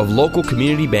power of local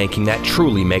community banking that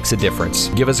truly makes a difference.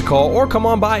 Give us a call or come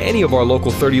on by any of our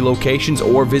local 30 locations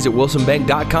or visit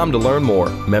wilsonbank.com to learn more.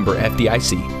 Member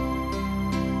FDIC.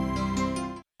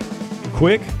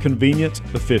 Quick, convenient,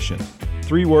 efficient.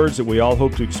 3 words that we all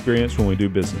hope to experience when we do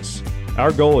business.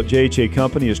 Our goal at JHA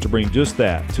Company is to bring just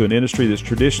that to an industry that's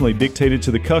traditionally dictated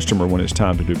to the customer when it's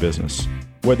time to do business.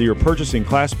 Whether you're purchasing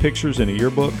class pictures in a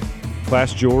yearbook,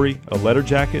 class jewelry, a letter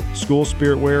jacket, school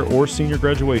spirit wear, or senior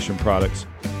graduation products,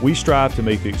 we strive to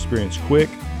make the experience quick,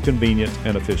 convenient,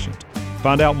 and efficient.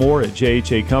 Find out more at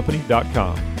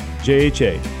jhacompany.com.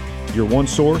 JHA, your one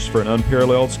source for an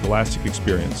unparalleled scholastic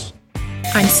experience.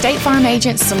 I'm State Farm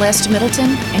Agent Celeste Middleton,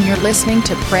 and you're listening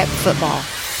to Prep Football.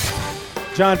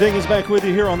 John Dinkins back with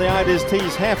you here on the Ideas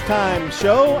Tees halftime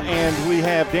show, and we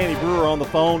have Danny Brewer on the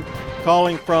phone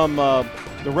calling from the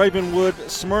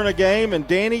Ravenwood-Smyrna game. And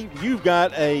Danny, you've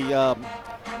got a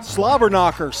slobber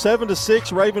knocker,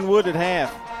 7-6 Ravenwood at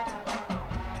half.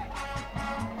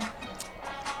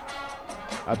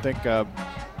 I think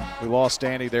we lost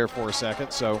Danny there for a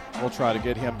second, so we'll try to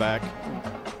get him back.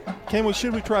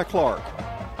 Should we try Clark?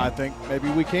 I think maybe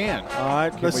we can. All right.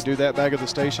 Can we do that back at the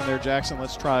station there, Jackson?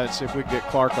 Let's try it, see if we can get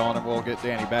Clark on, and we'll get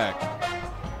Danny back.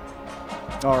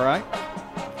 All right.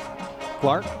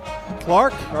 Clark,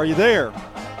 are you there?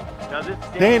 No, this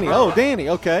is Danny. Oh, Danny.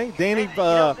 Okay. Danny, you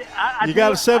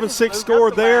got a 7-6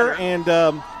 score there, and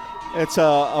it's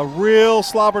a real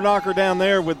slobber knocker down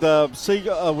there with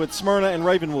Smyrna and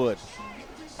Ravenwood.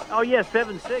 Oh, yeah,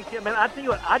 7-6. Yeah, man, I tell you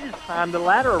what, I just climbed the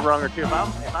ladder a rung or two. If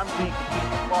I'm being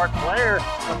a smart player,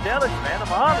 I'm telling you, man,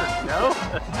 I'm honored, you know?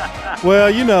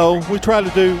 Well, we try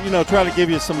to give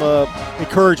you some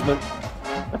encouragement.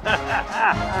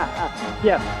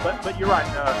 Yeah, but you're right.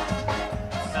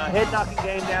 Head-knocking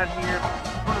game down here.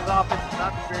 Smyrna's offense is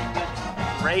not very good.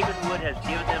 Ravenwood has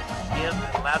given them some give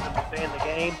and allowed them to stay in the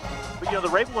game. But, the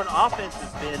Ravenwood offense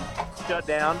has been shut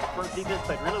down. Smyrna's defense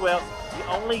played really well. The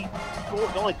only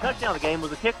touchdown of the game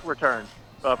was a kick return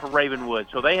for Ravenwood.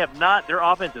 So their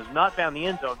offense has not found the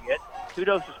end zone yet.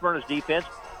 Kudos to Smyrna's defense.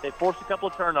 They forced a couple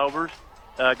of turnovers,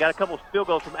 got a couple of field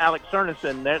goals from Alex Cernas,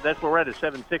 and that's where we're at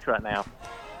 7-6 right now.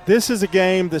 This is a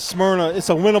game that it's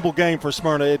a winnable game for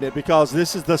Smyrna, isn't it? Because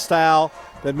this is the style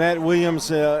that Matt Williams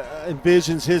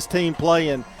envisions his team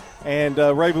playing, and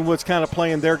Ravenwood's kind of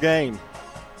playing their game.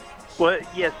 Well,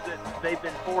 yes, they've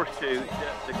been forced to.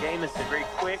 The game has been very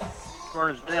quick.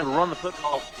 Smyrna's been able to run the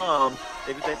football some.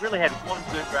 They've really had one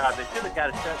good drive. They should have got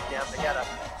a touchdown. They got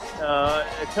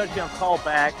a touchdown call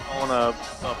back on a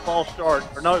false start.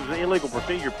 Or no, it was an illegal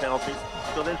procedure penalty.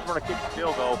 So then Smyrna kicked the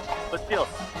field goal. But still,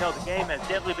 the game has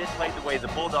definitely been played the way the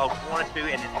Bulldogs wanted to,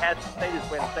 and it has to stay this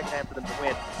way in the second half for them to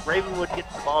win. Ravenwood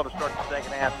gets the ball to start the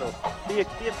second half, so be a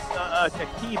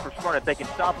key for Smyrna if they can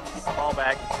stop them and get the ball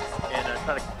back and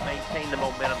try to maintain the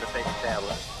momentum that they've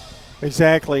established.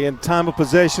 Exactly, and time of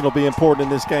possession will be important in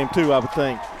this game too, I would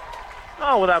think.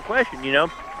 Oh, without question,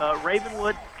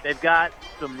 Ravenwood, they've got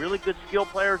some really good skill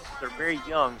players. They're very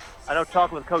young. I know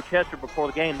talking with Coach Hester before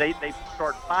the game, they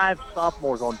start 5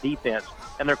 sophomores on defense,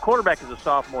 and their quarterback is a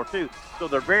sophomore too. So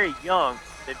they're very young.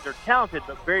 They're talented,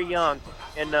 but very young.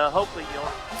 And hopefully,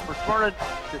 for Smyrna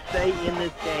to stay in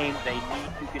this game, they need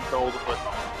to control the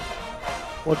football.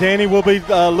 Well, Danny, we'll be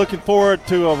looking forward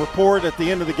to a report at the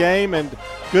end of the game, and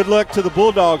good luck to the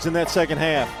Bulldogs in that second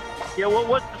half. Yeah, well,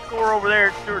 what's the score over there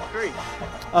at Stewarts Creek?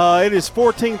 It is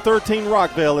 14-13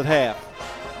 Rockvale at half.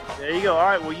 There you go. All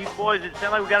right, well, you boys, it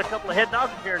sounds like we got a couple of head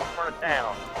knockers here in front of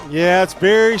town. Yeah, it's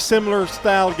very similar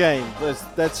style game.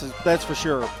 That's for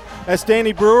sure. That's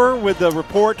Danny Brewer with the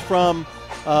report from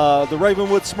the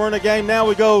Ravenwood-Smyrna game. Now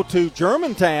we go to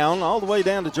Germantown, all the way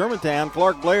down to Germantown.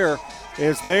 Clark Blair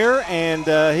is there, and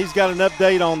he's got an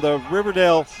update on the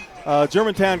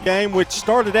Riverdale-Germantown game, which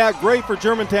started out great for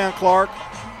Germantown, Clark,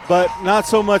 but not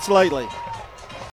so much lately.